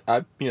 I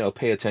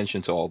pay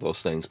attention to all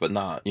those things, but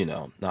not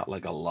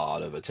like a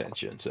lot of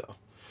attention. So,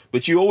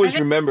 but you always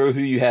remember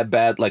who you had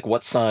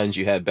what signs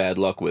you had bad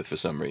luck with for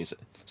some reason.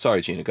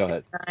 Sorry, Gina, go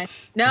ahead.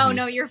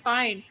 No, you're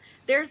fine.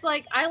 There's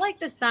I like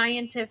the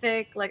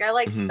scientific, I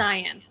like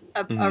science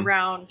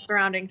around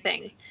surrounding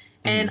things.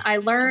 And I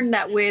learned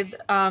that with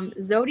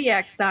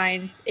zodiac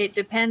signs, it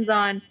depends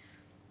on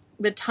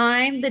the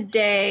time, the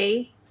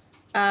day,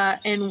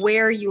 and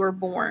where you were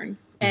born.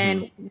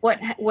 And what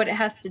it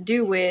has to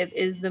do with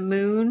is the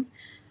moon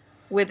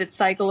with its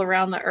cycle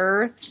around the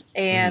earth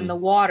and the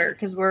water,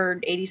 because we're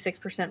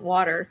 86%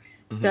 water.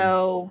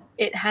 So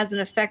it has an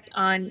effect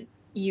on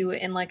you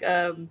in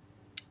a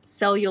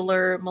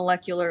cellular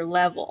molecular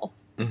level,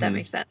 if that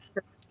makes sense.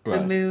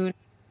 The moon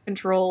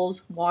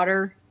controls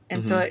water,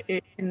 and so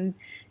it can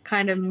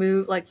kind of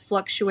move,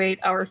 fluctuate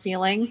our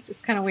feelings.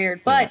 It's kind of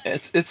weird, but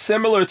it's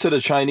similar to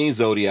the Chinese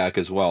zodiac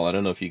as well. I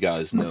don't know if you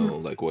guys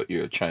know what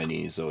your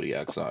Chinese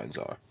zodiac signs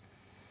are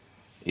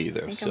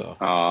either. So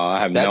I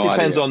have that no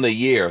depends idea. on the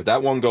year.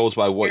 That one goes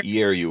by what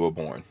year you were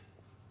born.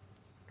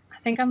 I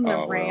think I'm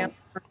the ram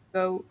or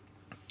goat.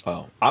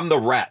 Oh, I'm the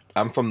rat.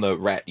 I'm from the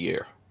rat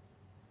year.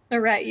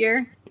 The rat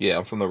year? Yeah,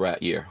 I'm from the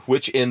rat year,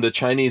 which in the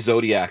Chinese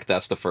zodiac,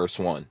 that's the first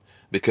one.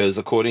 Because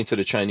according to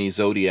the Chinese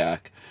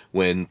zodiac,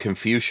 when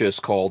Confucius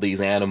called these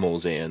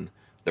animals in,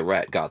 the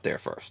rat got there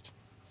first.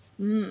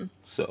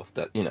 So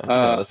that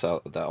that's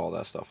how all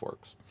that stuff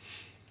works.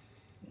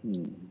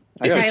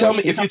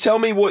 If you tell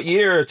me what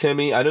year,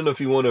 Timmy, I don't know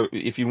if you want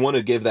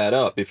to give that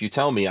up. If you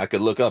tell me, I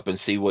could look up and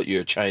see what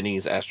your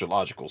Chinese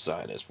astrological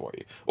sign is for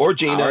you. Or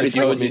Gina, if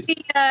you want me.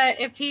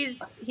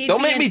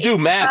 Don't make me do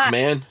math,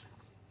 man.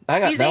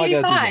 He's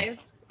 85.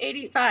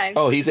 85.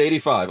 Oh, he's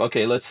 85.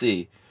 Okay, let's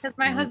see. Because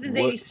my husband's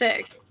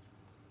 86.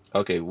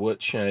 Okay, what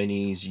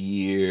Chinese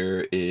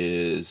year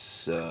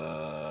is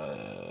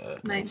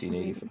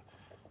 1985?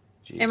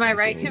 Am I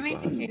right, Timmy?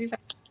 85.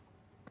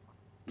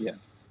 Yeah.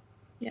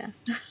 Yeah.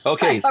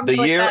 Okay, I'm the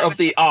really year bad of with-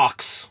 the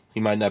ox. He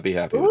might not be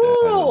happy Ooh, with that. I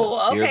don't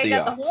know. Year of okay,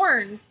 got the ox.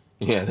 horns.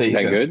 Yeah, there you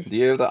that go. good? The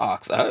year of the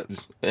ox. I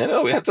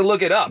know, we have to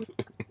look it up.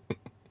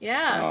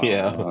 Yeah.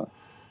 Yeah. You were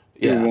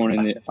Yeah. born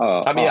in the.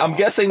 I mean, I'm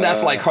guessing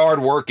that's like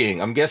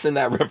hardworking. I'm guessing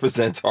that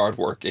represents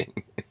hardworking.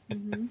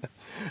 Mm-hmm.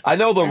 I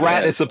know the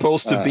rat Yeah. is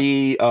supposed to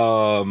be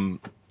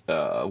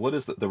what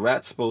is the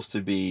rat's supposed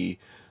to be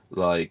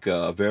like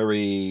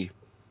very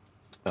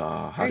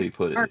how do you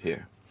put it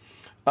here?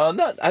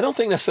 Not I don't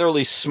think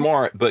necessarily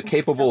smart, but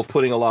capable of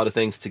putting a lot of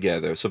things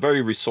together. So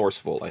very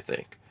resourceful, I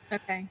think.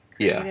 Okay.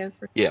 Yeah. Creative.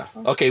 Yeah.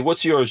 Okay,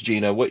 what's yours,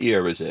 Gina? What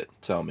year is it?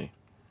 Tell me.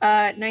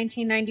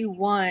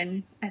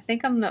 1991. I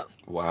think I'm the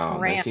Wow,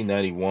 Ram.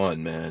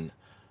 1991, man.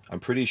 I'm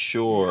pretty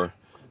sure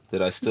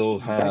that I still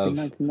Back in have.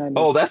 1990.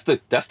 Oh, that's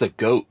the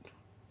goat.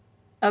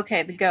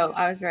 Okay, the goat.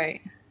 I was right.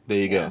 There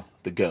you Yeah. go.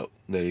 The goat.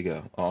 There you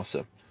go.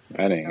 Awesome.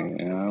 I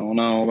don't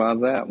know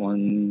about that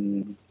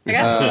one. I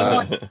got some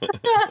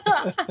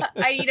one.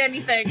 I eat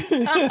anything.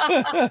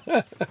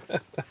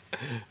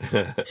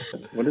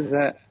 What is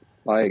that?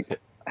 Like,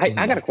 hey,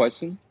 I got a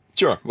question.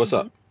 Sure. What's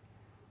up?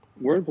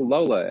 Where's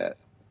Lola at?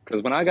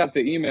 Because when I got the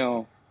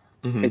email,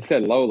 Mhm. it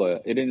said Lola.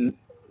 It didn't,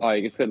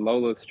 like, it said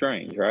Lola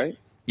Strange, right?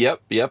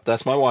 Yep.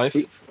 That's my wife.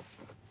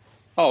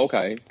 Oh,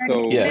 okay.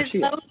 So, Yeah. where's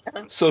she at?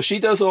 So she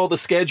does all the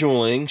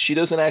scheduling. She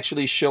doesn't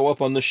actually show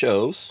up on the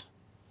shows,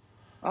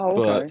 Oh,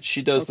 okay. but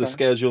she does the Okay.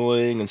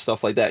 scheduling and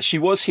stuff like that. She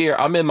was here.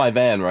 I'm in my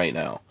van right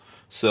now.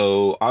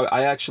 So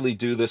I actually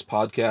do this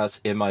podcast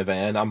in my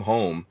van. I'm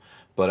home,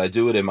 but I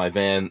do it in my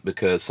van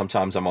because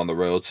sometimes I'm on the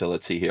road. So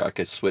let's see here. I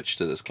could switch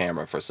to this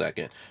camera for a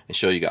second and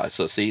show you guys.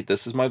 So see,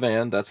 this is my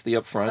van. That's the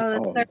up front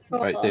Oh, that's so cool.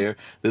 right there.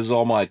 This is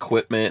all my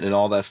equipment and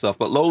all that stuff.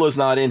 But Lola's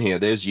not in here.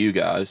 There's you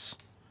guys.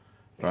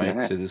 Right,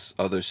 Snap. so there's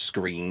other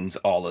screens,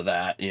 all of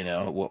that,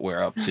 what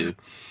we're up to.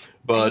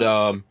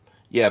 But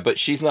yeah, but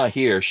she's not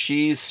here.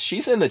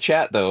 She's in the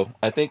chat though.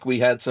 I think we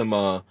had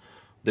some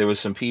there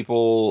was some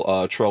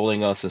people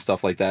trolling us and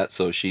stuff like that,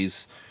 so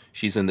she's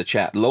in the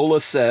chat.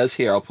 Lola says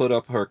here, I'll put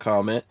up her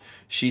comment.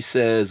 She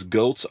says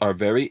goats are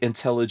very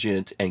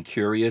intelligent and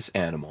curious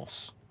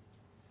animals.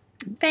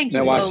 Thank Now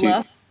you, watch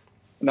Lola.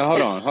 No,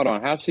 hold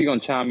on. How's she gonna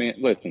chime in?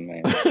 Listen,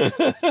 man.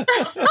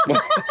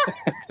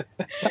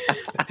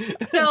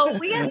 So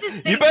we have this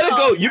thing You better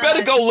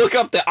called, go look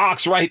up the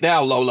ox right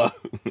now, Lola.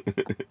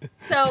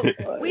 So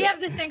we have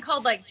this thing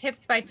called like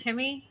Tips by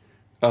Timmy.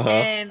 Uh-huh.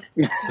 And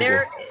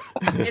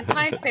it's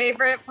my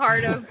favorite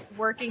part of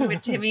working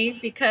with Timmy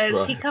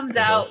because he comes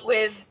out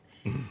with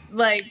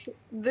like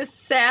the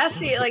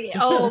sassy, like,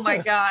 oh my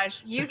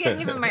gosh, you get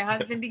him and my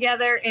husband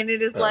together, and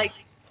it is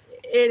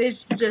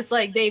just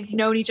like they've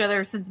known each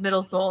other since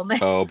middle school.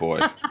 And Oh boy.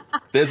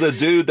 There's a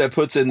dude that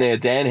puts in there,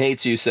 Dan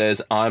hates you,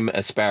 says, I'm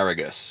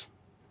asparagus.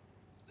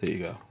 There you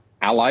go.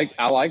 I like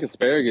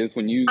asparagus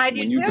when you I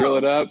do too. grill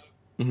it up,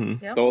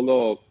 Mm-hmm. Yep. throw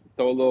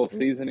a little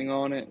seasoning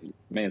on it.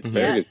 Man,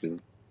 asparagus is.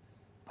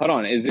 Hold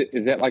on, is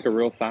that like a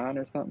real sign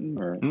or something?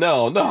 Or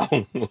No,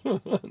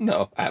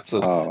 no,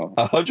 absolutely,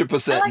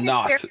 100% I like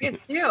not.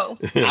 asparagus too.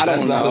 I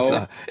That's don't not a know.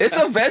 sign. It's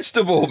a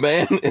vegetable,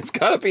 man. It's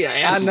gotta be an I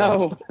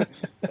animal. know.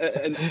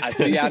 I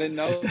see. I didn't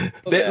know. There-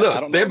 that. look, I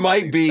don't there know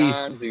might about be- these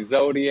signs, these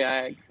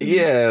zodiacs.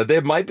 Yeah,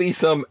 there might be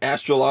some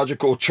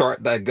astrological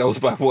chart that goes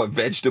by what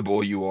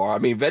vegetable you are. I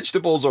mean,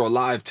 vegetables are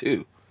alive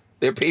too.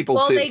 They're people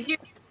Well, too.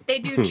 they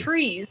do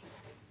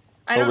trees.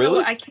 I Oh, don't really?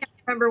 know. I can't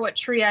remember what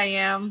tree I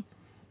am.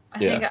 I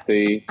Yeah. think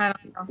See, I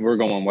don't know. we're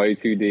going way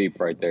too deep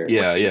right there.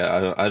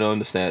 Yeah, I don't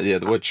understand. Yeah,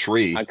 what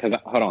tree?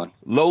 Hold on.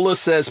 Lola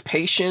says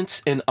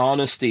patience and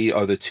honesty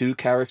are the two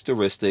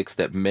characteristics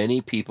that many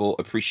people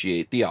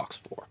appreciate the ox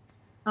for.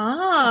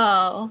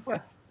 Oh,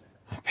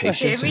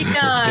 Patience. Timmy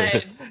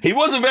Dunn. He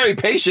wasn't very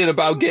patient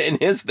about getting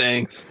his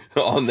thing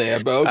on there,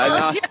 bro.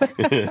 I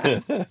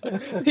know.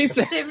 He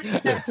said,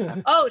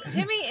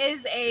 Timmy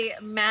is a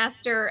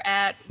master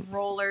at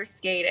roller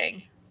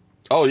skating.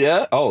 Oh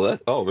yeah.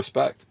 Oh,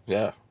 respect.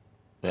 Yeah.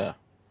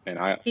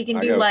 and He can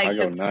I do go, like I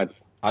go the-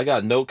 nuts. I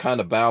got no kind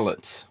of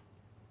balance.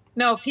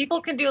 No,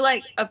 people can do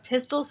like a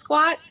pistol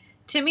squat.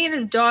 Timmy and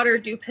his daughter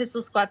do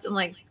pistol squats and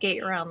like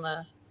skate around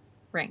the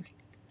rink.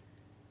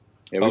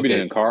 Yeah, we've been Okay.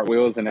 doing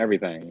cartwheels and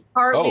everything.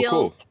 Cartwheels, Oh,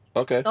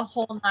 cool. Okay. the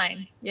whole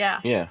nine. Yeah.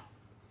 Yeah.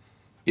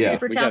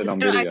 Super we got it talented. on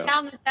No, I video.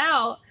 found this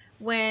out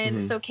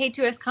when so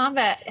K2S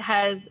Combat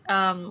has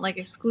like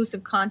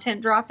exclusive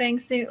content dropping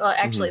soon. Well,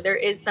 actually, there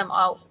is some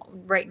out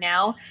right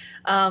now,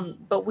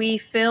 but we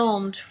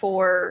filmed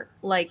for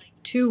like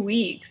 2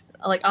 weeks,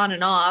 like on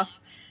and off,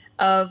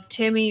 of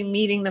Timmy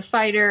meeting the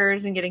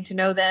fighters and getting to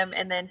know them,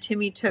 and then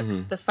Timmy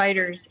took the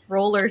fighters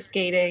roller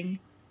skating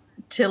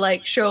to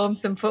like show him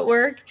some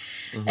footwork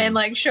and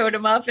like showed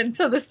him up, and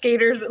so the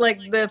skaters, like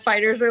the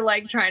fighters, are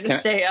like trying to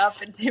stay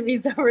up, and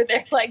Timmy's over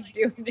there like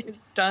doing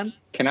his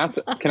stunts. Can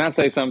I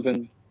say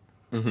something?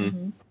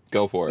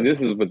 Go for it.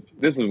 This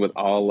is with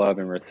all love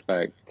and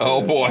respect.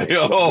 Oh boy.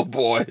 Oh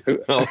boy.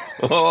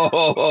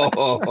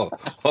 Oh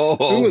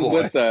Who was boy.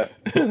 with the?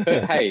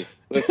 Hey,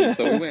 listen.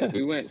 So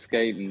we went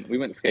skating. We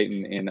went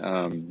skating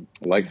in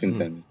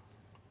Lexington,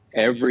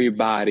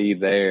 everybody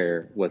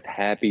there was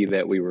happy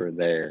that we were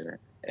there.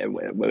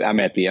 I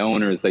met the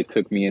owners. They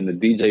took me in the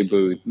DJ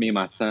booth. Me and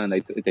my son,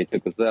 they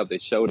took us up. They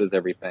showed us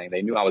everything.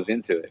 They knew I was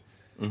into it.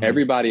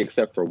 Everybody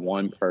except for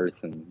one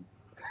person.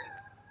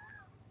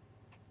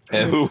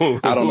 And who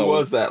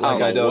was that?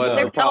 Like, I don't know.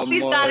 There's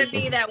always got to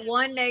be that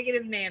one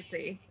negative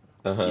Nancy.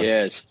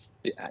 Yeah.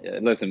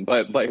 Listen,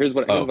 but here's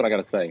what I got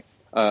to say.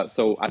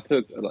 So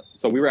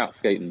we were out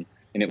skating,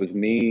 and it was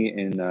me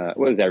and it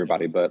was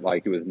everybody, but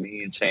like it was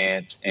me and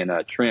Chance and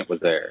Trent was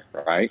there,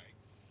 right?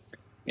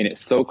 And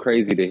it's so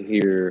crazy to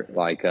hear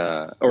like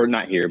or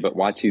not hear, but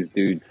watch these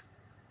dudes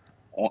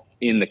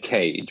in the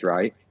cage,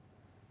 right?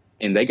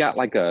 And they got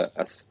like a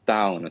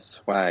style and a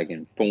swag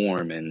and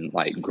form and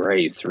like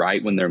grace,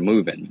 right, when they're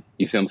moving.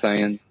 You see what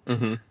I'm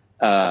saying?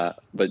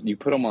 But you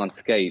put them on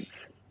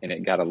skates, and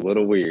it got a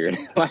little weird.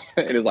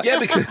 It was like,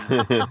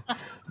 yeah,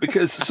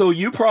 because so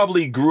you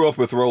probably grew up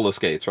with roller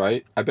skates,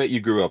 right? I bet you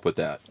grew up with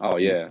that. Oh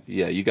yeah,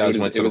 yeah. You guys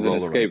went to the roller. It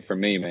was an escape for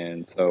me,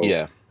 man. So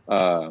yeah,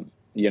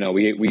 you know,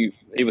 we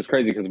it was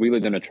crazy because we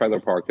lived in a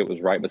trailer park that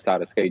was right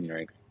beside a skating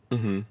rink,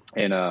 and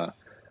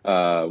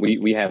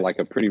we had like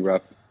a pretty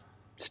rough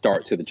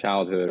start to the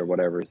childhood or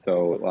whatever.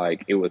 So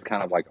like it was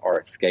kind of like our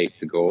escape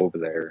to go over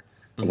there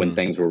when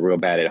things were real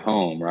bad at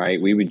home,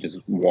 right? We would just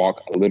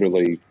walk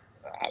literally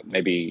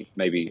maybe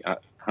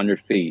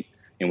 100 feet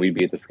and we'd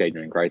be at the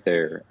skating rink right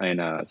there.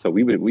 And so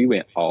we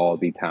went all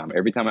the time.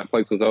 Every time that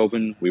place was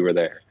open, we were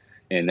there.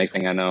 And next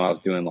thing I know, I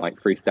was doing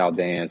like freestyle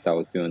dance. I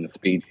was doing the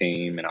speed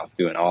team and I was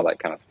doing all that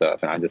kind of stuff.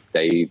 And I just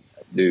stayed,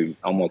 dude,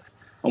 almost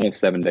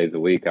 7 days a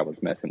week. I was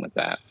messing with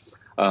that.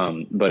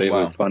 But it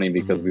was funny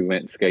because we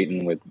went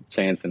skating with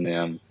Chance and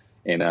them,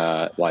 and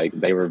like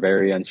they were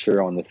very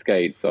unsure on the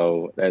skate.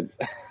 So that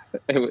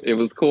it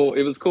was cool.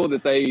 It was cool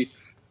that they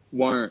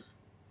weren't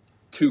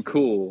too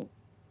cool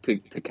to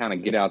kind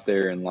of get out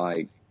there and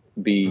like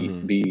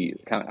be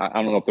kind of,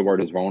 I don't know if the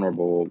word is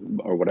vulnerable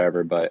or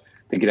whatever, but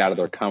to get out of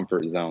their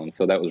comfort zone.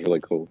 So that was really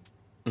cool.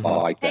 I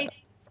like that. Hey,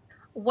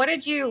 what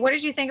did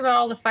you think about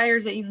all the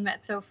fighters that you've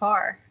met so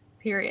far?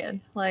 Period.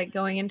 Like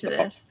going into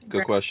this.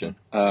 Good question.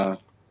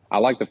 I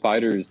like the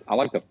fighters.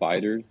 Like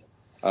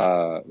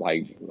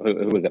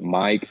who was it?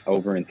 Mike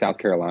over in South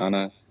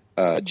Carolina,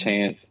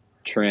 Chance,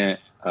 Trent,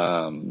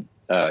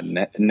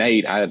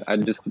 Nate.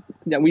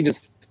 We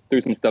just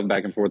threw some stuff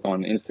back and forth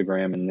on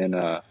Instagram, and then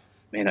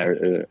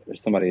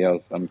there's somebody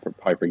else I'm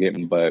probably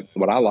forgetting. But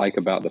what I like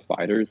about the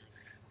fighters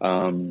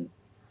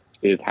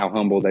is how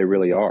humble they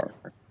really are,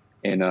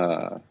 and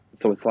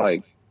so it's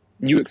like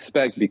you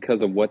expect,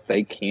 because of what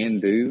they can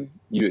do,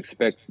 you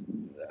expect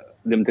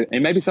them to,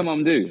 and maybe some of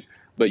them do.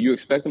 But you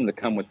expect them to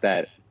come with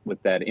that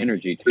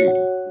energy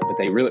too, but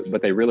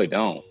they really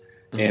don't.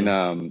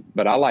 And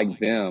but I like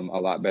them a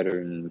lot better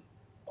than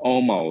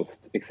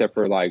almost, except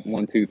for like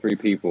 1, 2, 3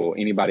 people,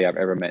 anybody I've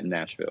ever met in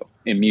Nashville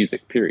in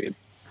music. Period.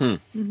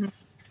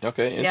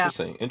 Okay,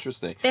 interesting.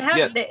 Interesting. They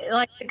have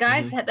like the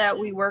guys that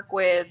we work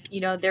with. You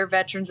know, they're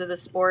veterans of the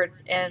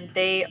sports, and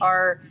they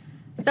are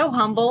so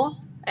humble.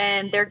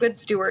 And they're good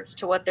stewards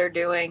to what they're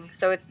doing.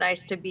 So it's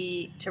nice to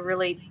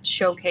really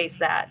showcase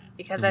that,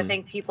 because I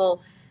think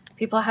people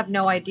have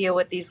no idea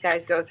what these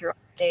guys go through on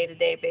a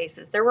day-to-day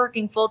basis. They're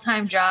working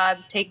full-time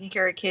jobs, taking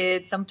care of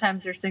kids.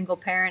 Sometimes they're single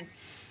parents,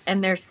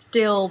 and they're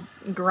still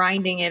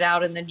grinding it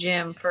out in the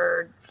gym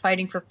for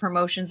fighting for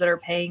promotions that are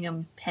paying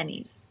them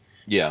pennies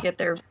to get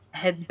their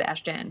heads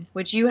bashed in,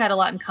 which you had a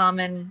lot in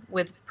common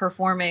with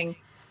performing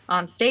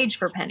on stage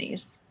for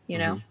pennies, you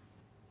know?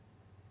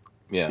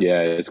 Yeah,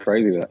 it's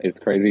crazy. It's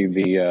crazy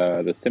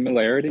the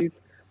similarities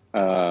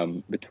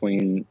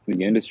between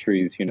the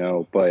industries, you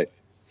know. But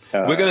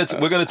we're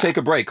gonna take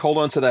a break. Hold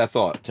on to that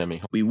thought,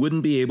 Timmy. We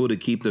wouldn't be able to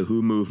keep the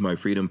Who Moved My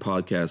Freedom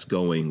podcast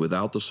going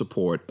without the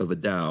support of a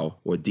DAO,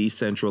 or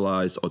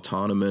decentralized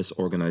autonomous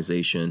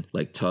organization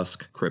like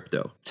Tusk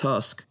Crypto.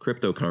 Tusk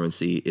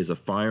cryptocurrency is a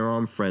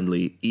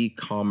firearm-friendly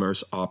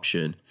e-commerce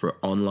option for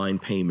online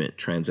payment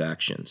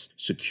transactions,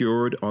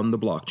 secured on the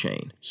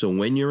blockchain. So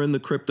when you're in the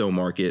crypto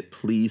market,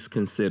 please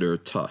consider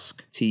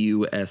Tusk,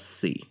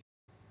 TUSC.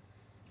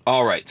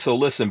 All right, so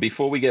listen,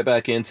 before we get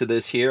back into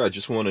this here, I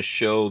just want to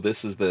show,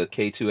 this is the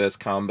K2S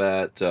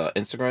Combat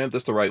Instagram.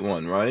 That's the right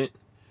one, right?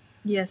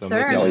 Yes, so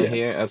sir. I'm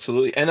here,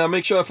 absolutely. And I'll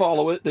make sure I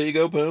follow it. There you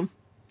go, boom.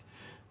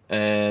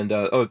 And,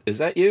 is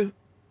that you?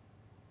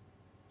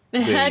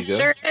 That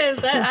sure is.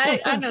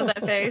 I know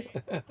that face.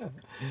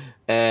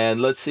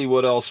 And let's see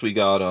what else we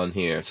got on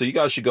here. So you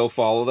guys should go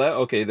follow that.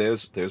 Okay,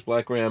 there's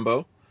Black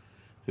Rambo.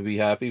 He'll be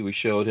happy. We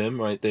showed him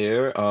right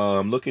there.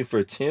 Looking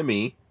for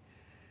Timmy.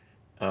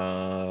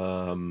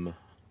 How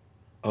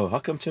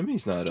come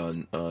Timmy's not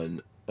on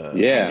how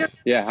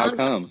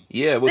come?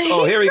 Yeah,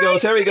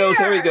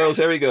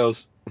 here he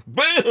goes.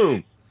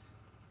 Boom.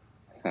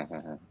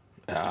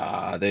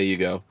 There you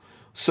go.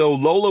 So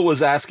Lola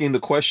was asking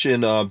the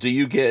question, do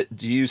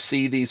you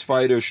see these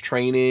fighters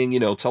training? You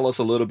know, tell us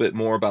a little bit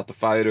more about the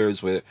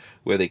fighters, where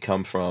they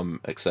come from,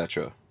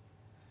 etc.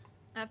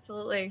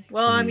 Absolutely.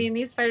 Well, I mean,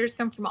 these fighters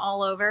come from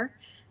all over.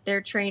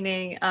 they're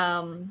training.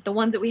 The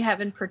ones that we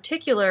have in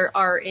particular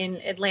are in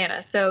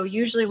Atlanta. So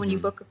usually when you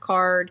book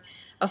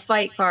a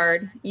fight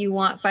card, you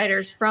want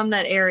fighters from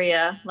that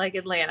area, like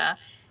Atlanta,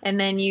 and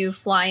then you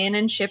fly in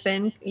and ship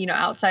in,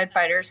 outside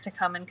fighters to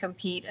come and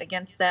compete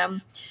against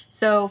them.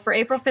 So for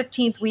April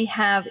 15th, we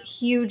have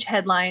huge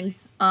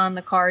headlines on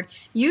the card.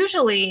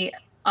 Usually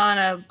on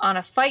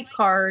a fight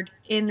card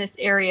in this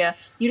area,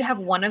 you'd have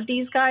one of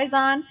these guys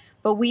on,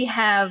 but we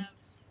have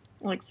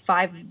like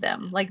 5 of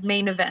them, like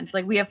main events.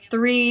 Like we have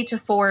 3 to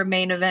 4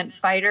 main event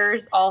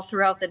fighters all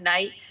throughout the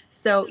night.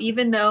 So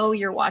even though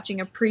you're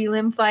watching a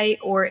prelim fight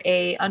or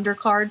a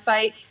undercard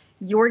fight,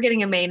 you're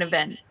getting a main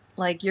event.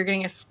 Like you're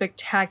getting a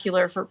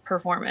spectacular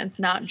performance,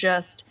 not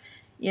just,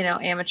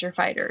 amateur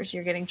fighters.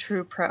 You're getting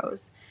true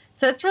pros.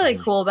 So it's really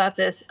cool about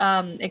this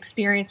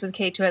experience with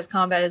K2S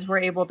Combat is we're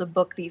able to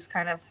book these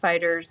kind of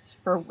fighters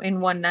in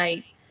one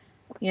night.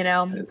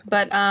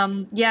 But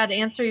to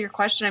answer your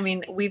question, I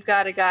mean, we've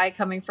got a guy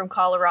coming from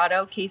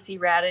Colorado, Casey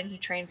Radden. He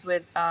trains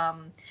with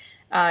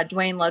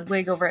Dwayne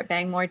Ludwig over at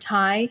Bang Muay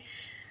Thai.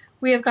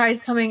 We have guys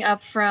coming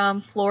up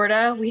from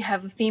Florida. We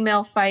have a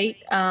female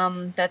fight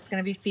that's going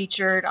to be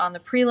featured on the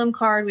prelim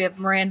card. We have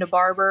Miranda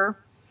Barber.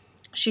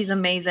 She's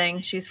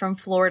amazing. She's from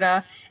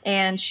Florida,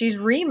 and she's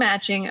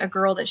rematching a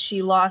girl that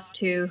she lost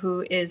to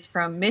who is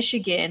from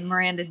Michigan,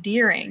 Miranda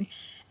Deering.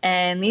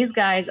 And these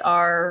guys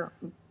are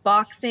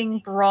boxing,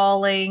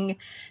 brawling.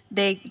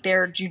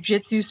 They're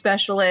jiu-jitsu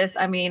specialists.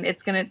 I mean,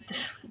 it's a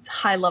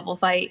high level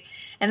fight.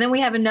 And then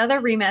we have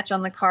another rematch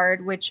on the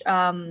card, which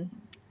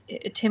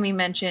Timmy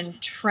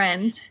mentioned.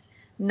 Trent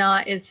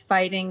Knott is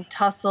fighting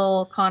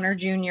Tussle Connor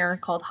Jr.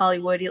 called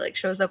Hollywood. He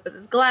shows up with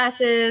his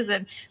glasses,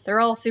 and they're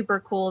all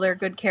super cool. They're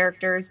good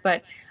characters,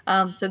 but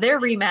so they're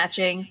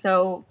rematching.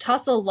 So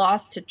Tussle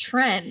lost to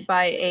Trent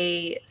by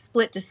a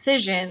split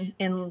decision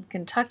in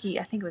Kentucky.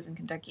 I think it was in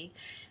Kentucky,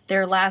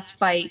 their last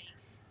fight.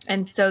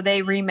 And so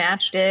they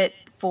rematched it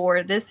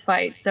for this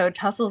fight. So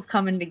Tussle's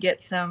coming to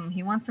get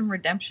he wants some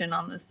redemption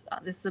on this.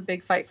 This is a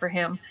big fight for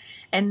him.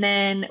 And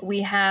then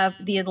we have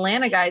the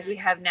Atlanta guys. We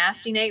have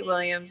Nasty Nate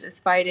Williams is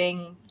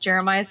fighting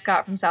Jeremiah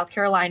Scott from South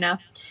Carolina.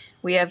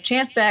 We have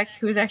Chance Beck,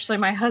 who is actually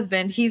my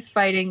husband. He's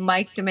fighting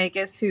Mike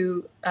DeMakis,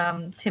 who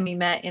Timmy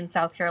met in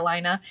South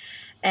Carolina.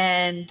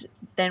 And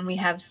then we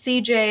have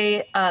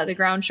CJ, the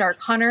Ground Shark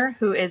Hunter,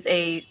 who is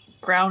a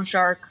ground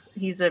shark.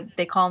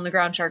 They call him the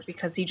ground shark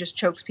because he just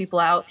chokes people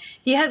out.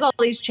 He has all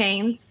these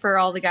chains for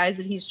all the guys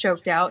that he's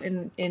choked out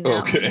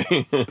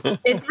Okay.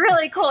 It's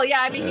really cool.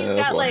 Yeah, I mean he's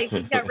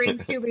got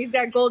rings too, but he's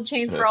got gold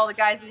chains for all the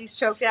guys that he's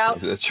choked out.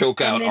 He's a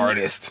choke out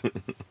artist.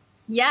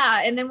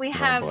 Yeah, and then we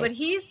have but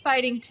he's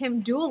fighting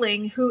Tim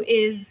Dooling, who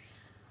is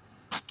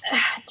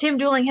Tim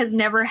Dooling has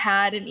never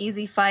had an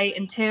easy fight,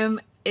 and Tim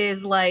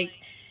is I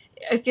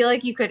feel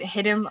like you could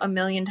hit him a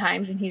million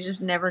times and he's just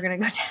never gonna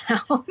go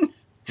down.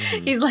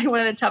 He's one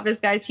of the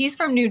toughest guys. He's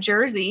from New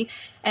Jersey.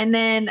 And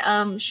then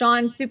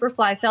Sean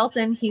Superfly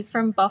Felton, he's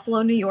from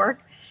Buffalo, New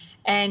York.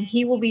 And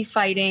he will be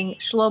fighting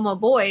Shlomo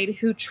Boyd,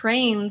 who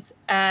trains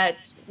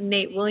at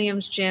Nate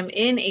Williams' gym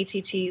in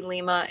ATT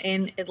Lima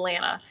in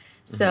Atlanta.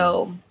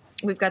 So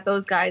we've got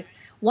those guys.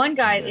 One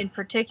guy in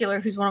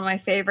particular who's one of my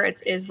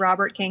favorites is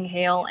Robert King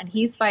Hale, and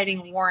he's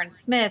fighting Warren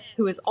Smith,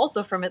 who is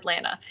also from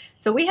Atlanta.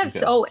 So we have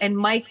and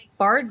Mike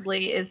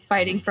Bardsley is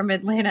fighting from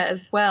Atlanta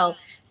as well.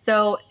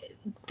 So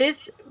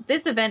this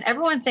event,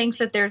 everyone thinks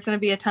that there's going to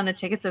be a ton of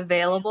tickets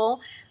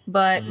available,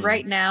 but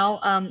right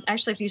now,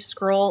 actually, if you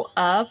scroll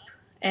up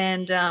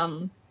and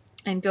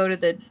go to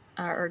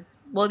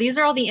these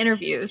are all the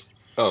interviews.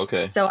 Oh,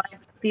 okay. So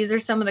these are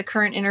some of the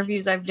current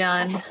interviews I've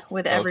done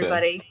with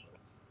everybody.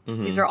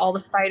 These are all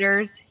the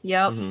fighters.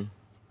 Yep.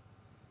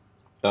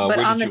 But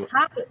on the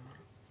top.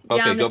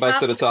 Okay, go back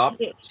to the top.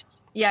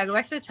 Yeah, go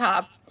back to the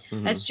top.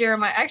 That's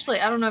Jeremiah.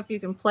 Actually, I don't know if you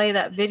can play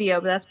that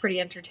video, but that's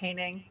pretty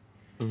entertaining.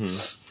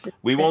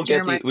 We won't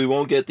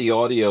get the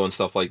audio and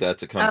stuff like that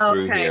to come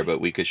through here,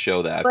 but we could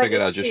show that. I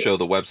figured I'd just show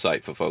the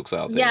website for folks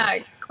out there. Yeah,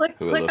 click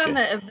on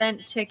the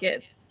event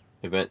tickets.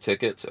 Event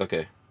tickets?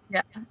 Okay.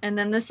 Yeah, and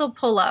then this will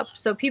pull up.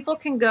 So people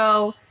can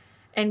go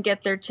and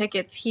get their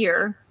tickets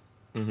here.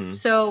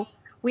 So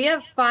we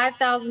have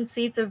 5,000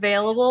 seats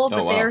available,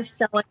 but they're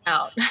selling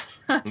out.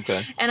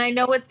 Okay. And I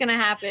know what's going to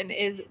happen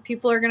is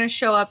people are going to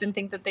show up and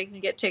think that they can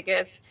get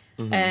tickets,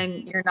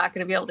 and you're not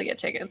going to be able to get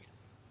tickets.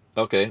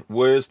 Okay,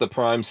 where's the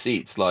prime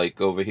seats?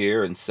 Over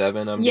here in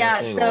 7, I'm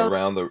guessing, so or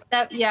around the...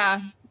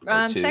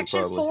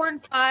 Section 4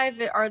 and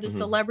 5 are the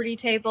celebrity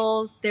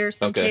tables. There's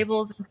some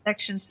tables in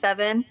Section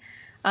 7.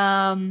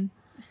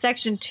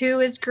 Section 2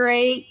 is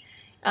great.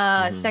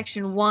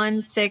 Section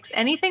 1, 6,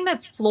 anything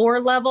that's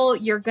floor level,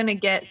 you're going to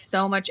get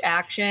so much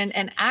action.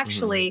 And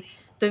actually,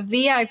 the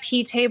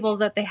VIP tables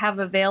that they have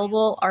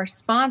available are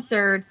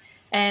sponsored,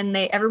 and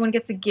everyone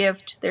gets a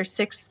gift. There's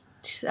 6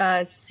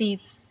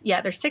 seats.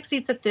 Yeah, there's 6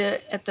 seats at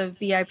the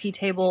VIP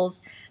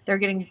tables. They're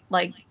getting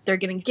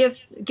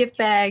gift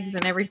bags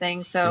and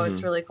everything. So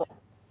it's really cool.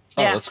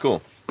 Oh, Yeah. that's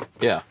cool.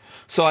 Yeah.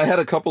 So I had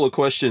a couple of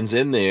questions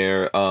in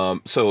there.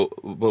 But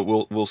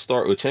we'll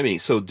start with Timmy.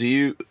 So do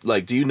you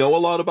know a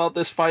lot about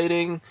this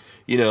fighting?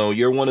 You know,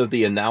 you're one of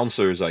the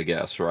announcers, I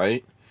guess,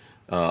 right?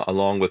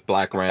 Along with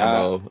Black Uh,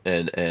 Rambo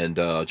and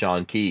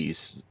John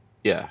Keys.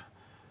 Yeah.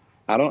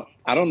 I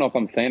don't know if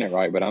I'm saying it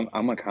right, but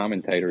I'm a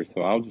commentator,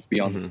 so I'll just be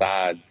on the Mm-hmm.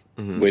 sides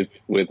Mm-hmm.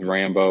 with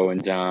Rambo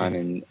and John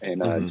and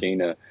Mm-hmm.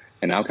 Gina,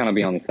 and I'll kind of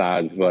be on the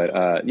sides.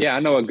 But yeah, I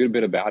know a good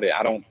bit about it.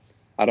 I don't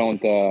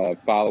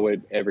follow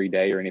it every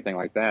day or anything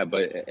like that.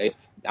 But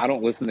I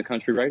don't listen to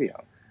country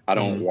radio. I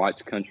don't Mm-hmm.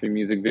 watch country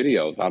music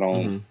videos.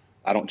 Mm-hmm.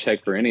 I don't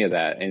check for any of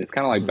that. And it's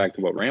kind of like Mm-hmm. back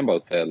to what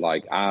Rambo said.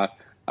 Like I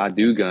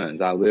do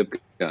guns. I live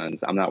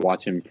guns. I'm not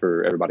watching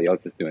for everybody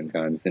else that's doing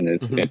guns, and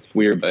Mm-hmm. it's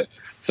weird, but.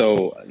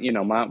 So, you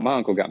know, my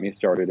uncle got me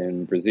started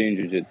in Brazilian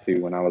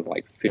Jiu-Jitsu when I was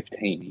like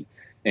 15.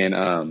 And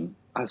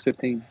I was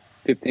 15,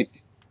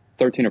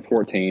 13 or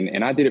 14.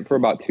 And I did it for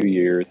about 2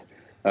 years.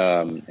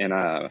 And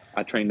I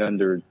trained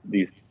under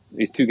these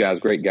two guys,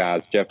 great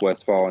guys, Jeff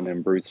Westfall and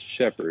then Bruce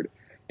Shepard.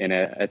 And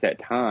at that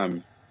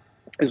time,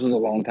 this was a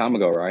long time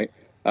ago, right?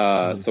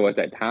 Mm-hmm. So at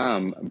that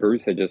time,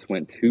 Bruce had just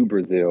went to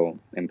Brazil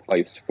and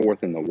placed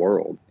fourth in the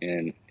world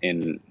in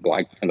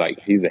black, like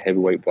he's a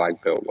heavyweight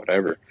black belt,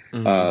 whatever.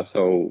 Mm-hmm.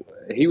 So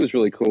he was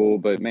really cool.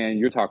 But man,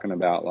 you're talking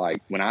about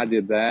like when I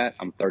did that,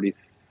 I'm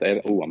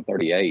 37. Oh, I'm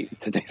 38.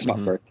 Today's my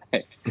Mm-hmm.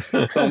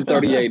 birthday. So I'm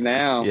 38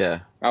 now. Yeah.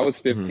 I was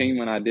Mm-hmm. 15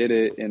 when I did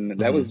it, and that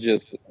Mm-hmm. was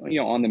just, you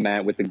know, on the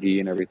mat with the gi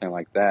and everything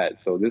like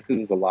that. So this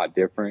is a lot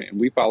different, and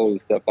we follow the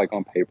stuff like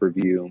on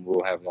pay-per-view, and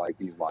we'll have like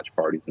these watch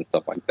parties and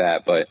stuff like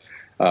that. But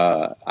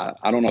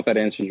I don't know if that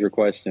answers your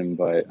question,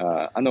 but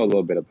I know a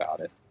little bit about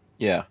it.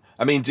 Yeah.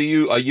 I mean,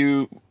 are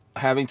you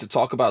having to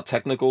talk about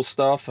technical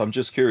stuff? I'm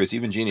just curious.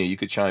 Even Gina, you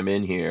could chime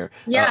in here.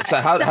 Yeah. So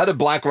how did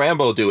Black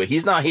Rambo do it?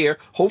 He's not here.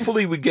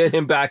 Hopefully we get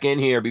him back in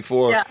here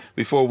before Yeah.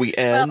 we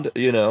end, Well,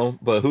 you know,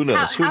 but who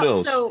knows? Who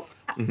knows? So,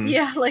 Mhm.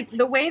 yeah, like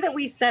the way that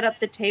we set up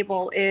the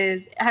table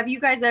is, are you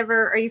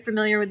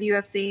familiar with the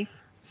UFC?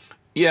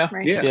 Yeah.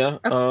 Right. Yeah. Yeah.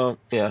 Okay.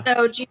 Yeah.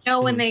 So do you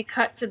know when Mhm. they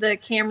cut to the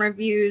camera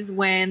views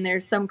when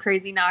there's some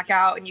crazy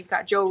knockout and you've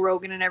got Joe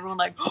Rogan and everyone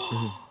like,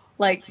 Mhm.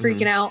 like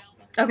freaking Mhm. out?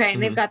 Okay,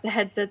 and they've Mhm. got the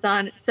headsets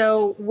on.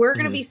 So we're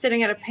going to Mhm. be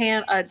sitting at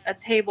a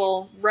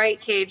table right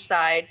cage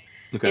side.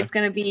 Okay. It's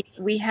going to be,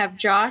 we have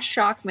Josh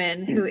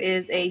Shockman, who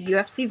is a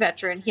UFC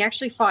veteran. He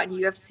actually fought in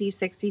UFC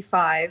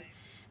 65,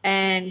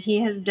 and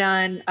he has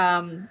done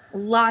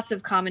lots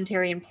of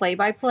commentary and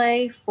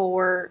play-by-play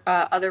for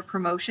other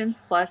promotions.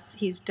 Plus,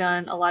 he's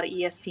done a lot of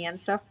ESPN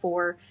stuff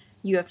for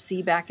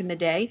UFC back in the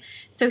day.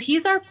 So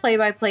he's our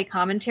play-by-play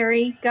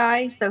commentary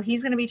guy. So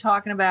he's going to be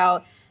talking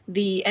about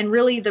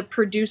really the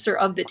producer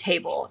of the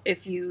table,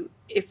 if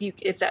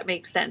that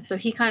makes sense. So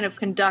he kind of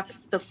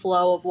conducts the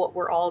flow of what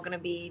we're all going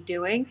to be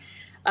doing.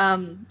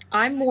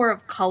 I'm more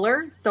of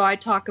color, so I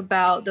talk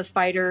about the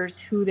fighters,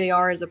 who they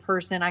are as a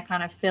person. I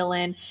kind of fill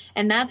in,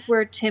 and that's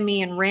where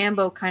Timmy and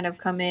Rambo kind of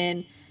come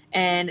in,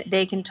 and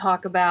they can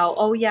talk about,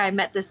 oh yeah, I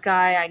met this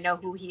guy, I know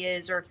who he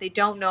is, or if they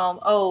don't know him,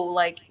 oh,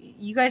 like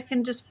you guys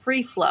can just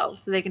free flow,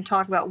 so they can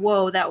talk about,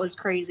 whoa, that was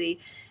crazy.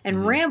 And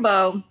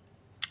Mhm.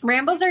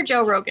 Rambo's our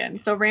Joe Rogan.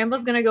 So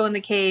Rambo's going to go in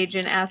the cage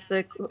and ask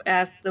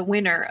the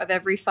winner of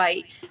every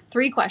fight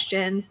 3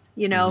 questions,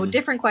 Mhm.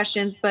 different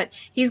questions, but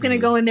he's going to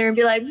Mhm. go in there and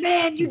be like,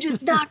 "Man, you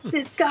just knocked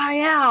this guy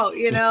out,"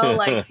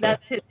 like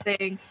that's his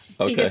thing.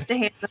 He Okay. gets to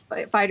hand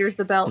the fighters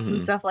the belts and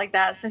Mhm. stuff like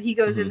that. So he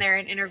goes in Mhm. there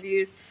and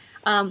interviews.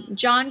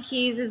 John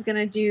Keys is going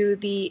to do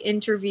the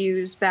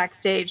interviews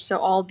backstage. So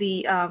all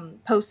the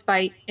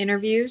post-fight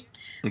interviews.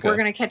 We're Okay.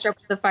 going to catch up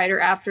with the fighter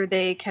after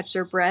they catch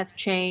their breath,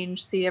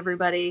 change, see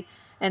everybody,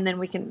 and then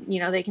we can,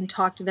 they can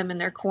talk to them in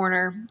their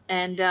corner.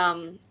 And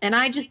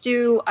I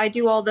do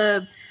all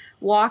the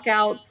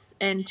walkouts,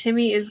 and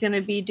Timmy is going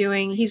to be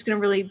he's going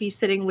to really be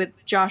sitting with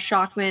Josh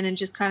Shockman and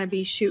just kind of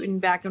be shooting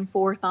back and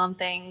forth on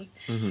things.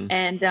 Mhm.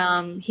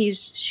 And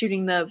he's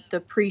shooting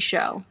the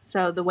pre-show.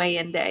 So the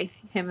weigh-in day,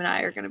 him and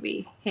I are going to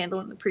be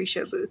handling the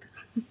pre-show booth.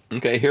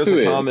 Okay. Here's Who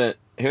a is? comment.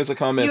 Here's a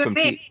comment You from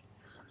and me.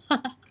 Pete.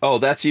 Oh,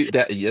 that's you.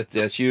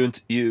 That's you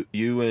and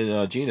you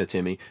and Gina.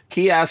 Timmy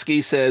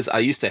Kiaski says, "I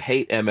used to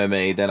hate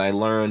MMA. Then I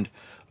learned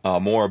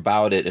more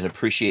about it and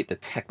appreciate the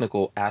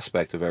technical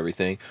aspect of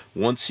everything.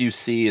 Once you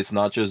see it's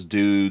not just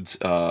dudes.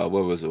 What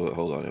was it?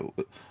 Hold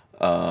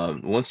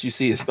on. Once you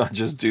see it's not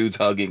just dudes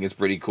hugging, it's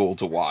pretty cool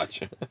to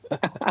watch."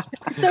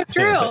 So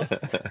true.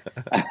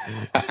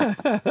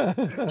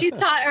 She's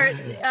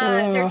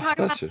they're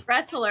talking about the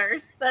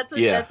wrestlers. That's what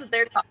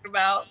they're talking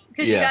about,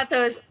 because you got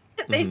those.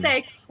 They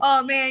say,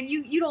 "Oh man,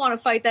 you don't want to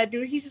fight that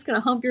dude. He's just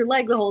gonna hump your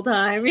leg the whole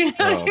time." You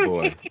know Oh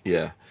boy,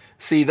 yeah.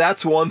 See,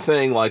 that's one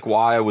thing. Like,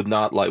 why I would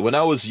not like when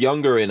I was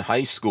younger in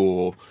high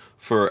school.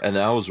 And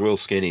I was real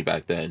skinny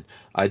back then.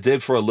 I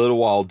did for a little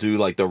while do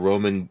like the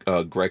Roman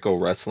Greco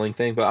wrestling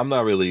thing, but I'm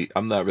not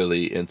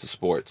really into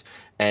sports.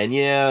 And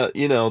yeah,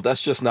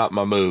 that's just not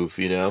my move.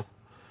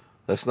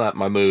 That's not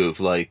my move.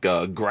 Like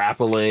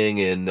grappling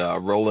and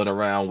rolling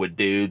around with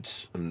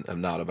dudes, I'm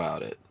not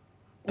about it.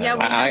 Yeah, At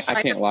we all. had I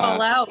fighters can't fall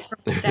lie. out from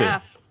the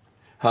staff.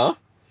 Huh?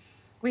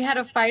 We had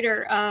a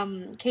fighter,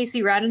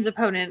 Casey Radden's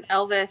opponent,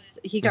 Elvis.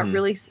 He got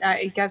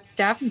he got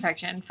staph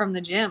infection from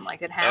the gym.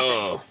 Like it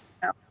happens.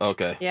 Oh,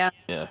 okay. Yeah.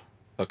 Yeah.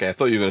 Okay, I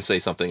thought you were going to say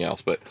something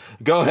else, but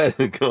go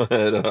ahead. Go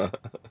ahead.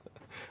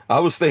 I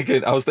was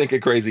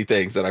thinking crazy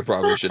things that I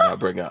probably should not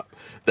bring up.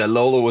 That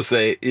Lola would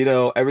say,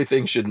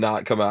 everything should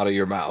not come out of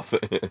your mouth.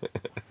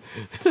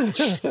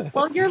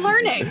 Well, you're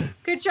learning.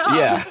 Good job.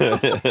 Yeah.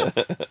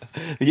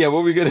 Yeah,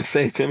 what were you going to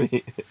say,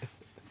 Timmy?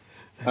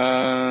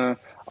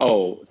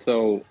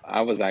 So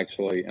I was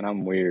actually, and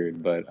I'm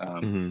weird, but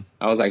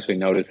I was actually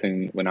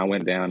noticing when I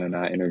went down and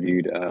I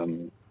interviewed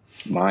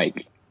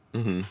Mike,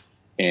 and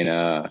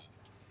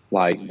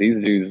like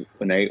these dudes,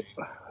 when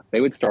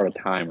they would start a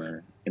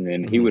timer, and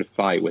then he would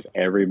fight with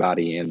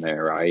everybody in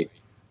there, right,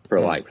 for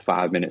like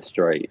 5 minutes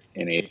straight,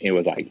 and it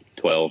was like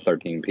 12,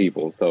 13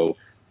 people. So,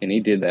 and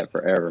he did that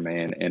forever,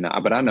 man.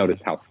 But I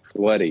noticed how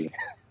sweaty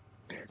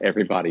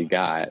everybody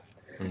got,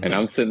 and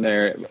I'm sitting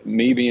there,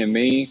 me being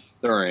me.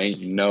 There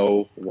ain't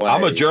no way.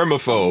 I'm a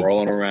germaphobe. I'm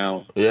rolling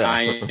around. Yeah.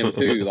 I am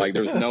too. Like,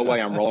 there's no way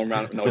I'm rolling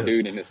around with no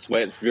dude and his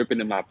sweat's dripping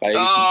in my face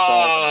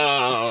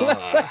and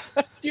stuff.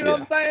 You know what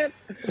I'm saying?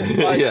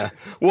 Like, yeah.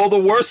 Well,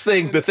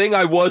 the thing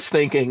I was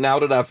thinking, now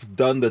that I've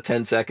done the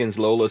 10 seconds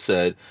Lola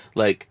said,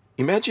 like,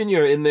 imagine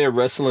you're in there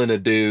wrestling a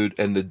dude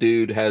and the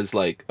dude has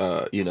like,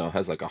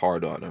 has like a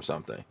hard on or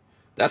something.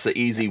 That's an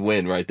easy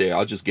win right there.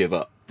 I'll just give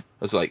up.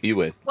 It's like, you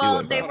win. Well, you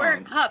win, they wear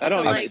cups.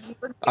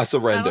 I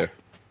surrender.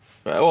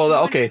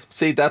 Well, okay.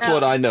 See, that's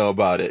what I know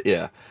about it.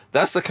 Yeah.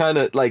 That's the kind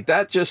of, like,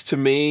 that just to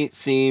me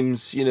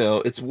seems,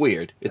 it's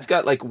weird. It's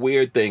got, like,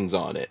 weird things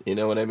on it. You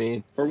know what I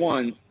mean? For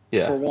one,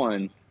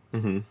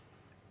 mm-hmm.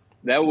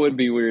 That would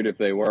be weird if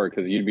they were,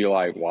 because you'd be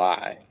like,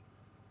 why?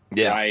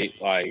 Yeah. Right?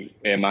 Like,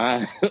 am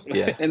I?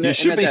 Yeah. You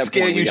should be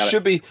scared.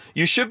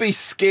 You should be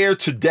scared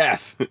to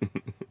death.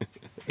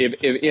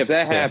 If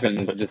that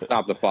happens, just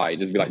stop the fight.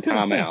 Just be like,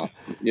 time out.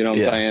 You know what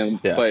I'm saying?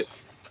 Yeah. But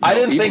I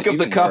didn't think of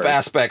the cup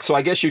aspect, so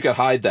I guess you could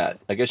hide that.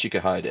 I guess you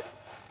could hide it.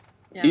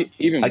 Yeah.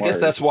 Even I guess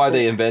that's why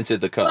they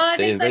invented the cup. Well,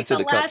 they invented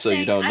the cup so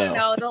you don't know. I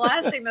know. The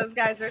last thing those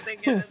guys were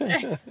thinking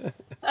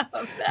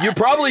You're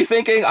probably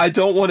thinking, I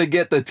don't want to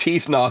get the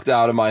teeth knocked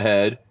out of my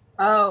head.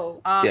 Oh,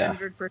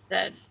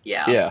 100%.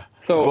 Yeah. Yeah.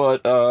 So,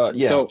 but go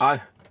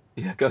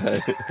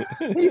ahead.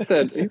 he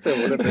said,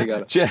 what if they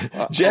got Jen,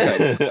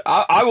 okay.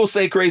 I will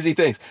say crazy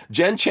things.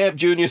 Jen Champ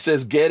Jr.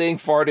 says getting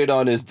farted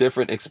on is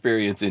different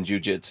experience in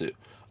jiu-jitsu.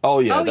 Oh,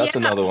 yeah, that's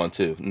another one,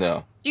 too.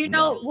 No. Do you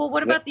know, well,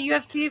 what about the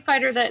UFC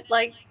fighter that,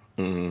 like,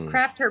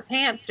 crapped her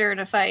pants during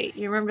a fight?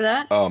 You remember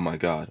that? Oh, my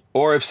God.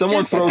 Or if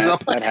someone throws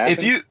up,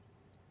 if you...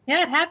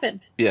 Yeah, it happened.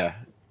 Yeah.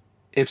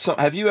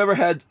 Have you ever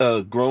had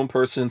a grown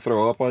person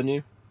throw up on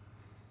you?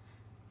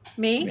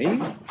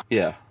 Me?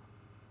 Yeah.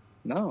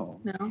 No.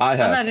 I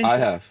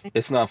have.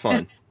 It's not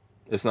fun.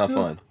 It's not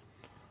fun.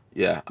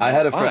 Yeah, I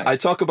had a friend. I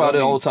talk about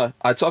it all the time.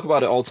 I talk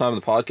about it all the time in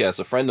the podcast.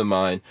 A friend of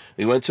mine,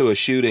 we went to a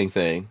shooting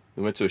thing.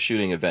 We went to a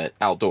shooting event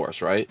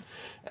outdoors, right?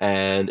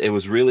 And it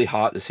was really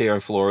hot. It's here in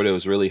Florida. It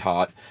was really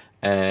hot.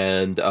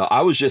 And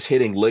I was just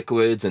hitting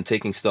liquids and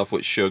taking stuff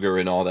with sugar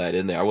and all that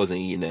in there. I wasn't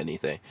eating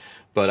anything.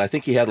 But I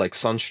think he had like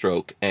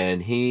sunstroke.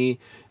 And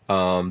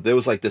there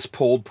was like this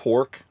pulled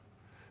pork,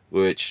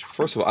 which,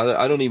 first of all,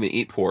 I don't even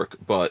eat pork.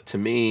 But to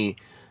me,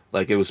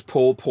 like, it was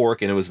pulled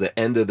pork and it was the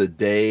end of the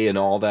day and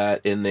all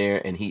that in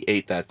there, and he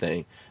ate that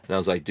thing. And I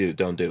was like, dude,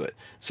 don't do it.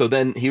 So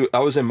then I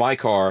was in my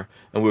car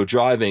and we were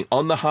driving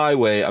on the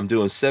highway. I'm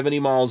doing 70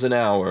 miles an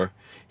hour.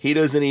 He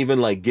doesn't even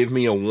like give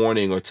me a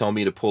warning or tell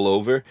me to pull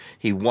over.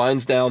 He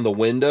winds down the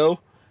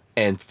window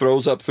and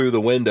throws up through the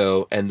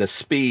window, and the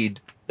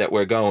speed that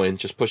we're going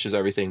just pushes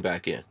everything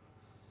back in.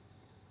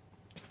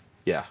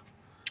 Yeah.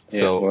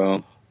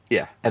 So,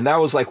 yeah. And that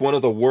was like one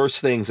of the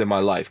worst things in my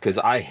life because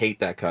I hate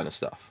that kind of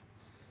stuff.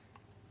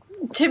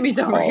 Timmy's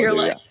over here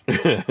like,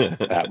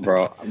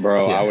 bro.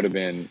 Yeah. I would have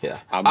been. Yeah,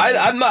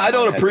 I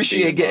don't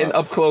appreciate getting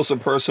up close and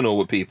personal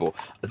with people.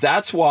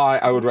 That's why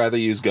I would rather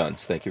use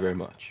guns. Thank you very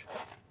much.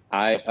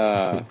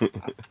 I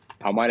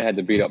might have had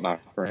to beat up my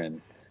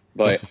friend,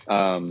 but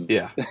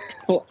yeah.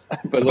 But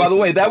by the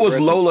way, that was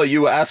Lola.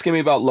 You were asking me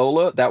about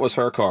Lola. That was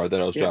her car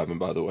that I was driving.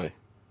 By the way.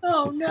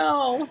 Oh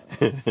no.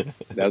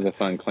 That was a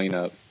fun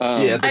cleanup.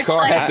 Yeah, the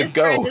car had to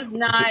go. Friend is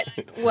not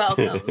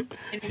welcome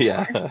anymore.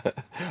 Yeah.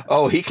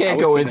 Oh, he can't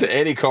go into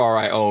any car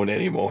I own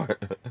anymore.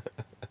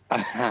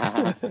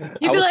 You'd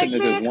be like,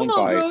 man, come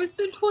on, bro. It's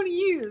been 20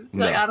 years.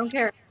 No. Like, I don't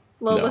care.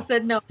 Lola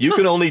said no. You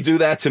can only do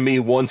that to me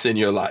once in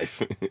your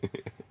life.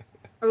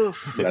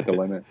 Oof. That's the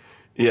limit.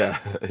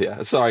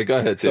 Yeah. Sorry, go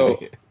ahead,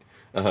 Timmy.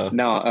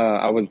 No,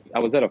 I was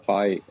at a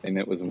fight, and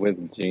it was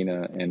with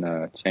Gina and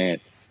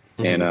Chance,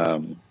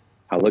 and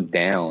I looked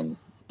down.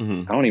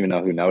 I don't even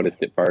know who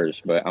noticed it first,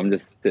 but I'm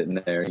just sitting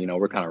there,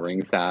 we're kind of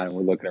ringside and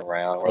we're looking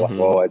around. We're like,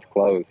 whoa, it's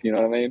close. You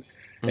know what I mean?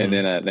 And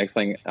then next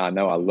thing I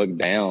know, I look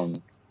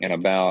down, and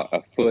about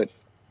a foot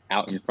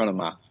out in front of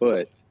my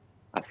foot,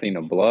 I seen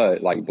blood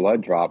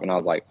drop, and I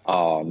was like,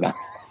 oh no.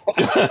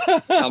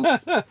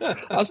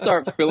 I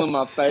start feeling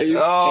my face.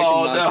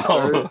 Oh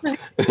no. Like,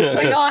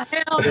 oh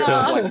hell no.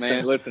 I was like,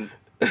 man, listen,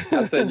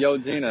 I said, yo,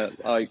 Gina,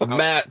 like,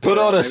 Matt, put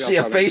on a maybe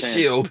I'll probably face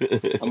shield.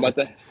 I'm about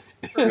to.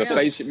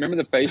 Remember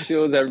the face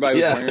shields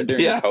everybody was wearing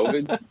during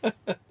COVID?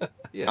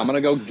 Yeah. I'm gonna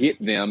go get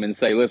them and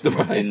say, listen,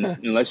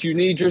 unless you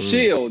need your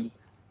shield,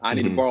 I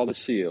need to borrow the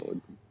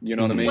shield. You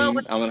know what I mean? Well,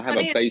 I'm gonna have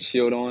a face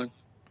shield on.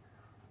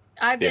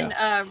 I've been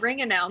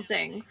ring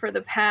announcing for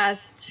the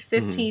past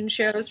 15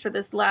 shows for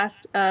this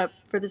last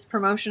for this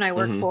promotion I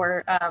work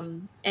for,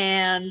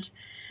 and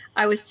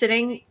I was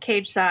sitting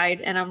cage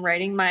side and I'm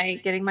getting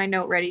my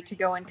note ready to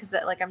go in because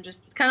like I'm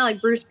just kind of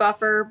like Bruce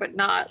Buffer, but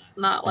not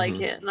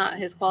like it, not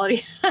his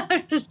quality,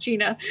 just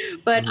Gina.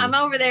 But I'm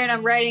over there and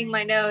I'm writing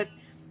my notes,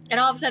 and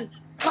all of a sudden,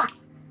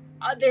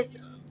 this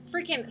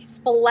freaking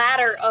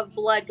splatter of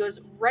blood goes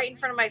right in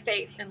front of my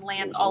face and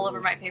lands all over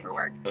my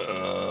paperwork.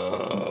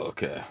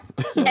 Okay.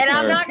 And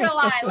I'm not gonna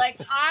lie, like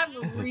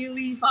I'm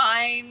really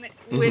fine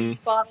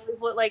with bodily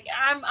fluid. Like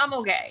I'm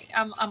okay.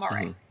 I'm all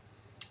right.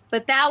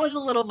 But that was a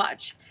little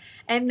much.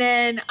 And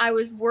then I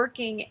was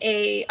working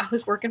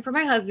for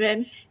my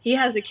husband. He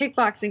has a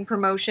kickboxing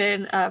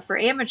promotion for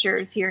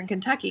amateurs here in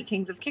Kentucky,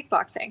 Kings of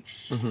Kickboxing.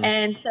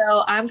 And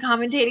so I'm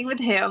commentating with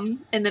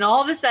him. And then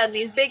all of a sudden,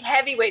 these big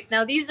heavyweights.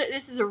 Now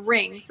this is a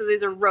ring, so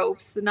these are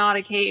ropes, not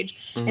a cage.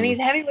 And these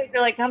heavyweights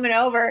are like coming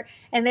over,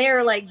 and they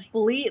are like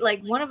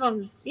like one of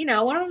them's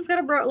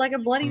got a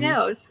bloody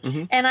nose.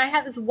 And I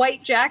have this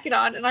white jacket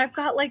on, and I've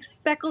got like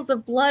speckles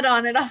of blood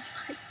on it. I was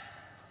like,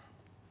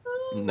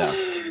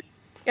 no.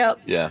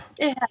 Yep. Yeah.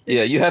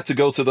 Yeah, you have to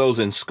go to those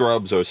in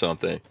scrubs or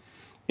something.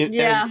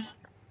 And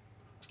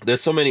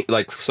there's so many,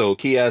 like, so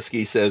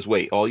Kieski says,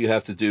 wait, all you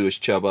have to do is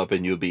chub up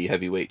and you'll be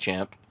heavyweight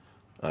champ.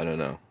 I don't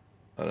know.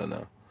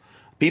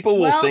 People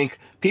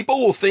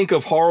will think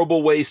of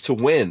horrible ways to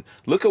win.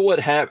 Look at what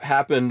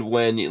happened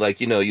when,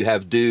 you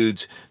have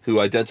dudes who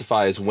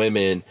identify as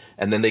women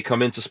and then they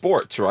come into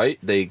sports, right?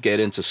 They get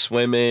into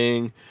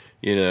swimming,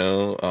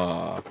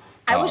 I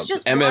was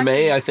just MMA.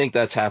 Watching. I think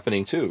that's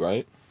happening too,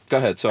 right? Go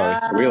ahead. Sorry.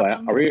 Are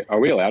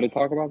we allowed to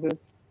talk about this?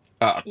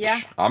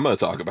 Yeah. I'm going to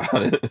talk about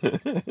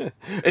it.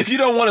 If you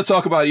don't want to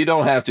talk about it, you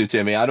don't have to,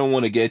 Timmy. I don't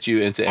want to get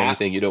you into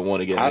anything you don't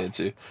want to get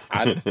into.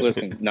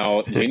 Listen,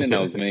 no, Gina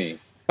knows me.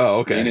 Oh,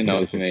 okay. Gina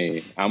knows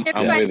me. I'm with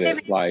Timmy.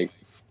 it. Like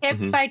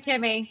Hips by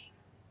Timmy.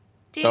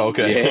 Oh,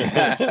 okay.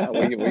 Yeah,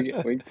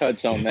 we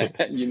touch on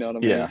that. You know what I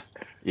mean?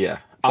 Yeah.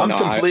 So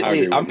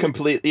I'm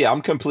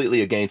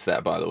completely against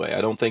that. By the way,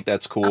 I don't think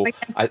that's cool.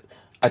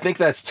 I think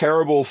that's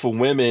terrible for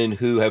women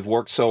who have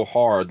worked so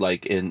hard,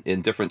 like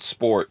in different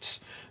sports,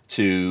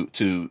 to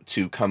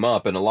come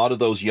up. And a lot of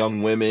those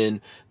young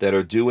women that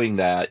are doing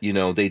that,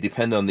 they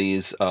depend on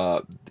these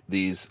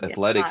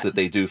athletics that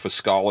they do for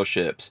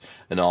scholarships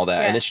and all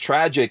that. Yeah. And it's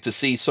tragic to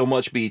see so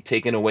much be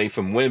taken away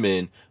from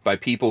women by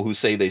people who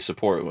say they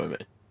support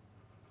women.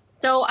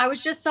 So I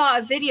saw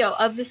a video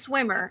of the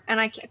swimmer, and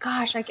I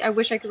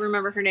wish I could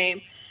remember her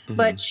name,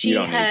 but she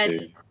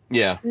had.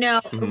 Yeah.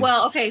 No.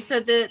 Well, okay. So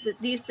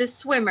this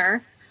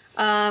swimmer,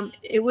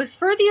 it was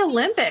for the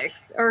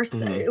Olympics, or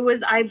it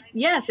was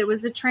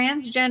the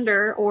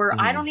transgender, or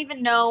I don't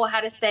even know how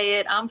to say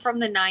it. I'm from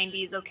the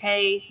 90s.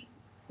 Okay,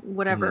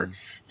 whatever.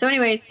 So,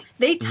 anyways,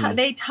 they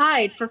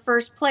tied for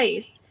first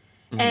place,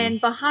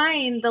 and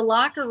behind the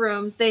locker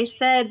rooms, they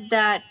said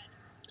that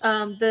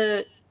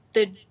the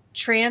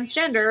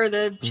transgender,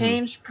 the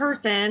changed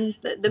person,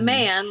 the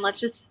man,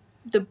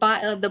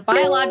 the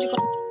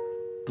biological.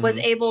 Was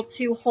able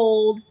to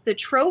hold the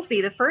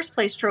trophy, the first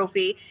place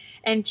trophy,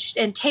 and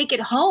take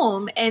it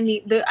home. And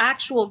the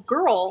actual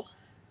girl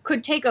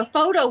could take a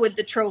photo with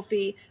the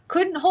trophy,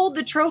 couldn't hold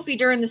the trophy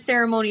during the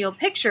ceremonial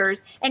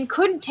pictures, and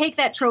couldn't take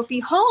that trophy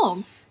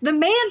home. The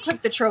man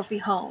took the trophy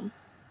home.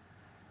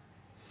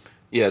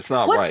 Yeah, it's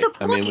not right.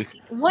 I mean,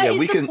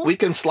 we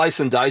can slice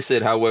and dice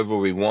it however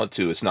we want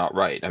to. It's not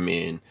right. I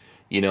mean,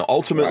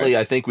 ultimately,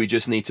 I think we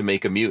just need to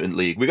make a mutant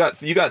league.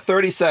 You got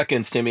 30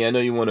 seconds, Timmy. I know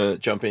you want to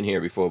jump in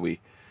here before we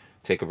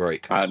take a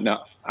break.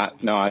 No, I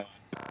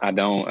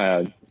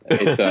don't.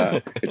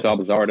 It's all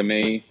bizarre to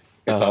me.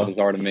 It's all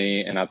bizarre to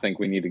me, and I think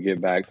we need to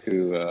get back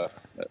to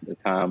the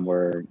time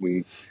where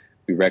we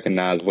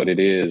recognize what it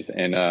is,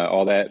 and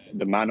all that.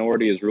 The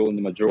minority is ruling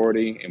the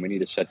majority, and we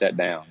need to shut that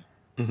down.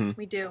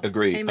 We do.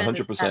 Agree.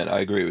 100%. I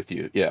agree with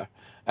you. Yeah,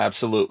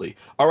 absolutely.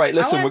 All right,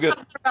 listen, we're going to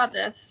talk about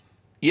this.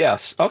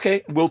 Yes.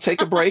 Okay. We'll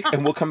take a break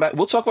and we'll come back.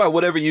 We'll talk about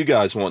whatever you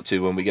guys want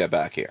to when we get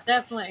back here.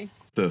 Definitely.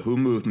 The Who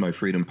Moved My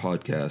Freedom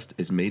podcast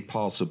is made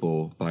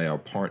possible by our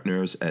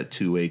partners at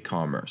 2A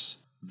Commerce.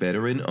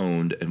 Veteran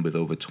owned and with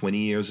over 20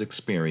 years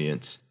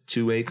experience,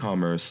 2A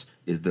Commerce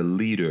is the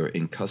leader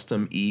in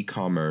custom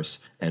e-commerce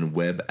and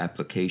web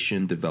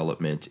application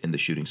development in the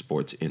shooting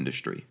sports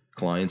industry.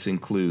 Clients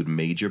include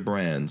major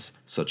brands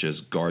such as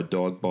Guard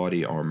Dog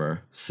Body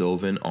Armor,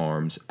 Sylvan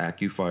Arms,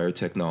 AccuFire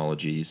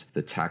Technologies,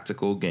 The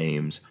Tactical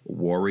Games,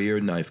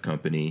 Warrior Knife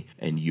Company,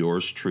 and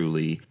yours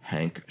truly,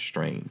 Hank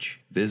Strange.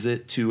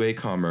 Visit 2A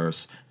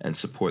Commerce and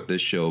support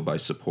this show by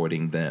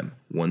supporting them.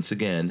 Once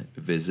again,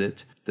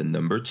 visit the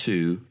number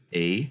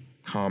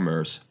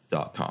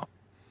 2acommerce.com.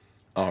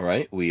 All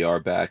right, we are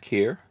back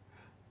here.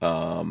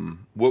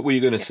 What were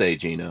you going to say,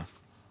 Gina?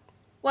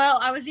 Well,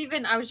 I was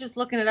just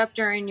looking it up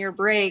during your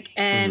break,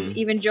 and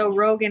even Joe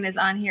Rogan is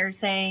on here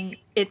saying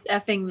it's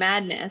effing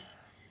madness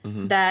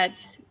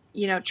that,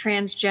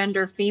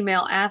 transgender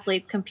female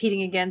athletes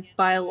competing against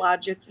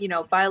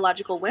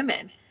biological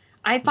women.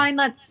 I find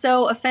that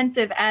so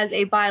offensive as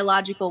a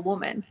biological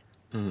woman.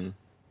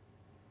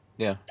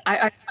 Yeah.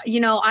 I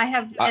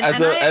have,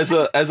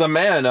 As a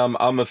man,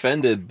 I'm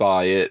offended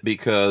by it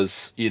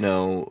because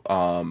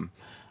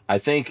I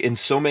think in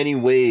so many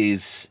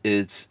ways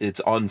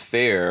it's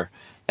unfair,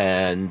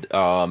 and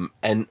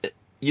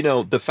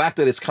the fact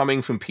that it's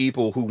coming from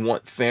people who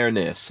want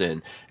fairness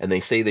and they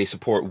say they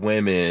support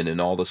women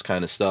and all this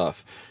kind of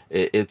stuff.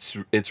 It's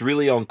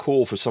really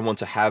uncool for someone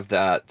to have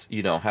that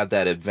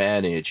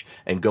advantage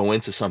and go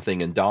into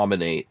something and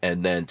dominate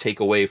and then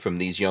take away from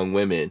these young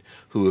women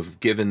who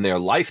have given their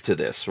life to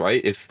this,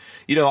 right? If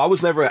I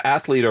was never an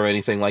athlete or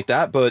anything like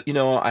that, but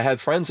I had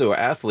friends who were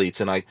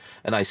athletes, and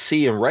I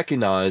see and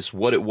recognize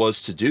what it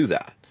was to do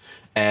that.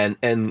 And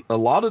a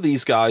lot of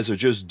these guys are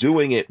just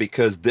doing it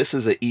because this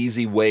is an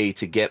easy way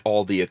to get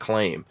all the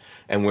acclaim,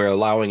 and we're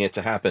allowing it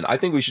to happen. I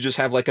think we should just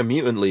have like a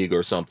mutant league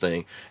or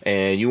something.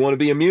 And you want to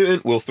be a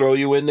mutant, we'll throw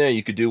you in there.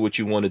 You could do what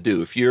you want to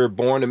do. If you're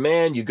born a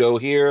man, you go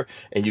here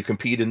and you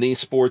compete in these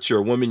sports. You're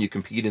a woman, you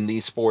compete in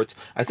these sports.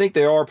 I think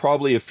there are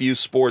probably a few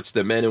sports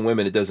that men and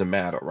women, it doesn't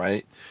matter,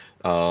 right?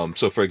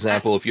 So for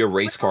example, if you're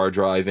race car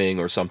driving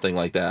or something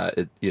like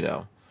that,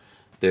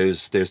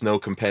 there's no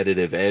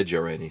competitive edge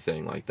or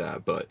anything like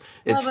that, but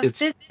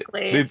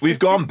we've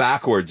gone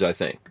backwards, I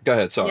think. Go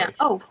ahead, sorry. Yeah.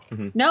 Oh,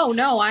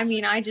 no. I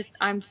mean,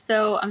 I'm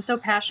so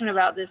passionate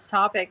about this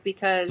topic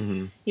because,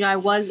 I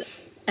was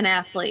an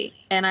athlete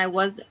and I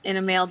was in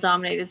a male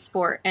dominated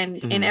sport, and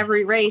in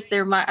every race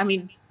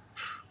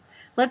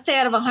let's say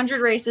out of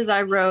 100 races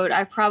I rode,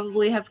 I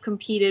probably have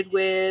competed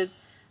with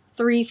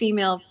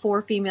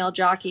 4 female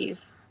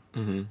jockeys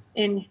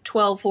in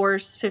 12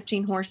 horse,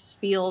 15 horse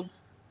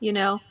fields,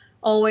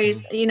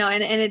 always,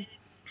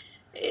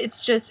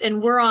 it's just,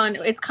 and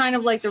it's kind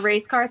of like the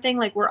race car thing.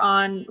 Like we're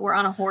on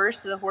a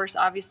horse. So the horse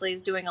obviously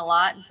is doing a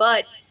lot,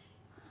 but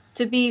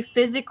to be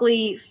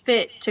physically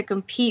fit to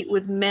compete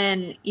with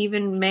men,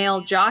 even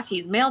male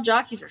jockeys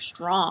are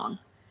strong.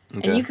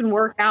 Okay. And you can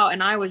work out.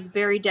 And I was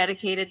very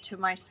dedicated to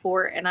my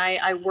sport, and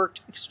I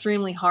worked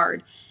extremely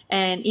hard.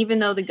 And even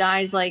though the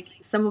guys, like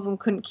some of them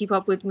couldn't keep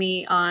up with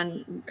me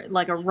on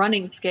like a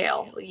running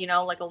scale,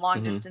 like a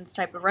long distance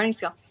type of running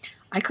scale,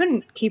 I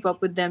couldn't keep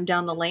up with them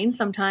down the lane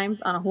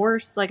sometimes on a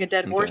horse, like a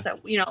dead horse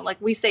that, like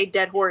we say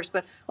dead horse,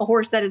 but a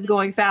horse that is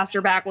going faster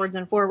backwards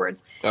and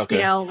forwards.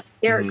 Okay.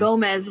 Eric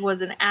Gomez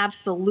was an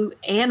absolute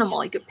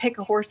animal. He could pick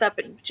a horse up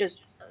and just,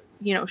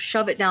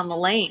 shove it down the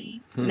lane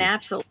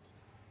naturally.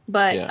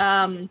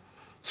 But,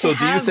 so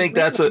do you think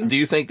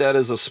that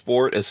is a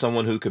sport, as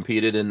someone who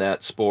competed in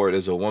that sport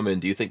as a woman,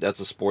 do you think that's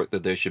a sport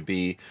that there should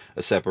be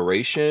a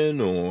separation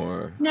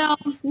or? No,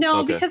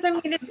 okay. Because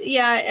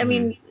I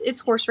mean, it's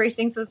horse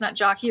racing, so it's not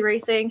jockey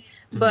racing.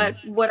 But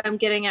what I'm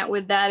getting at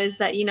with that is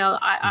that,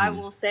 I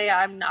will say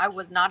I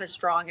was not as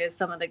strong as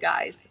some of the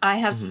guys.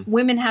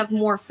 Women have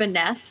more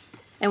finesse,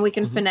 and we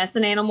can finesse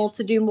an animal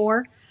to do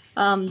more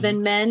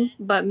than men,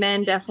 but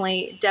men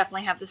definitely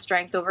have the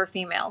strength over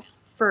females.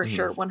 For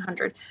sure,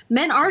 100.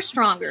 Men are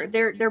stronger.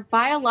 They're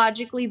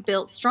biologically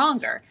built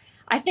stronger.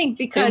 I think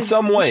because in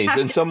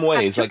some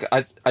ways, like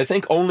I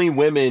think only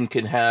women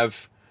can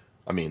have.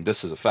 I mean,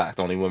 this is a fact.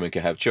 Only women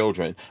can have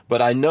children.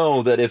 But I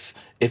know that if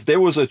there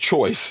was a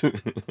choice,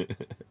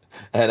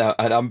 and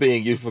I'm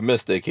being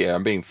euphemistic here,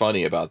 I'm being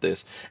funny about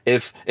this.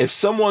 If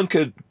someone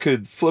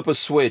could flip a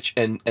switch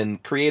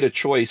and create a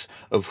choice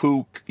of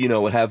who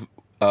would have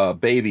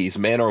babies,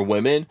 men or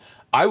women,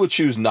 I would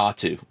choose not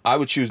to. I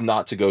would choose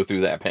not to go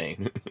through that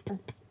pain.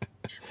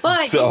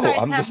 But so you guys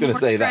I'm just going to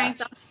say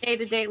that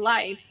day-to-day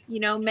life,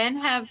 men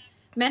have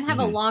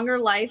a longer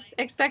life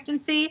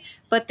expectancy,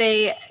 but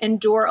they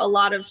endure a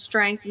lot of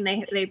strength, and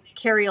they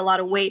carry a lot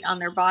of weight on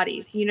their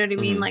bodies. You know what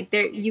I mean? Like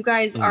you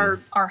guys are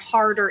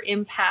harder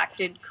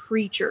impacted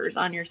creatures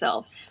on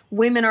yourselves.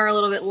 Women are a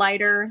little bit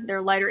lighter.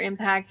 They're lighter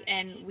impact,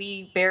 and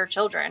we bear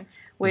children,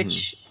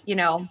 which,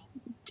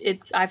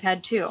 I've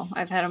had 2.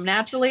 I've had them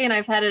naturally, and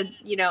I've had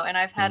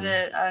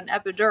an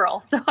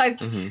epidural. So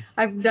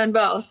I've done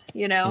both,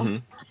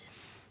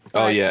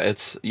 Oh yeah.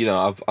 It's,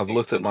 I've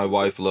looked at my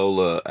wife,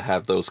 Lola,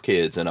 have those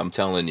kids, and I'm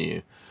telling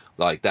you,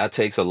 like, that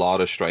takes a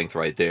lot of strength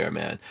right there,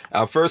 man.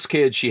 Our first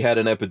kid, she had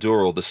an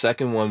epidural. The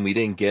second one, we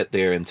didn't get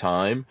there in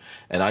time.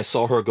 And I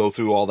saw her go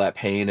through all that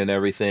pain and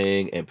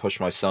everything and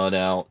push my son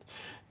out.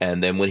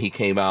 And then when he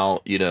came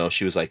out,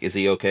 she was like, "Is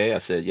he okay?" I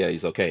said, "Yeah,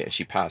 he's okay." And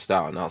she passed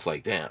out. And I was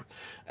like, damn.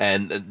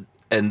 And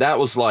that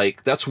was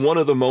like, that's one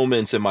of the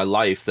moments in my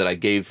life that I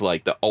gave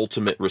like the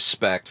ultimate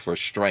respect for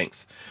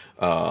strength,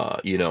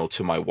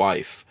 to my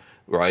wife,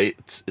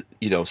 right?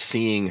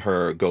 Seeing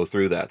her go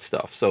through that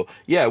stuff. So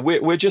yeah,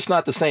 we're just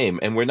not the same,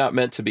 and we're not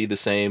meant to be the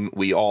same.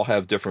 We all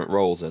have different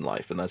roles in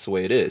life, and that's the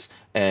way it is.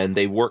 And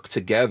they work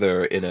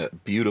together in a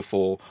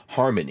beautiful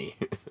harmony.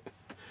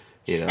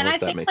 And I if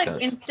that think makes like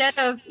sense. instead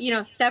of,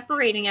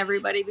 separating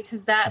everybody,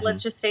 because that,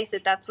 let's just face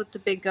it, that's what the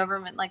big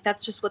government, like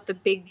that's just what the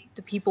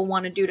people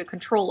want to do to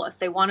control us.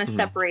 They want us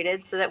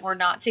separated so that we're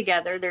not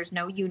together. There's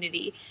no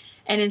unity.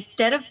 And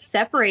instead of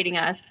separating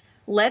us,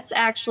 let's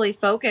actually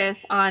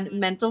focus on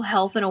mental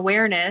health and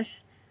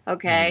awareness,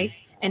 okay?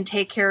 And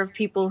take care of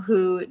people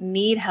who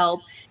need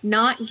help,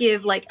 not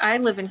give, like, I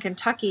live in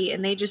Kentucky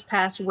and they just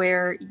passed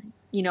where,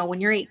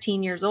 when you're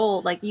 18 years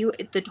old, like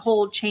the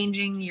whole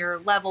changing your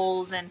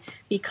levels and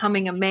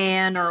becoming a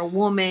man or a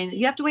woman,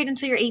 you have to wait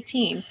until you're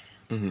 18.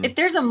 If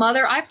there's a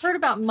mother, I've heard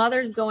about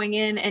mothers going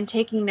in and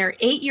taking their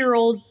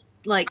 8-year-old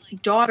like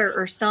daughter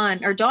or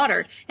son or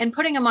daughter and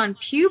putting them on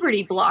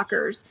puberty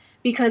blockers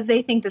because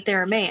they think that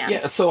they're a man.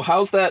 Yeah, so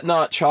how's that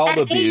not child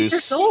At 8 years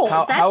abuse? old,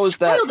 How that's is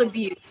that? child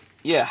abuse.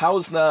 Yeah, how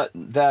is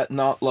that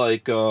not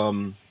like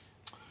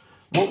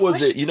what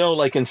was it?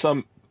 Like in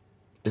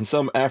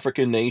some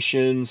African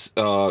nations,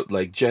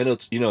 like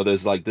genital,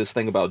 there's like this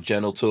thing about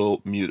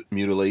genital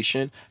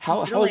mutilation.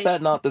 How is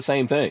that not the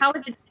same thing? How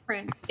is it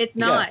different? It's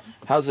Yeah, not.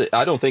 how's it?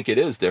 I don't think it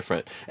is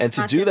different. And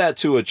to Not do different. that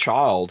to a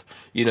child,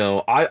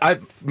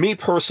 me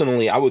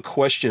personally, I would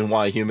question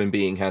why a human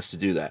being has to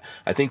do that.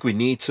 I think we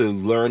need to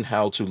learn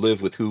how to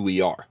live with who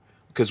we are,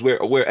 because we're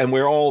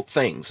all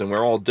things and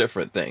we're all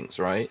different things,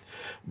 right?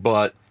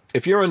 But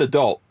if you're an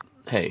adult,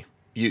 hey,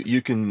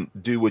 you can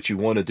do what you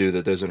want to do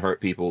that doesn't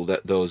hurt people.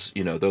 That those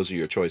are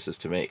your choices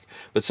to make.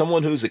 But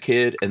someone who's a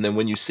kid, and then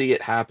when you see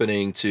it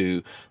happening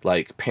to,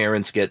 like,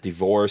 parents get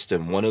divorced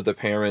and one of the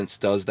parents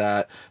does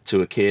that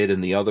to a kid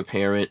and the other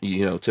parent,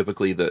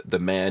 typically the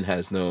man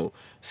has no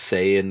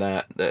say in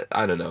that.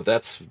 I don't know,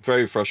 that's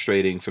very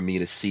frustrating for me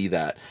to see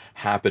that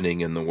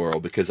happening in the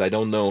world, because I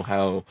don't know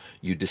how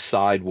you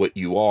decide what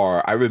you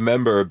are. I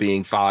remember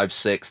being 5,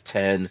 6,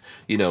 10,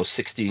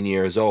 16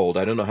 years old.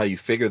 I don't know how you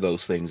figure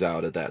those things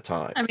out at that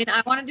time. I mean,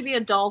 I wanted to be a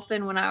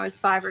dolphin when I was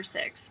 5 or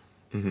 6.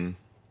 Mm-hmm.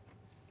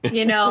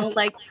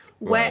 Like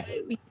what,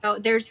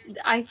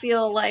 I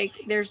feel like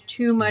there's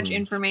too much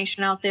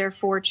information out there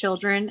for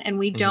children, and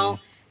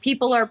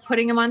people are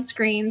putting them on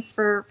screens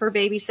for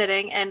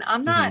babysitting. And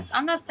I'm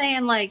not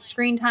saying like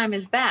screen time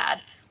is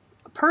bad.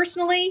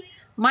 Personally,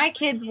 my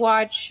kids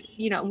watch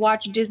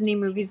Disney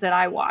movies that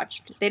I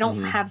watched. They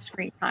don't have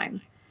screen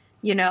time.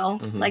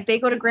 Like they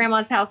go to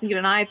grandma's house and get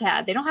an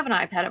iPad. They don't have an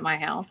iPad at my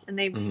house. And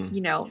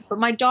but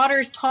my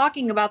daughter's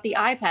talking about the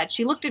iPad.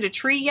 She looked at a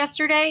tree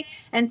yesterday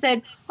and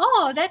said,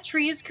 "Oh, that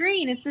tree is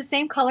green. It's the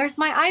same color as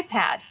my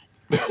iPad."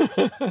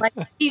 Like,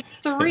 she's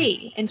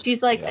 3 and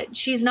she's like,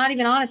 she's not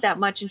even on it that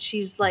much. And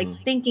she's like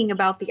thinking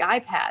about the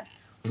iPad.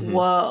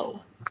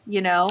 Whoa,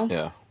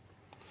 Yeah.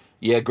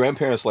 Yeah,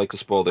 grandparents like to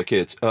spoil their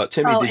kids.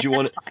 Timmy, Oh, did you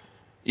want to?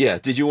 Yeah,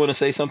 did you want to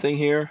say something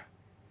here?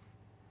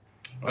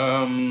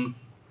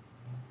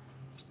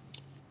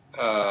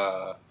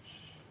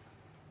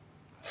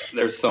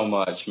 There's so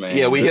much, man.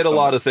 Yeah, we There's hit a so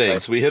lot much of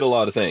things. We hit a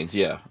lot of things.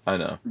 Yeah, I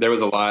know. There was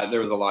a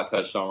lot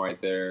touched on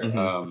right there.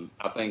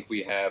 I think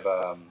we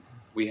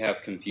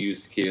have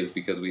confused kids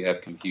because we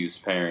have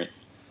confused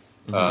parents.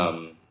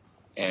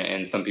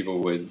 And some people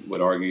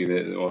would argue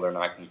that, well, they're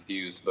not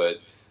confused,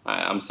 but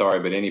I'm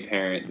sorry, but any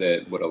parent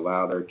that would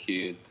allow their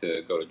kid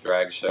to go to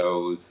drag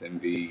shows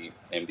and be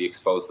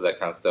exposed to that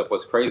kind of stuff.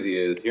 What's crazy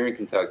is, here in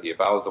Kentucky, if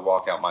I was to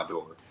walk out my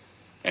door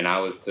and I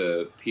was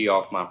to pee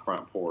off my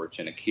front porch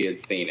and a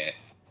kid's seen it,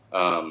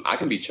 I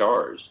can be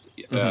charged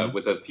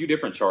with a few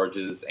different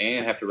charges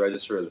and have to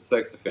register as a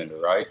sex offender,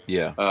 right?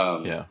 Yeah.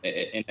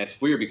 And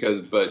that's weird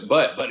because,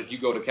 but if you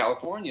go to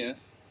California,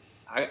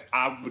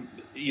 I would,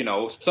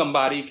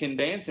 somebody can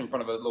dance in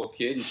front of a little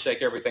kid and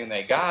shake everything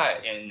they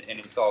got, and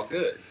it's all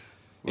good.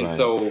 And Right.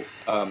 so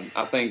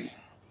I think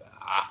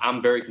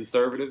I'm very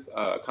conservative,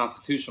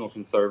 constitutional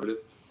conservative.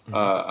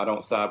 I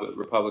don't side with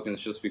Republicans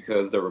just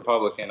because they're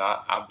Republican.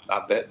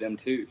 I bet them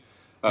too.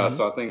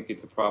 So I think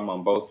it's a problem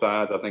on both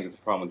sides. I think it's a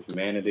problem with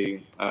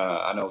humanity.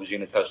 I know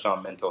Gina touched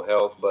on mental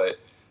health, but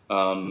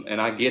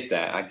and I get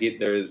that. I get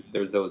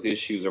there's those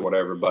issues or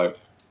whatever. But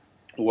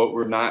what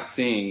we're not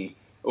seeing,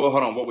 well,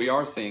 hold on. What we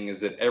are seeing is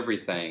that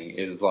everything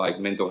is like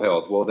mental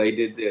health. Well, they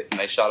did this and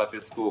they shot up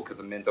his school because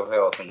of mental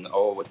health, and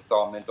it's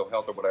all mental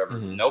health or whatever.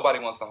 Nobody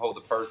wants to hold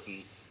the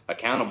person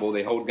accountable.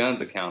 They hold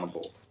guns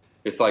accountable.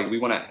 It's like we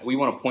want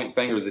to point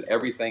fingers at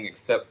everything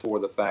except for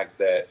the fact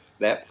that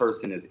that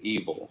person is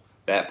evil.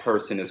 That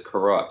person is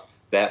corrupt.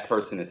 That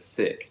person is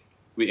sick.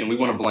 We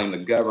want to blame the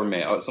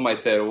government. Somebody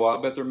said, well,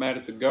 I bet they're mad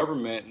at the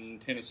government in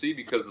Tennessee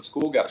because the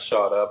school got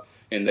shot up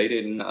and they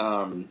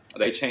didn't,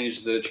 they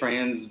changed the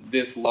trans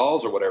this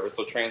laws or whatever,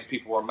 so trans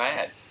people were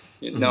mad.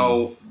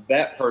 No,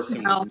 that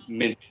person was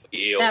mentally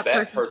ill. That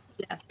person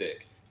is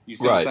sick. You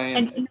see what I'm saying?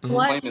 And you know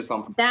what? Blame this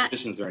on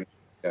politicians or anything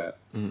like that.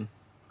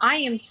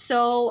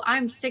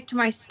 I'm sick to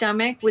my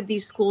stomach with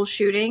these school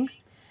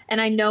shootings. And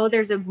I know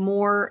there's a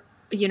more,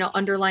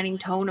 underlining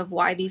tone of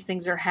why these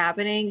things are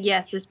happening.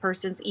 Yes, this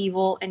person's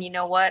evil. And you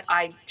know what?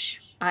 I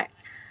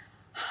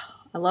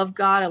love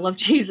God. I love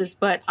Jesus,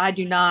 but I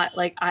do not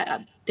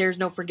there's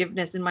no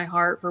forgiveness in my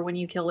heart for when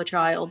you kill a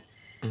child.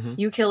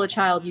 You kill a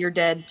child, you're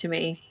dead to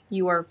me.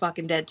 you are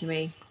fucking dead to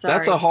me.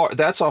 Sorry.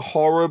 That's a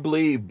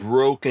horribly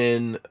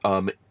broken,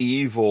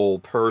 evil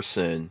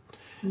person,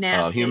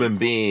 Nasty. human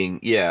being.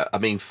 Yeah, I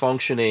mean,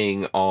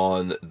 functioning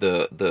on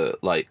the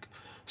like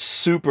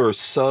super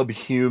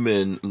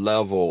subhuman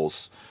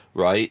levels,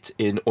 right?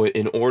 In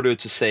order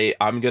to say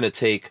I'm gonna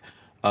take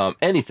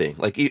anything,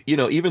 like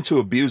even to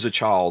abuse a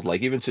child,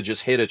 like even to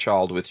just hit a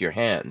child with your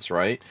hands,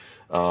 right?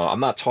 I'm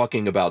not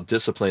talking about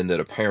discipline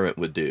that a parent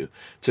would do.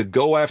 To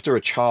go after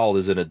a child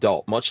as an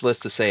adult, much less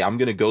to say I'm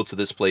going to go to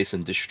this place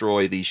and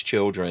destroy these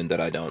children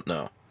that I don't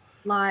know.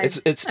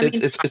 Lives.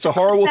 It's a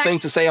horrible thing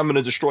to say I'm going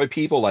to destroy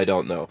people I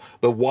don't know.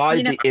 But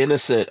why the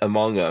innocent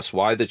among us?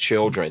 Why the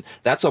children?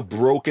 That's a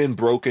broken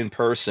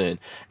person.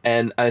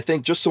 And I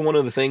think just to one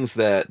of the things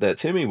that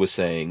Timmy was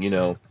saying,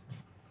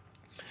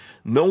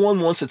 no one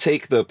wants to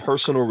take the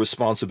personal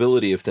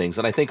responsibility of things.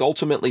 And I think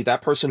ultimately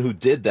that person who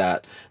did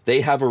that,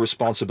 they have a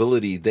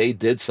responsibility. They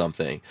did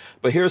something.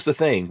 But here's the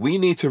thing. We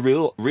need to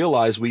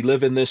realize we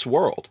live in this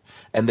world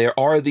and there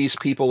are these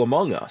people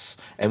among us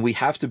and we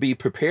have to be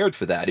prepared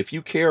for that. If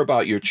you care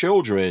about your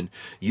children,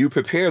 you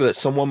prepare that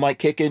someone might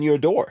kick in your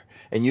door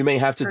and you may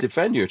have to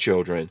defend your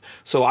children.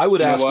 So I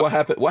would ask what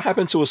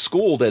happened to a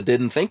school that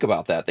didn't think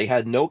about that? They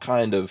had no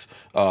kind of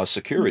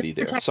security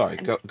there. Sorry,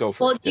 go for it.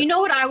 Well, do you know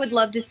what I would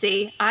love to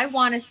see? I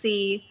want to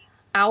see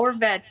our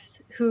vets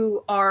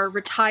who are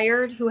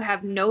retired, who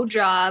have no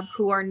job,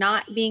 who are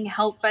not being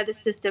helped by the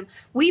system.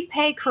 We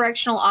pay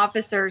correctional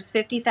officers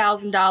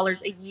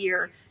 $50,000 a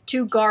year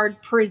to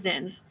guard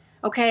prisons.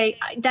 Okay,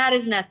 that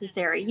is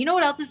necessary. You know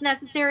what else is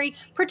necessary?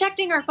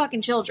 Protecting our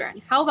fucking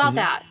children. How about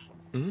that?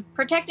 Mm-hmm.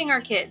 Protecting our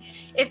kids.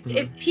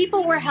 If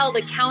people were held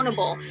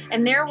accountable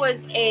and there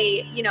was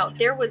a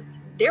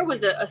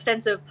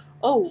sense of,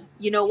 oh,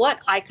 you know what,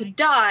 I could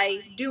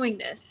die doing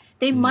this,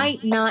 they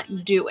might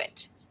not do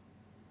it.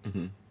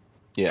 Mm-hmm.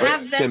 Yeah.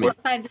 Have them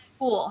outside the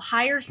school,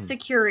 hire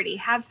security,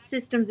 have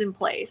systems in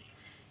place,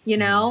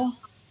 Yeah.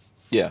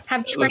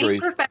 Have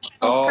trained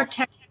professionals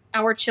protect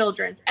our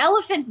children.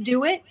 Elephants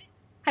do it.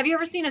 Have you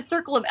ever seen a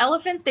circle of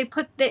elephants?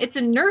 It's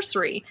a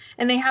nursery,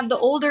 and they have the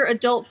older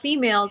adult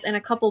females and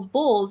a couple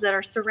bulls that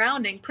are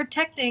surrounding,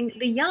 protecting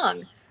the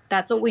young.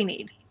 That's what we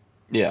need.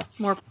 Yeah.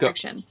 More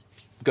protection.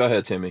 Go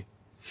ahead, Timmy.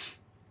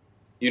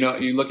 You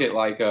look at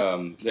like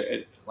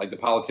the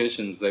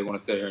politicians, they want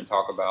to sit here and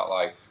talk about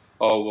like,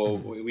 oh, well,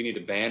 we need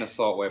to ban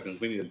assault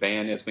weapons. We need to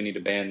ban this. We need to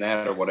ban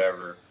that or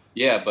whatever.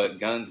 Yeah, but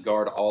guns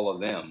guard all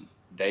of them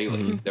daily.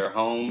 Mm-hmm. Their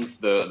homes,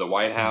 the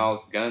White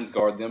House, guns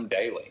guard them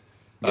daily.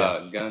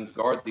 Yeah. Guns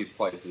guard these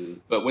places.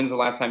 But when's the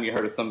last time you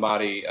heard of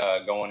somebody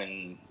going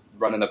and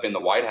running up in the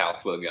White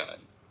House with a gun?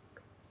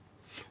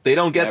 They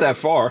don't get that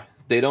far.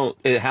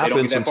 It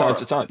happens from time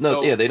to time.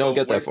 No, they don't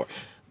get that far.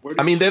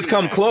 I mean, they've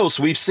come close.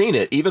 We've seen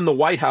it. Even the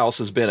White House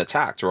has been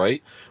attacked,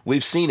 right?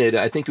 We've seen it.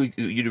 I think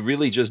you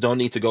really just don't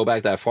need to go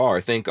back that far.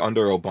 I think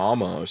under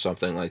Obama or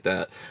something like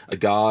that. A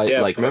guy,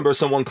 remember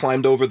someone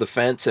climbed over the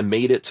fence and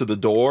made it to the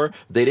door?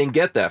 They didn't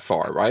get that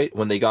far, right?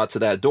 When they got to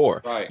that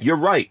door. Right. You're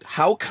right.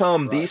 How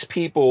come these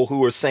people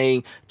who are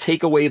saying,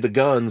 take away the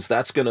guns,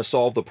 that's going to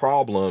solve the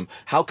problem,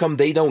 how come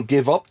they don't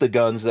give up the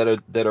guns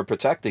that are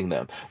protecting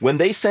them? When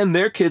they send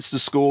their kids to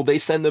school, they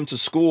send them to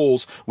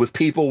schools with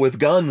people with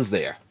guns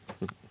there.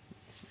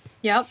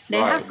 Yep, they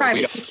have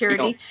private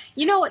security.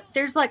 You know what?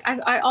 There's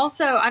I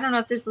also, I don't know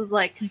if this is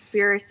like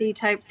conspiracy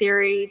type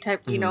theory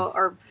type,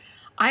 or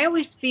I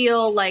always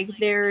feel like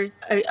there's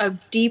a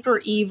deeper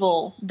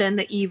evil than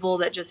the evil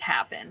that just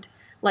happened.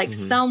 Like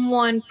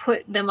someone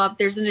put them up.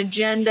 There's an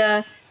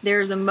agenda.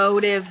 There's a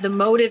motive. The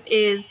motive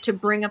is to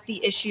bring up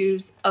the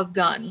issues of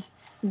guns.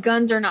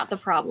 Guns are not the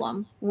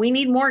problem. We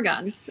need more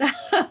guns.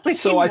 I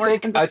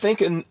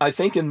think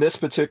in this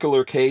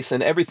particular case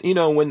and everything,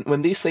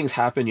 when these things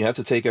happen, you have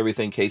to take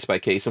everything case by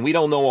case, and we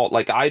don't know all.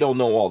 I don't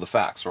know all the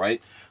facts,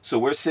 right? So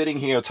we're sitting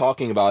here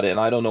talking about it, and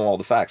I don't know all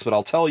the facts. But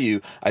I'll tell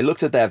you, I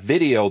looked at that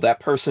video. That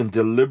person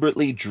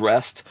deliberately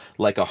dressed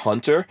like a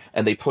hunter,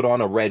 and they put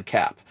on a red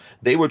cap.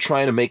 They were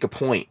trying to make a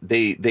point.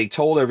 They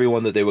told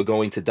everyone that they were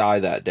going to die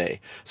that day.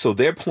 So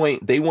their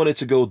point, they wanted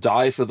to go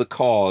die for the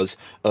cause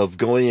of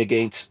going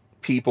against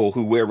people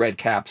who wear red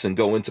caps and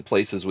go into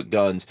places with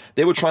guns.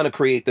 They were trying to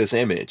create this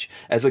image.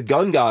 As a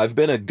gun guy, I've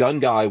been a gun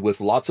guy with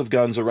lots of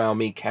guns around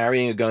me,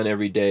 carrying a gun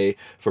every day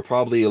for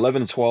probably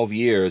 11 to 12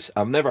 years.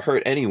 I've never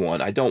hurt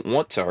anyone. I don't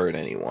want to hurt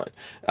anyone.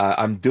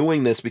 I'm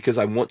doing this because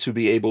I want to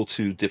be able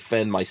to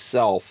defend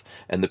myself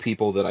and the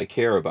people that I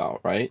care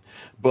about, right?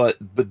 But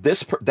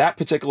that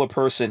particular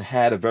person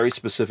had a very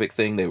specific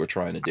thing they were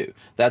trying to do.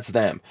 That's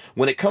them.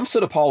 When it comes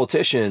to the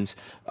politicians,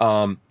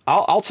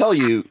 I'll tell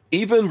you,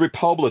 even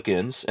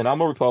Republicans, and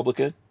I'm a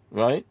Republican,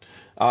 right?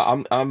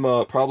 I'm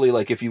probably,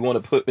 like, if you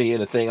want to put me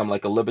in a thing, I'm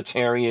like a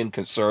libertarian,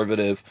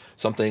 conservative,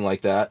 something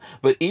like that.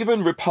 But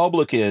even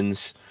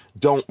Republicans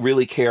don't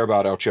really care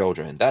about our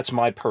children. That's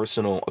my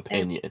personal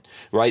opinion,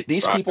 right?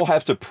 These people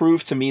have to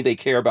prove to me they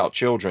care about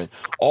children.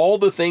 All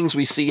the things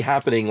we see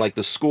happening, like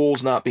the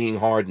schools not being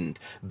hardened,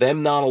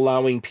 them not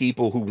allowing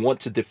people who want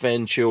to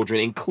defend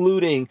children,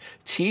 including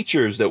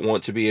teachers that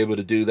want to be able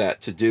to do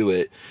that, to do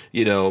it,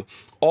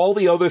 all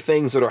the other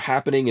things that are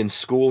happening in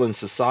school and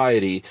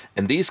society,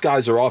 and these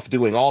guys are off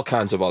doing all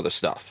kinds of other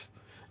stuff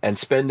and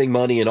spending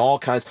money in all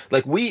kinds.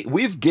 Like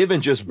we've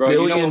given just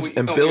billions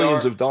and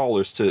billions of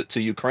dollars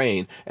to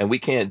Ukraine, and we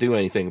can't do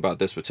anything about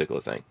this particular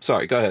thing.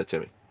 Sorry, go ahead,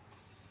 Timmy.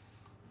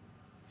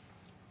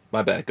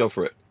 My bad. Go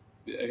for it.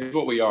 Here's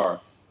what we are.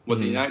 What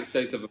the United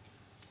States of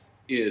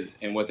is,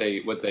 and what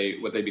they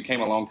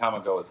became a long time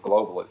ago is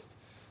globalists.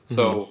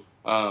 So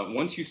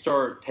once you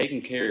start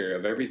taking care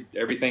of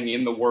everything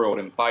in the world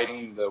and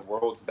fighting the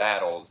world's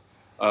battles,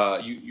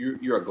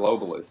 you're a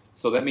globalist.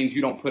 So that means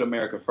you don't put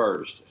America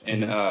first,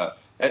 and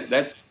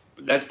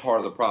that's part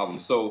of the problem.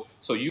 So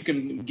you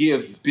can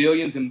give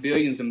billions and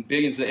billions and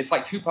billions. It's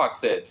like Tupac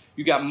said,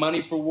 "You got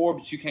money for war,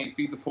 but you can't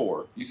feed the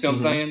poor." You see what I'm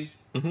saying?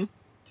 Mm-hmm.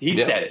 He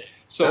said it.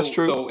 So that's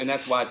true. So, and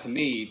that's why, to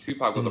me,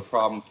 Tupac was a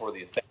problem for the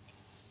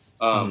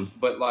establishment.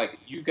 But like,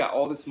 you've got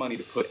all this money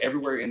to put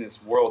everywhere in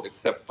this world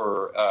except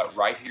for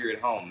right here at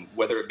home,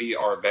 whether it be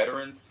our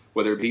veterans,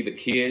 whether it be the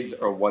kids,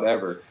 or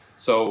whatever.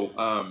 So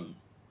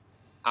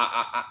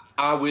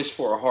I wish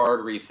for a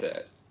hard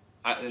reset.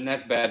 And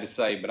that's bad to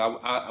say,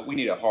 but we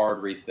need a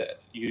hard reset.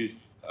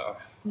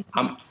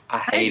 I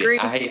hate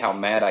it. I hate how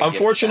mad I get.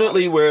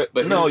 Unfortunately,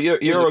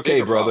 you're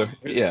okay, brother.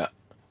 Yeah,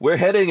 we're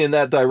heading in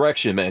that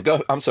direction, man.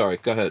 I'm sorry.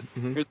 Go ahead.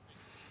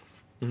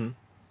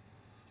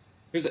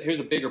 Here's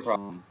a bigger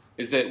problem.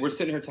 Is that we're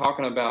sitting here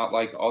talking about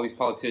like all these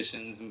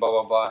politicians and blah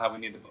blah blah, how we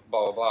need to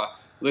blah blah blah.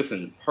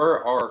 Listen, per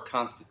our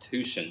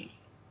Constitution,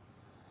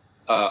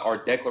 our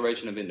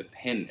Declaration of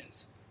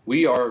Independence,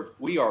 we are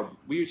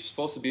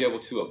supposed to be able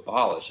to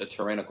abolish a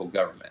tyrannical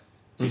government.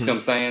 You see what I'm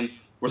saying?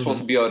 We're supposed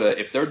to be able to,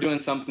 if they're doing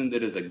something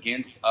that is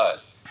against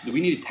us,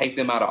 we need to take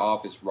them out of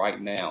office right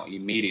now,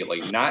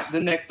 immediately. Not the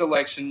next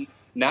election,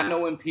 not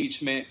no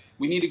impeachment.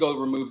 We need to go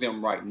remove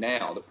them right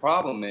now. The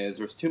problem is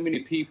there's too many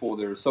people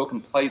that are so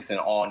complacent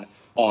on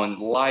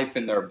life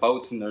and their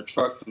boats and their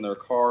trucks and their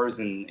cars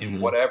and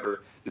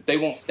whatever, that they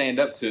won't stand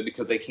up to it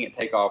because they can't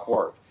take off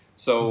work.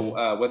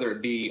 So whether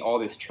it be all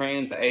this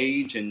trans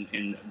age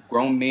and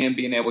grown men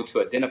being able to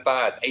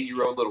identify as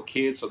 8-year-old little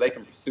kids so they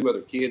can pursue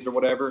other kids or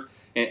whatever,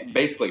 and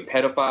basically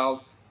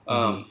pedophiles,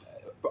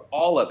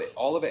 all of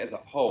it as a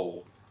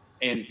whole.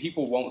 And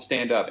people won't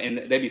stand up,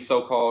 and they be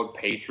so-called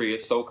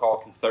patriots,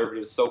 so-called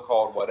conservatives,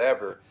 so-called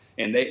whatever.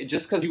 And they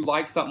just because you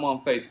like something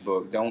on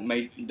Facebook, don't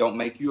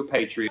make you a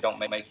patriot, don't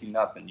make you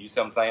nothing. You see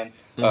what I'm saying?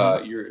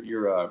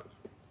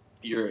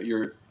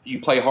 You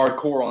play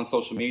hardcore on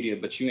social media,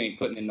 but you ain't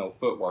putting in no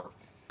footwork.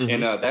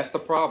 And that's the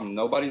problem.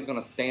 Nobody's going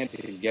to stand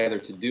together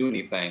to do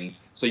anything.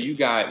 So you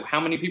got how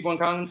many people in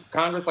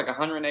Congress? Like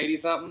 180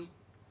 something.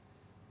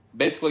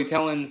 Basically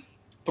telling.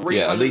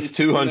 At least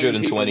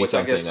 220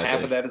 something. I guess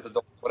half of that is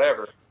adult,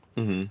 whatever.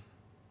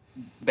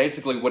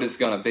 Basically, what it's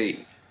going to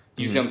be.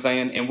 You see what I'm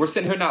saying? And we're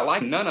sitting here not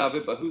liking none of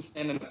it, but who's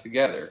standing up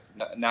together?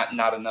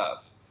 Not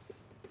enough.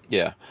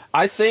 Yeah,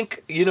 I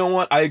think you know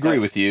what I agree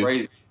with you.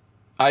 Crazy.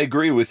 I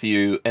agree with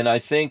you, and I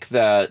think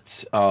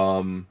that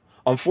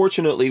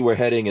unfortunately we're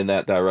heading in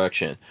that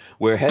direction.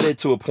 We're headed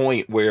to a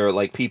point where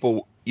like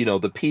people,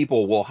 the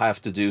people will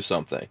have to do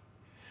something.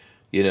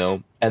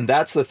 And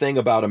that's the thing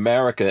about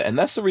America, and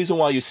that's the reason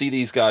why you see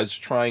these guys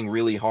trying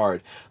really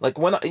hard. Like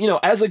when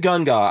as a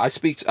gun guy,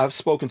 I've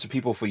spoken to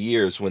people for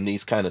years when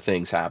these kind of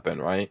things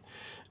happen, right?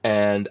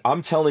 And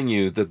I'm telling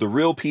you that the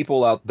real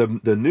people out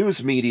the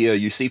news media,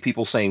 you see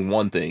people saying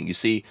one thing. You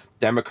see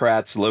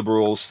Democrats,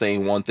 liberals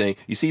saying one thing.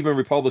 You see even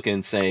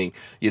Republicans saying,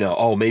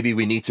 oh, maybe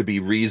we need to be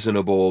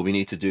reasonable. We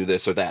need to do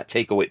this or that.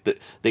 Take away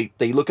they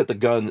look at the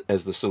gun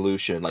as the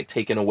solution, like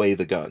taking away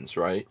the guns,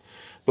 right?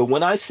 But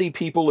when I see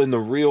people in the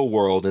real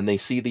world and they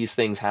see these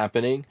things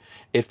happening,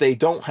 if they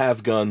don't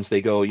have guns,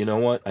 they go, you know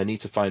what? I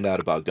need to find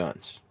out about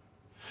guns.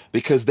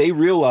 Because they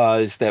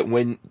realize that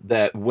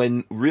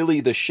when really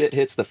the shit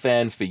hits the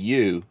fan for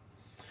you,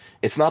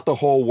 it's not the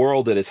whole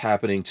world that it's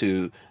happening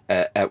to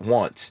at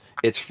once.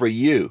 It's for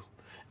you.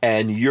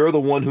 And you're the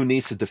one who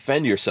needs to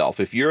defend yourself.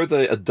 If you're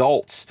the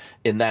adults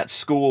in that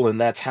school and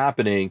that's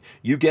happening,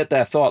 you get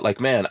that thought like,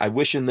 man, I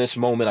wish in this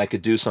moment I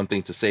could do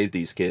something to save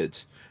these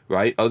kids.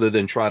 Right? Other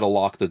than try to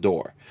lock the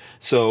door.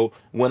 So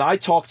when I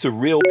talk to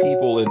real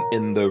people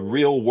in the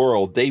real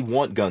world, they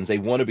want guns. They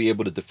want to be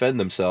able to defend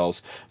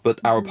themselves. But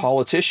our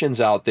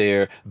politicians out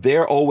there,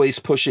 they're always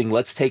pushing,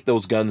 let's take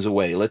those guns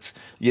away. Let's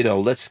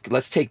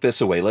take this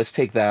away. Let's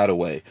take that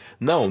away.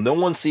 No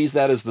one sees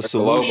that as the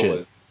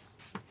solution.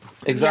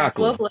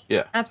 Exactly. Yeah, globally.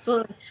 Yeah.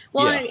 Absolutely.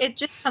 Well, it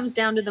just comes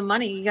down to the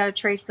money. You got to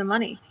trace the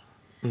money.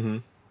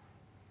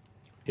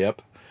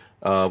 Yep.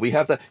 We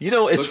have that.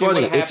 It's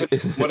funny.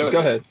 Go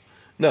ahead.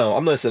 No,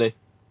 I'm listening.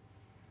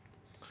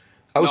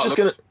 I was just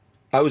gonna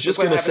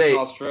say in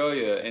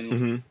Australia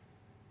and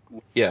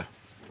Yeah.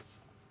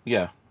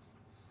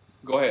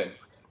 Go ahead.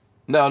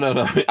 No, no,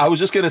 no. I was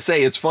just gonna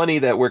say it's funny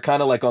that we're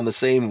kind of like on the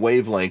same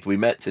wavelength. We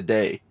met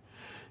today,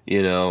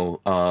 but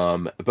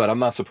I'm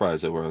not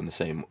surprised that we're on the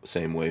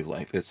same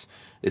wavelength.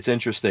 It's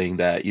interesting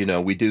that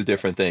we do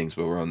different things,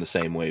 but we're on the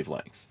same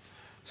wavelength.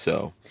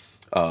 So,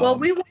 Well,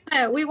 we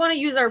want to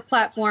use our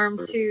platform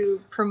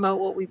to promote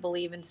what we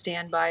believe and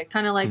stand by.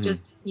 Kind of like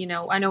just,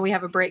 I know we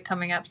have a break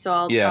coming up, so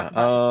I'll talk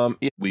about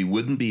we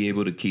wouldn't be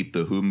able to keep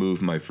the Who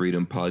Moved My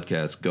Freedom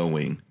podcast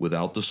going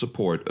without the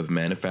support of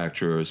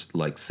manufacturers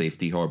like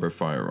Safety Harbor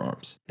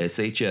Firearms.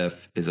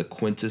 SHF is a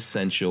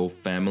quintessential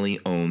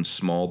family-owned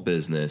small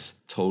business,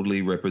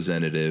 totally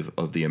representative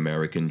of the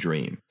American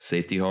dream.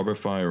 Safety Harbor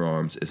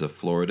Firearms is a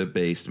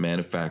Florida-based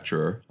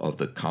manufacturer of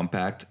the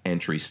compact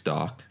entry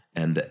stock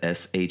and the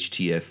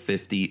SHTF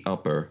 50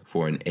 upper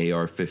for an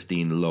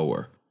AR-15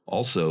 lower.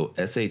 Also,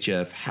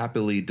 SHF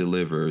happily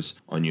delivers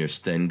on your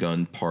Sten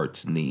gun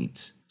parts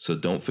needs. So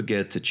don't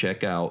forget to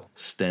check out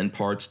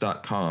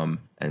stenparts.com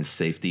and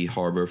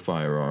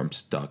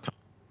safetyharborfirearms.com.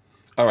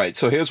 All right,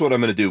 so here's what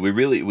I'm going to do.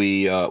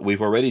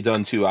 We've already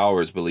done 2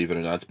 hours, believe it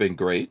or not. It's been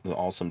great, an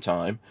awesome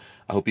time.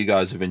 I hope you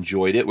guys have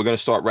enjoyed it. We're going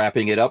to start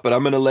wrapping it up, but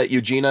I'm going to let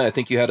you, Gina, I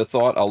think you had a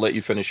thought. I'll let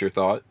you finish your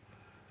thought.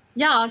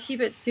 Yeah, I'll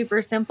keep it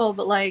super simple,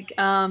 but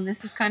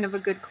this is kind of a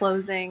good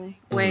closing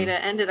way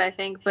to end it, I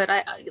think. But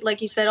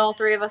like you said, all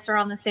three of us are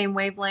on the same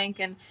wavelength.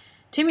 And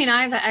Timmy and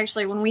I have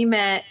actually, when we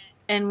met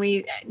and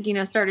we,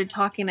 started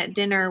talking at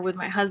dinner with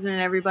my husband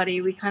and everybody,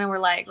 we kind of were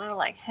like,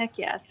 heck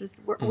yes,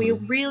 we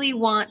really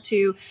want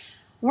to.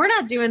 We're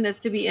not doing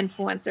this to be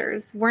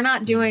influencers. We're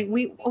not doing,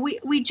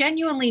 we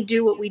genuinely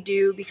do what we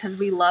do because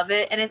we love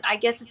it. And I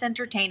guess it's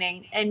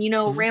entertaining. And,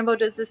 Rambo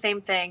does the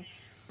same thing.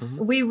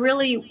 We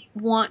really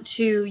want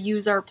to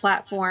use our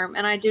platform.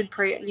 And I did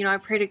pray, I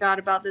pray to God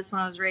about this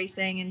when I was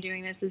racing and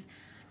doing this, is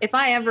if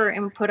I ever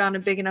am put on a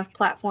big enough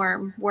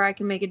platform where I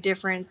can make a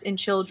difference in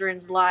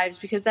children's lives,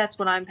 because that's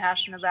what I'm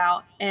passionate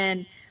about.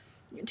 And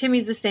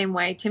Timmy's the same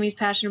way. Timmy's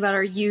passionate about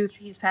our youth.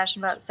 He's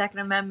passionate about the Second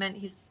Amendment.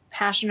 He's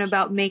passionate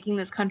about making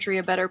this country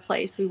a better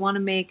place. We want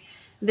to make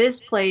this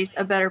place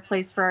a better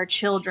place for our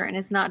children.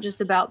 It's not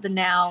just about the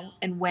now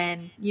and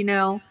when,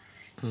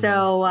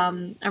 So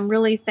I'm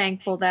really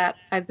thankful that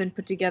I've been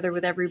put together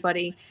with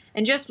everybody.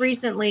 And just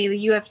recently,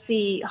 the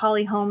UFC,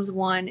 Holly Holmes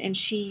won, and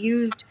she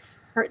used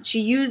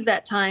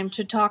that time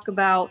to talk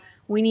about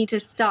we need to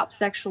stop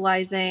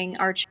sexualizing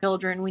our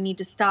children. We need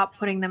to stop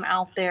putting them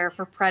out there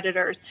for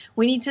predators.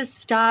 We need to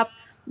stop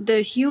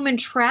the human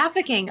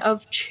trafficking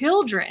of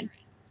children.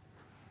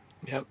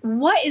 Yep.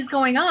 What is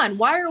going on?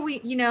 Why are we,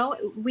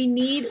 we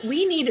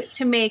need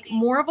to make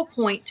more of a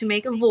point to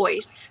make a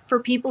voice for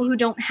people who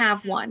don't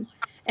have one.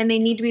 And they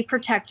need to be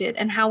protected.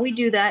 And how we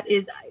do that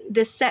is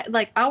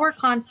our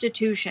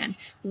Constitution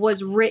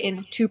was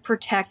written to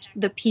protect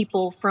the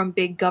people from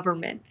big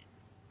government.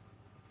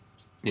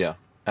 Yeah,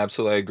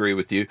 absolutely. I agree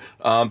with you.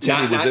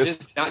 Timmy,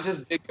 not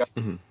just big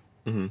government.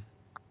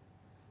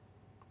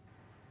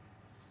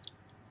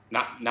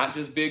 Not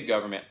just big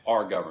government,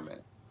 our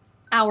government.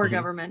 Our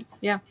government.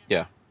 Yeah.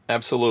 Yeah.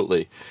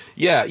 Absolutely.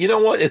 Yeah. You know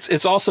what?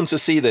 It's awesome to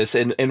see this.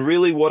 And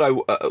really what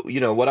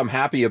what I'm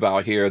happy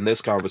about here in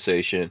this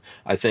conversation,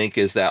 I think,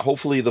 is that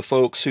hopefully the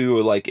folks who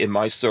are like in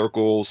my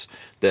circles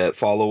that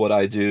follow what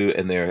I do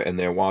and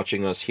they're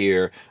watching us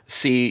here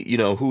see,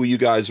 who you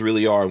guys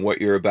really are and what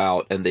you're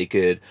about. And they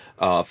could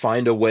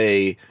find a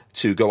way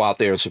to go out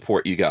there and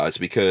support you guys,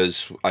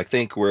 because I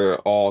think we're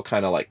all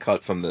kind of like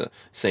cut from the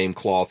same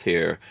cloth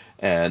here.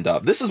 And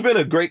this has been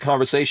a great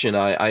conversation.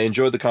 I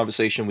enjoyed the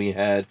conversation we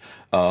had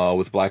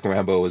with Black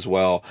Rambo as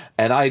well.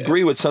 And I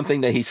agree with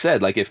something that he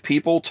said. Like, if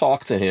people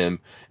talk to him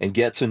and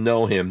get to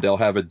know him, they'll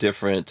have a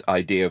different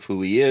idea of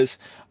who he is.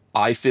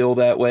 I feel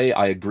that way.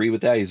 I agree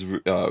with that. He's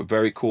a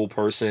very cool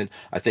person.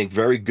 I think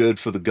very good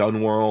for the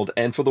gun world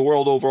and for the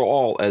world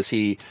overall as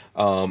he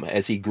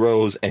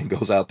grows and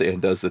goes out there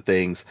and does the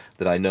things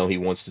that I know he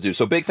wants to do.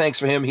 So big thanks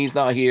for him. He's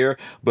not here,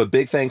 but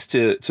big thanks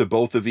to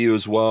both of you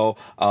as well.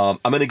 I'm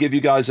going to give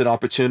you guys an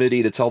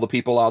opportunity to tell the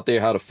people out there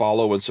how to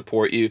follow and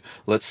support you.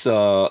 Let's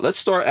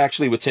start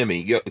actually with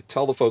Timmy.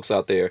 Tell the folks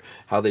out there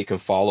how they can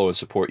follow and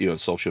support you on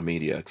social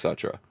media,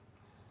 etc.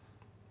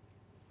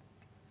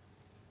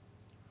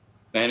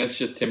 Man, it's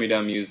just Timmy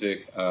Dunn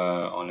Music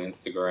on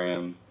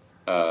Instagram.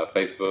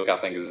 Facebook,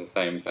 I think, is the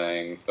same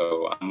thing.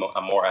 So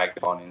I'm more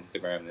active on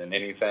Instagram than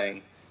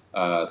anything.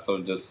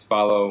 So just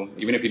follow.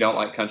 Even if you don't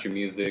like country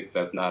music,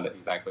 that's not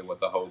exactly what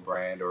the whole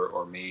brand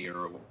or me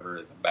or whatever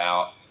is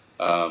about.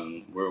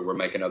 We're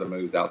making other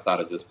moves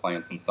outside of just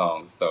playing some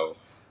songs. So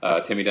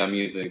Timmy Dunn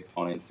Music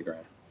on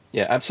Instagram.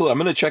 Yeah, absolutely. I'm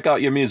going to check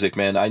out your music,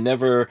 man. I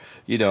never,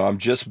 I'm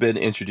just been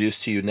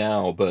introduced to you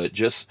now, but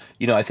just,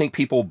 I think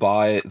people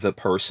buy the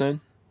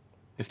person,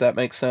 if that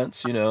makes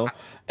sense,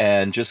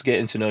 and just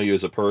getting to know you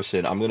as a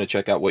person. I'm going to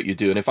check out what you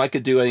do. And if I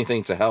could do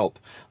anything to help,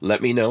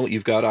 let me know.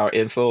 You've got our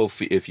info.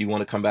 If you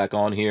want to come back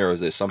on here, or is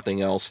there something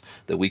else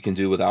that we can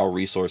do with our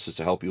resources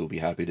to help you, we'll be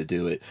happy to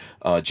do it.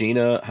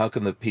 Gina, how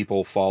can the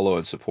people follow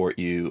and support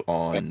you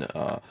on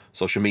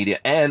social media?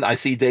 And I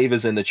see Dave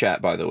is in the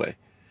chat, by the way.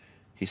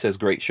 He says,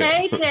 great show.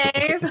 Hey,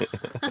 Dave.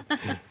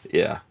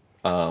 Yeah.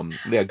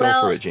 Yeah,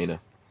 go for it, Gina.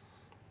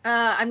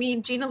 I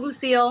mean, Gina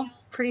Lucille,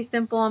 pretty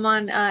simple. I'm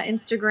on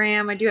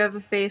Instagram. I do have a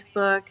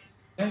Facebook.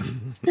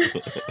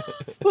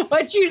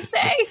 What'd you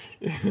say?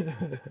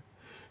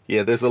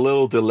 Yeah, there's a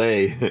little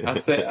delay.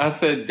 I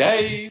said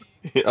Dave.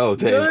 Oh,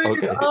 Dave.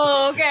 Okay.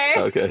 Oh, okay.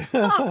 Okay.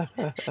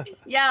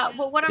 Yeah,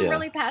 but what I'm Yeah.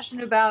 really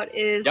passionate about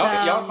is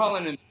Y'all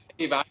calling him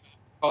Dave. I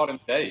called him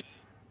Dave.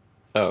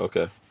 Oh,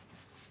 okay.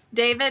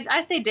 David.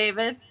 I say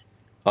David.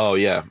 Oh,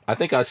 yeah. I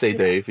think I say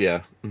Dave.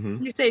 Yeah.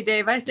 Mm-hmm. You say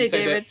Dave. I say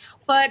David.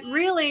 But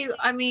really,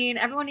 I mean,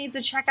 everyone needs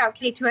to check out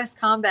K2S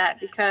Combat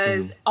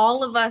because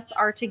all of us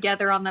are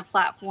together on the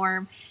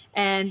platform.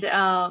 And,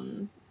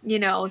 you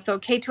know, so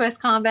K2S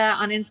Combat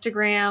on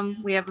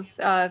Instagram. We have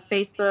a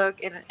Facebook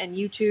and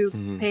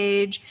YouTube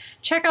page.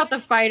 Check out the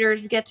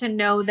fighters. Get to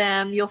know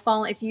them. You'll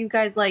fall, if you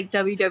guys like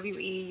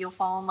WWE, you'll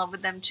fall in love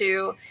with them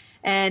too.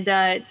 And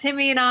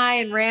Timmy and I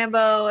and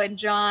Rambo and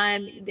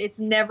John, it's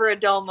never a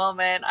dull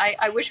moment.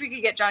 I wish we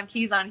could get John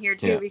Keys on here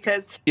too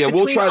because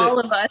we'll try all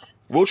of us.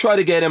 We'll try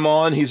to get him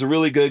on. He's a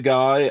really good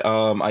guy.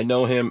 I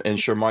know him and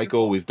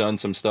Shermichael. We've done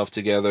some stuff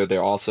together.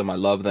 They're awesome. I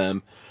love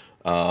them.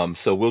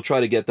 So we'll try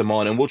to get them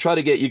on, and we'll try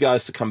to get you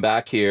guys to come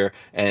back here.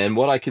 And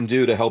what I can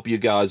do to help you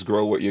guys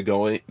grow what you're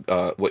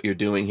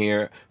doing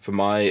here, for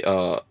my,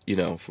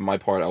 for my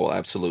part, I will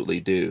absolutely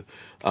do.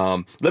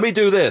 Let me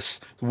do this.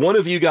 One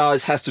of you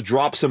guys has to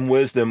drop some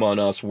wisdom on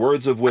us,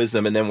 words of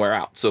wisdom, and then we're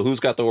out. So who's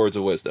got the words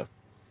of wisdom?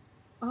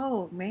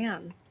 Oh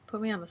man,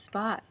 put me on the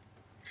spot.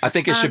 I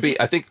think it should be.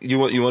 I think you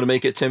want to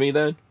make it Timmy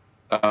then.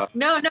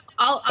 No,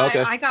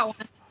 I got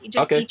one.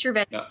 Just eat your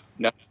veggies.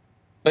 No.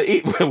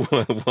 Eat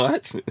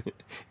what?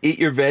 Eat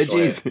your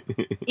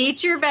veggies.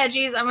 Eat your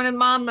veggies. I'm gonna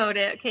mom mode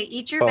it. Okay,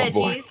 eat your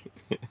veggies.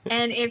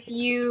 And if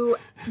you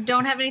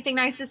don't have anything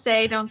nice to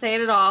say, don't say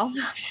it at all.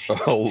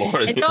 Oh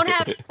Lord!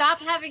 And stop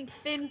having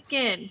thin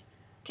skin.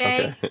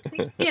 Okay,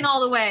 thin skin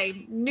all the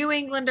way. New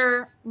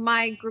Englander,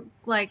 my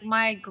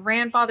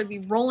grandfather would be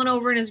rolling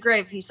over in his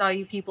grave if he saw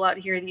you people out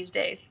here these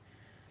days.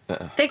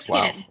 Thick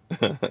skin.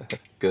 Wow.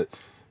 Good.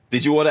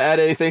 Did you want to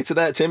add anything to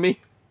that, Timmy?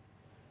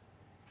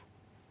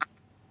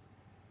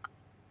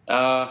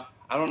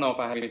 I don't know if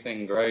I have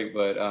anything great,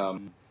 but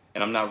and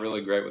I'm not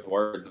really great with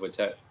words, which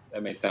that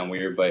may sound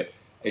weird, but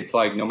it's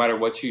like no matter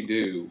what you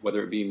do,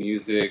 whether it be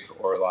music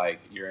or like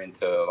you're an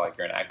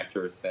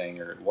actor or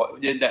singer,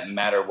 it doesn't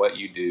matter what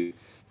you do.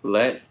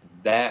 Let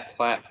that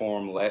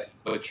platform, let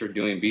what you're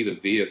doing be the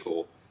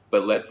vehicle,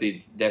 but let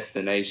the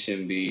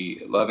destination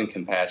be love and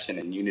compassion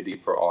and unity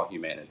for all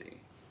humanity.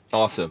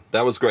 Awesome.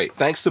 That was great.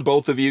 Thanks to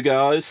both of you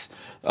guys.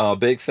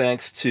 Big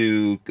thanks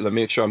to, let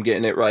me make sure I'm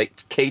getting it right,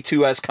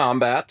 K2S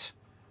Combat.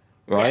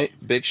 Right? Yes.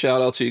 Big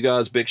shout out to you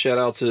guys. Big shout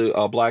out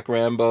to Black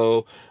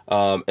Rambo,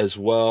 as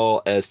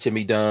well as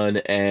Timmy Dunn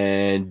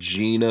and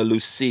Gina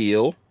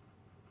Lucille.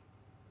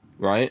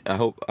 Right? I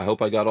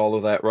hope I got all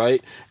of that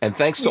right. And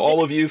thanks to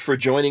all of you for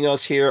joining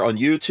us here on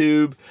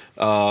YouTube.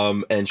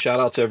 And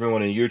shout out to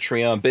everyone in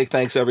Utreon. Big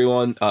thanks,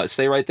 everyone.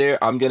 Stay right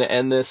there. I'm going to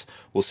end this.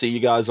 We'll see you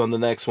guys on the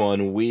next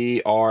one.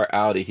 We are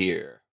out of here.